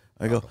it up."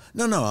 I go,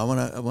 "No, I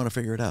want to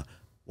figure it out."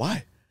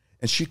 Why?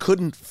 And she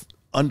couldn't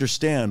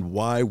understand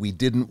why we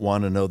didn't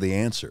want to know the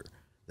answer.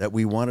 That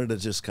we wanted to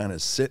just kind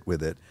of sit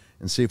with it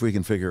and see if we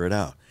can figure it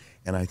out.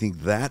 And I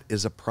think that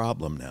is a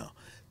problem now.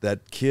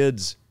 That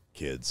kids,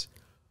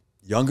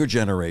 younger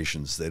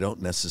generations, they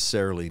don't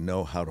necessarily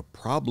know how to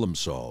problem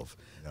solve.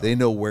 No. They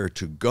know where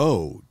to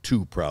go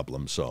to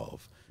problem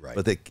solve. Right.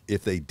 But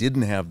if they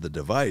didn't have the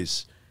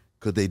device,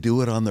 could they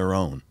do it on their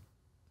own?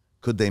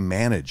 Could they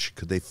manage?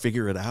 Could they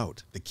figure it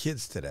out? The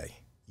kids today,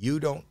 You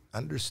don't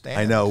understand.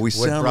 I know. We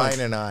sound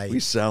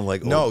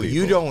like old people.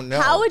 You don't know.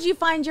 How would you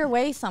find your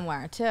way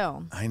somewhere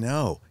too? I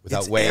know. Without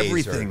it's Waze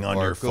everything on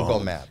or your Google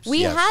phone. Maps.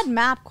 We had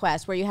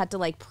MapQuest where you had to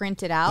like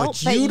print it out,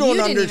 but you don't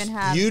didn't even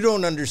have. You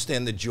don't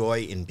understand the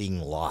joy in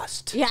being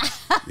lost. Yeah.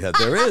 Yeah,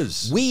 there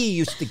is. We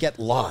used to get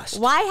lost.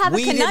 Why have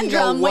a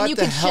conundrum when you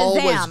can Shazam? What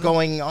the hell was Shazam?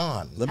 going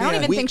on? I don't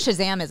even think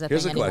Shazam is a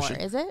Here's thing a anymore.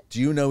 question. Is it? Do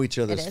you know each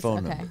other's It is?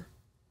 phone Okay. number?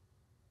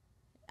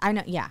 I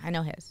know. Yeah, I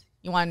know his.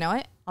 You want to know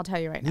it? I'll tell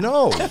you right now.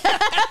 No.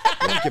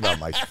 Don't give out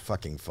my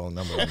fucking phone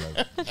number.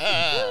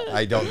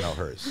 I don't know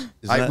hers.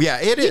 Yeah,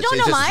 it is. You don't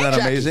know mine? Isn't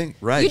that amazing?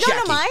 Right. You don't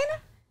Jackie. know mine?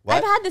 What?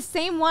 I've had the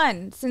same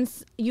one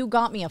since you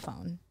got me a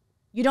phone.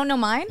 You don't know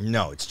mine?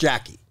 No, it's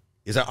Jackie.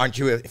 Aren't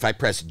you? If I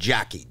press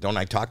Jackie, don't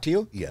I talk to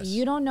you? Yes.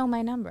 You don't know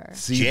my number.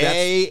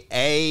 Jackie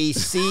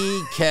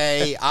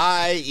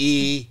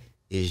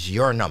is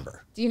your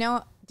number. Do you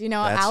know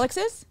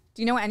Alex's?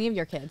 Do you know any of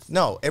your kids?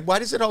 No. Why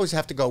does it always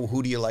have to go?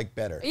 Who do you like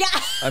better? Yeah.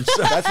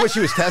 That's what she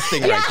was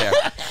testing right there.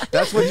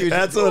 That's what you're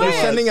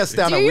sending us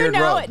down a weird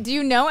road. Do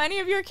you know any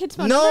of your kids'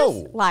 phone No.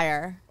 numbers?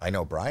 Liar. I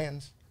know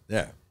Brian's.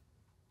 Yeah,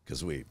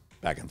 because we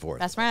back and forth.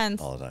 Best friends.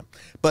 all the time.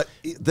 But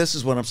this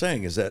is what I'm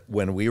saying is that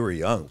when we were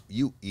young,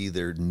 you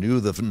either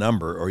knew the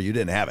number or you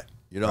didn't have it.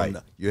 You don't.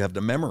 Know. You have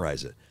to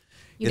memorize it.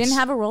 You didn't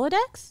have a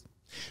Rolodex?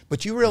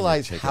 But you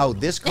realize how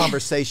this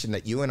conversation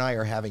that you and I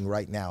are having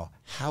right now,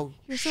 how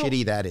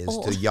shitty that is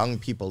to young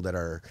people that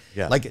are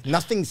like,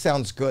 nothing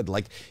sounds good.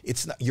 Like,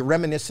 it's not, you're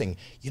reminiscing,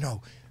 you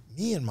know,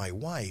 me and my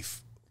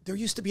wife, there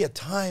used to be a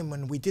time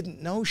when we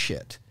didn't know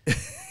shit.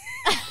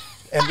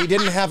 And we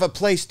didn't have a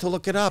place to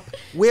look it up.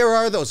 Where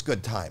are those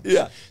good times?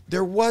 Yeah.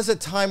 There was a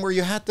time where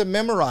you had to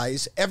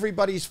memorize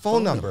everybody's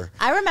phone number.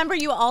 I remember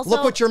you also.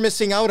 Look what you're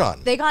missing out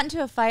on. They got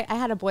into a fight. I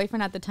had a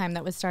boyfriend at the time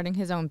that was starting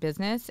his own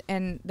business,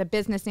 and the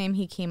business name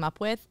he came up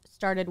with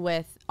started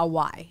with a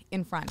Y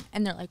in front.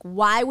 And they're like,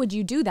 why would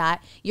you do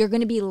that? You're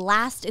going to be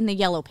last in the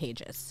yellow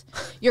pages.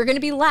 You're going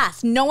to be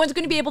last. No one's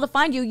going to be able to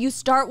find you. You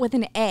start with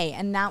an A,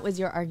 and that was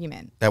your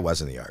argument. That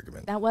wasn't the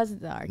argument. That was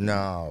the argument.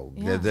 No.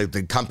 Yeah.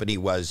 The company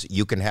was,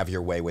 you can have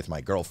your way with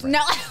my girlfriend.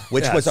 No.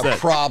 Which was a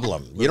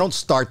problem. You don't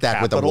start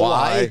that with a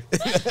Y.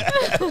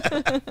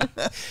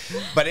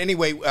 But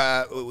anyway,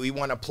 we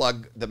want to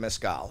plug the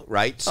mezcal,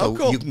 right? So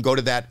cool. you can go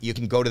to that. You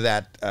can go to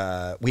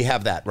that. We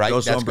have that, right?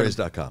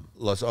 LosHombres.com.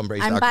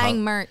 LosHombres.com. I'm buying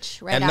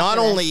merch right And after not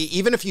only, this.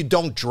 even if you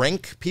don't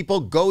drink,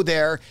 people go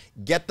there,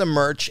 get the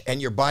merch,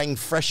 and you're buying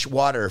fresh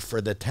water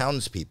for the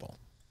townspeople.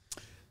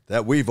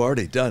 That we've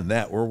already done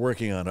that. We're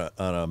working on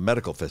a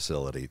medical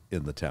facility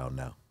in the town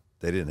now.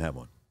 They didn't have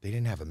one. They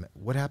didn't have a.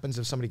 What happens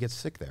if somebody gets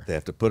sick there? They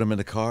have to put them in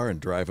a car and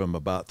drive them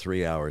about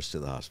 3 hours to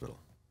the hospital.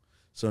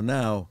 So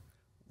now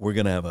we're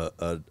going to have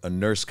a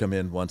nurse come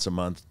in once a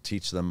month,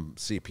 teach them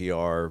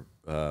CPR,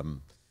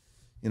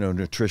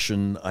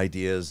 nutrition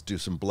ideas, do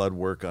some blood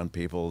work on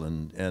people,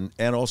 and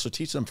also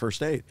teach them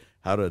first aid,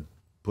 how to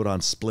put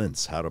on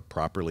splints, how to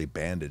properly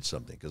bandage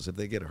something. Because if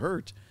they get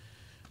hurt,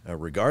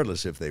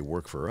 regardless if they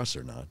work for us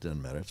or not,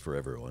 doesn't matter, it's for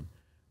everyone,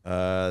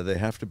 they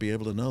have to be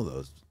able to know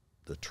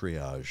the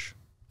triage.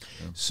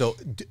 So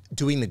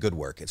doing the good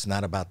work. It's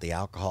not about the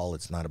alcohol.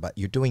 It's not about,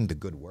 you're doing the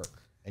good work.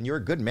 And you're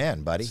a good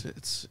man, buddy.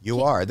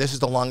 You are. This is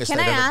the longest Can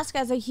I've I ever... ask,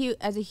 as a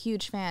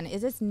huge fan,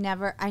 is this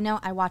never, I know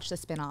I watched the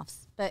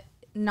spinoffs, but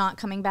not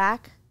coming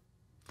back?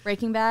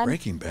 Breaking Bad?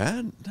 Breaking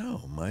Bad?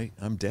 No,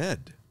 I'm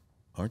dead,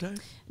 aren't I?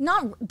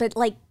 Not, but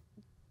like,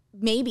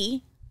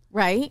 maybe,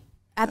 right?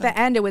 At the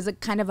end, it was a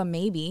kind of a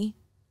maybe.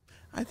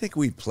 I think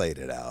we played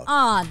it out.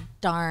 Aw,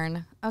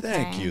 darn. Okay.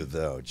 Thank you,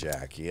 though,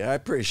 Jackie. I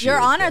appreciate Your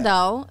Honor, that.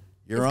 though,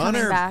 Your is Honor,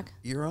 coming back.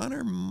 Your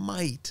Honor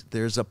might.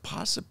 There's a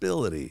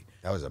possibility.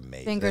 That was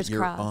amazing. Fingers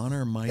Your crossed.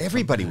 Honor might.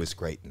 Everybody was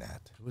great in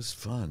that. It was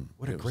fun.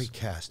 What a great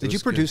cast. it Did you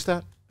was produce good.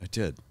 that? I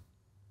did.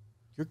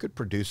 You're a good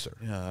producer.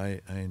 Yeah, I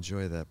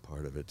enjoy that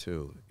part of it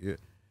too.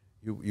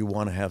 You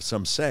want to have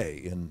some say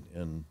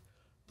in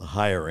the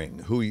hiring,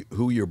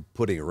 who you're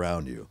putting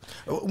around you.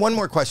 One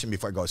more question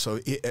before I go. So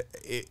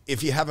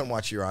if you haven't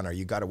watched Your Honor,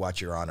 you got to watch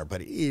Your Honor.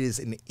 But it is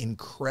an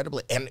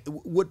incredibly, and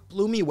what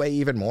blew me away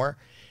even more,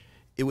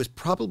 it was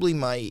probably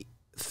my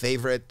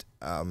favorite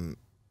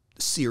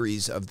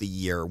series of the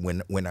year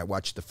when I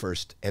watched the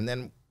first, and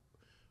then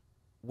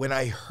when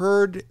I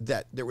heard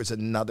that there was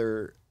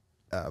another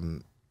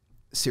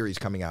series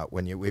coming out,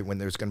 when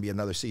there's going to be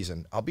another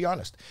season, I'll be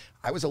honest,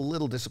 I was a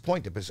little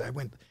disappointed because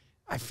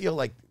I feel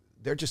like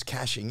they're just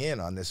cashing in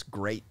on this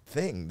great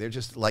thing. They're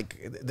just like,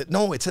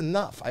 no, it's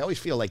enough. I always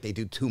feel like they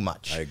do too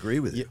much. I agree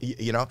with you.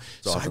 You know?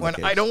 So I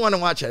went, I don't want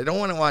to watch it. I don't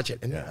want to watch it.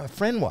 And a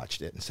friend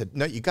watched it and said,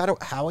 no, you got to,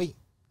 Howie,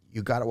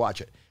 you got to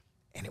watch it.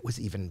 And it was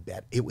even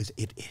better.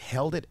 It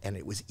held it, and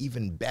it was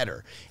even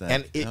better.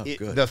 And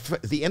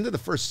the end of the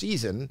first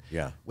season,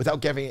 without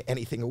giving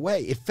anything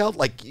away, it felt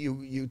like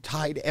you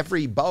tied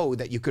every bow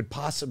that you could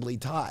possibly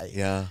tie.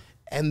 Yeah.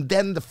 And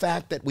then the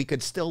fact that we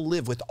could still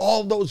live with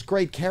all those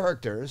great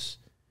characters.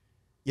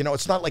 You know,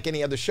 it's not like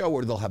any other show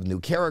where they'll have new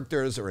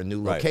characters or a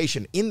new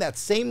location. In that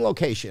same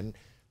location,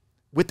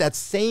 with that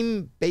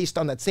same, based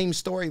on that same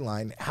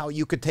storyline, how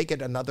you could take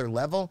it another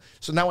level.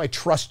 So now I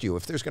trust you.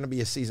 If there's going to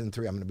be a season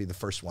 3, I'm going to be the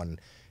first one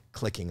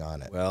clicking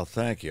on it. Well,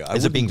 thank you.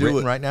 Is it being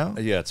written right now?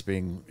 Yeah, it's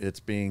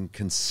being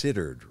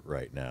considered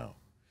right now,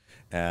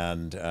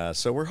 and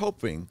so we're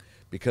hoping,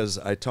 because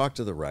I talked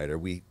to the writer,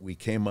 he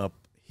came up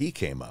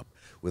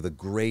with a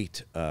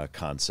great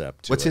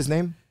concept. What's his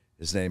name?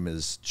 His name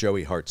is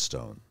Joey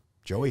Hartstone.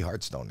 Joey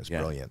Hartstone is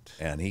brilliant.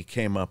 And he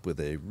came up with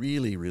a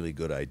really, really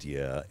good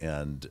idea,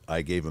 and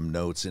I gave him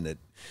notes in it.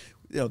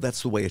 You know,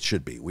 that's the way it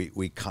should be.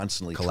 We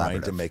constantly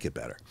trying to make it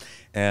better.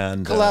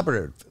 And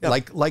collaborative,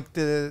 like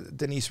the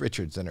Denise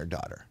Richards and her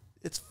daughter.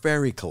 It's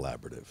very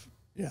collaborative.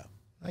 Yeah.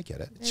 I get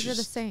it. They're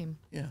the same.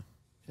 Yeah.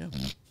 Yeah.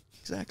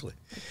 Exactly.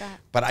 Like that.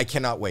 But I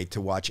cannot wait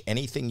to watch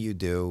anything you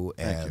do,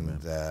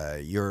 Thank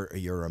you,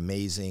 you're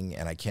amazing,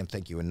 and I can't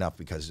thank you enough,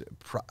 because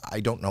I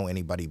don't know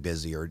anybody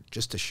busier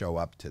just to show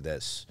up to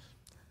this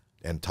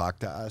and talk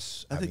to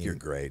us. I think you're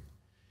great.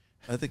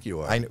 I think you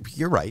are.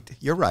 You're right.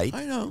 You're right.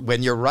 I know.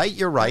 When you're right,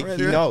 you're right.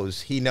 He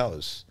knows. He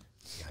knows.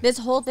 This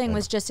whole thing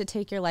was just to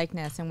take your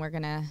likeness, and we're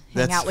gonna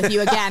hang out with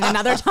you again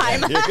another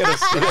time. You're gonna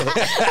see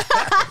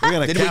it. We're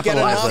gonna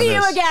capitalize We'll on see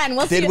this. you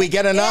again. Did we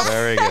get enough?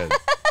 Very good.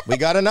 We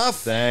got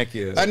enough? Thank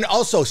you. And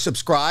also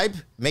subscribe.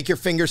 Make your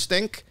fingers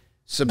stink.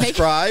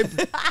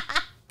 Subscribe.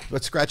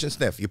 Let's scratch and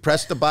sniff. You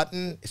press the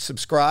button.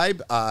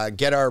 Subscribe.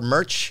 Get our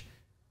merch.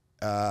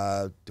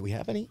 Do we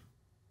have any?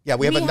 Yeah,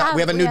 we have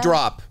a new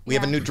drop. We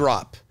have a new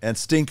drop. And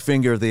Stink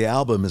Finger, the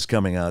album, is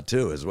coming out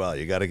too as well.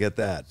 You got to get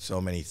that. So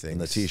many things.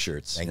 And the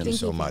T-shirts. Thank you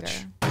so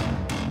much.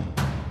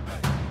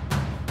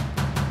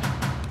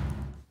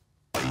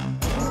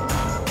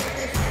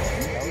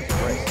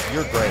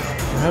 You're great.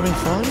 You're having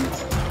fun?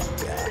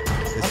 Yeah.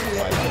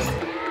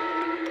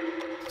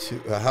 This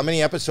is how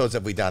many episodes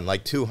have we done?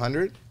 Like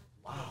 200?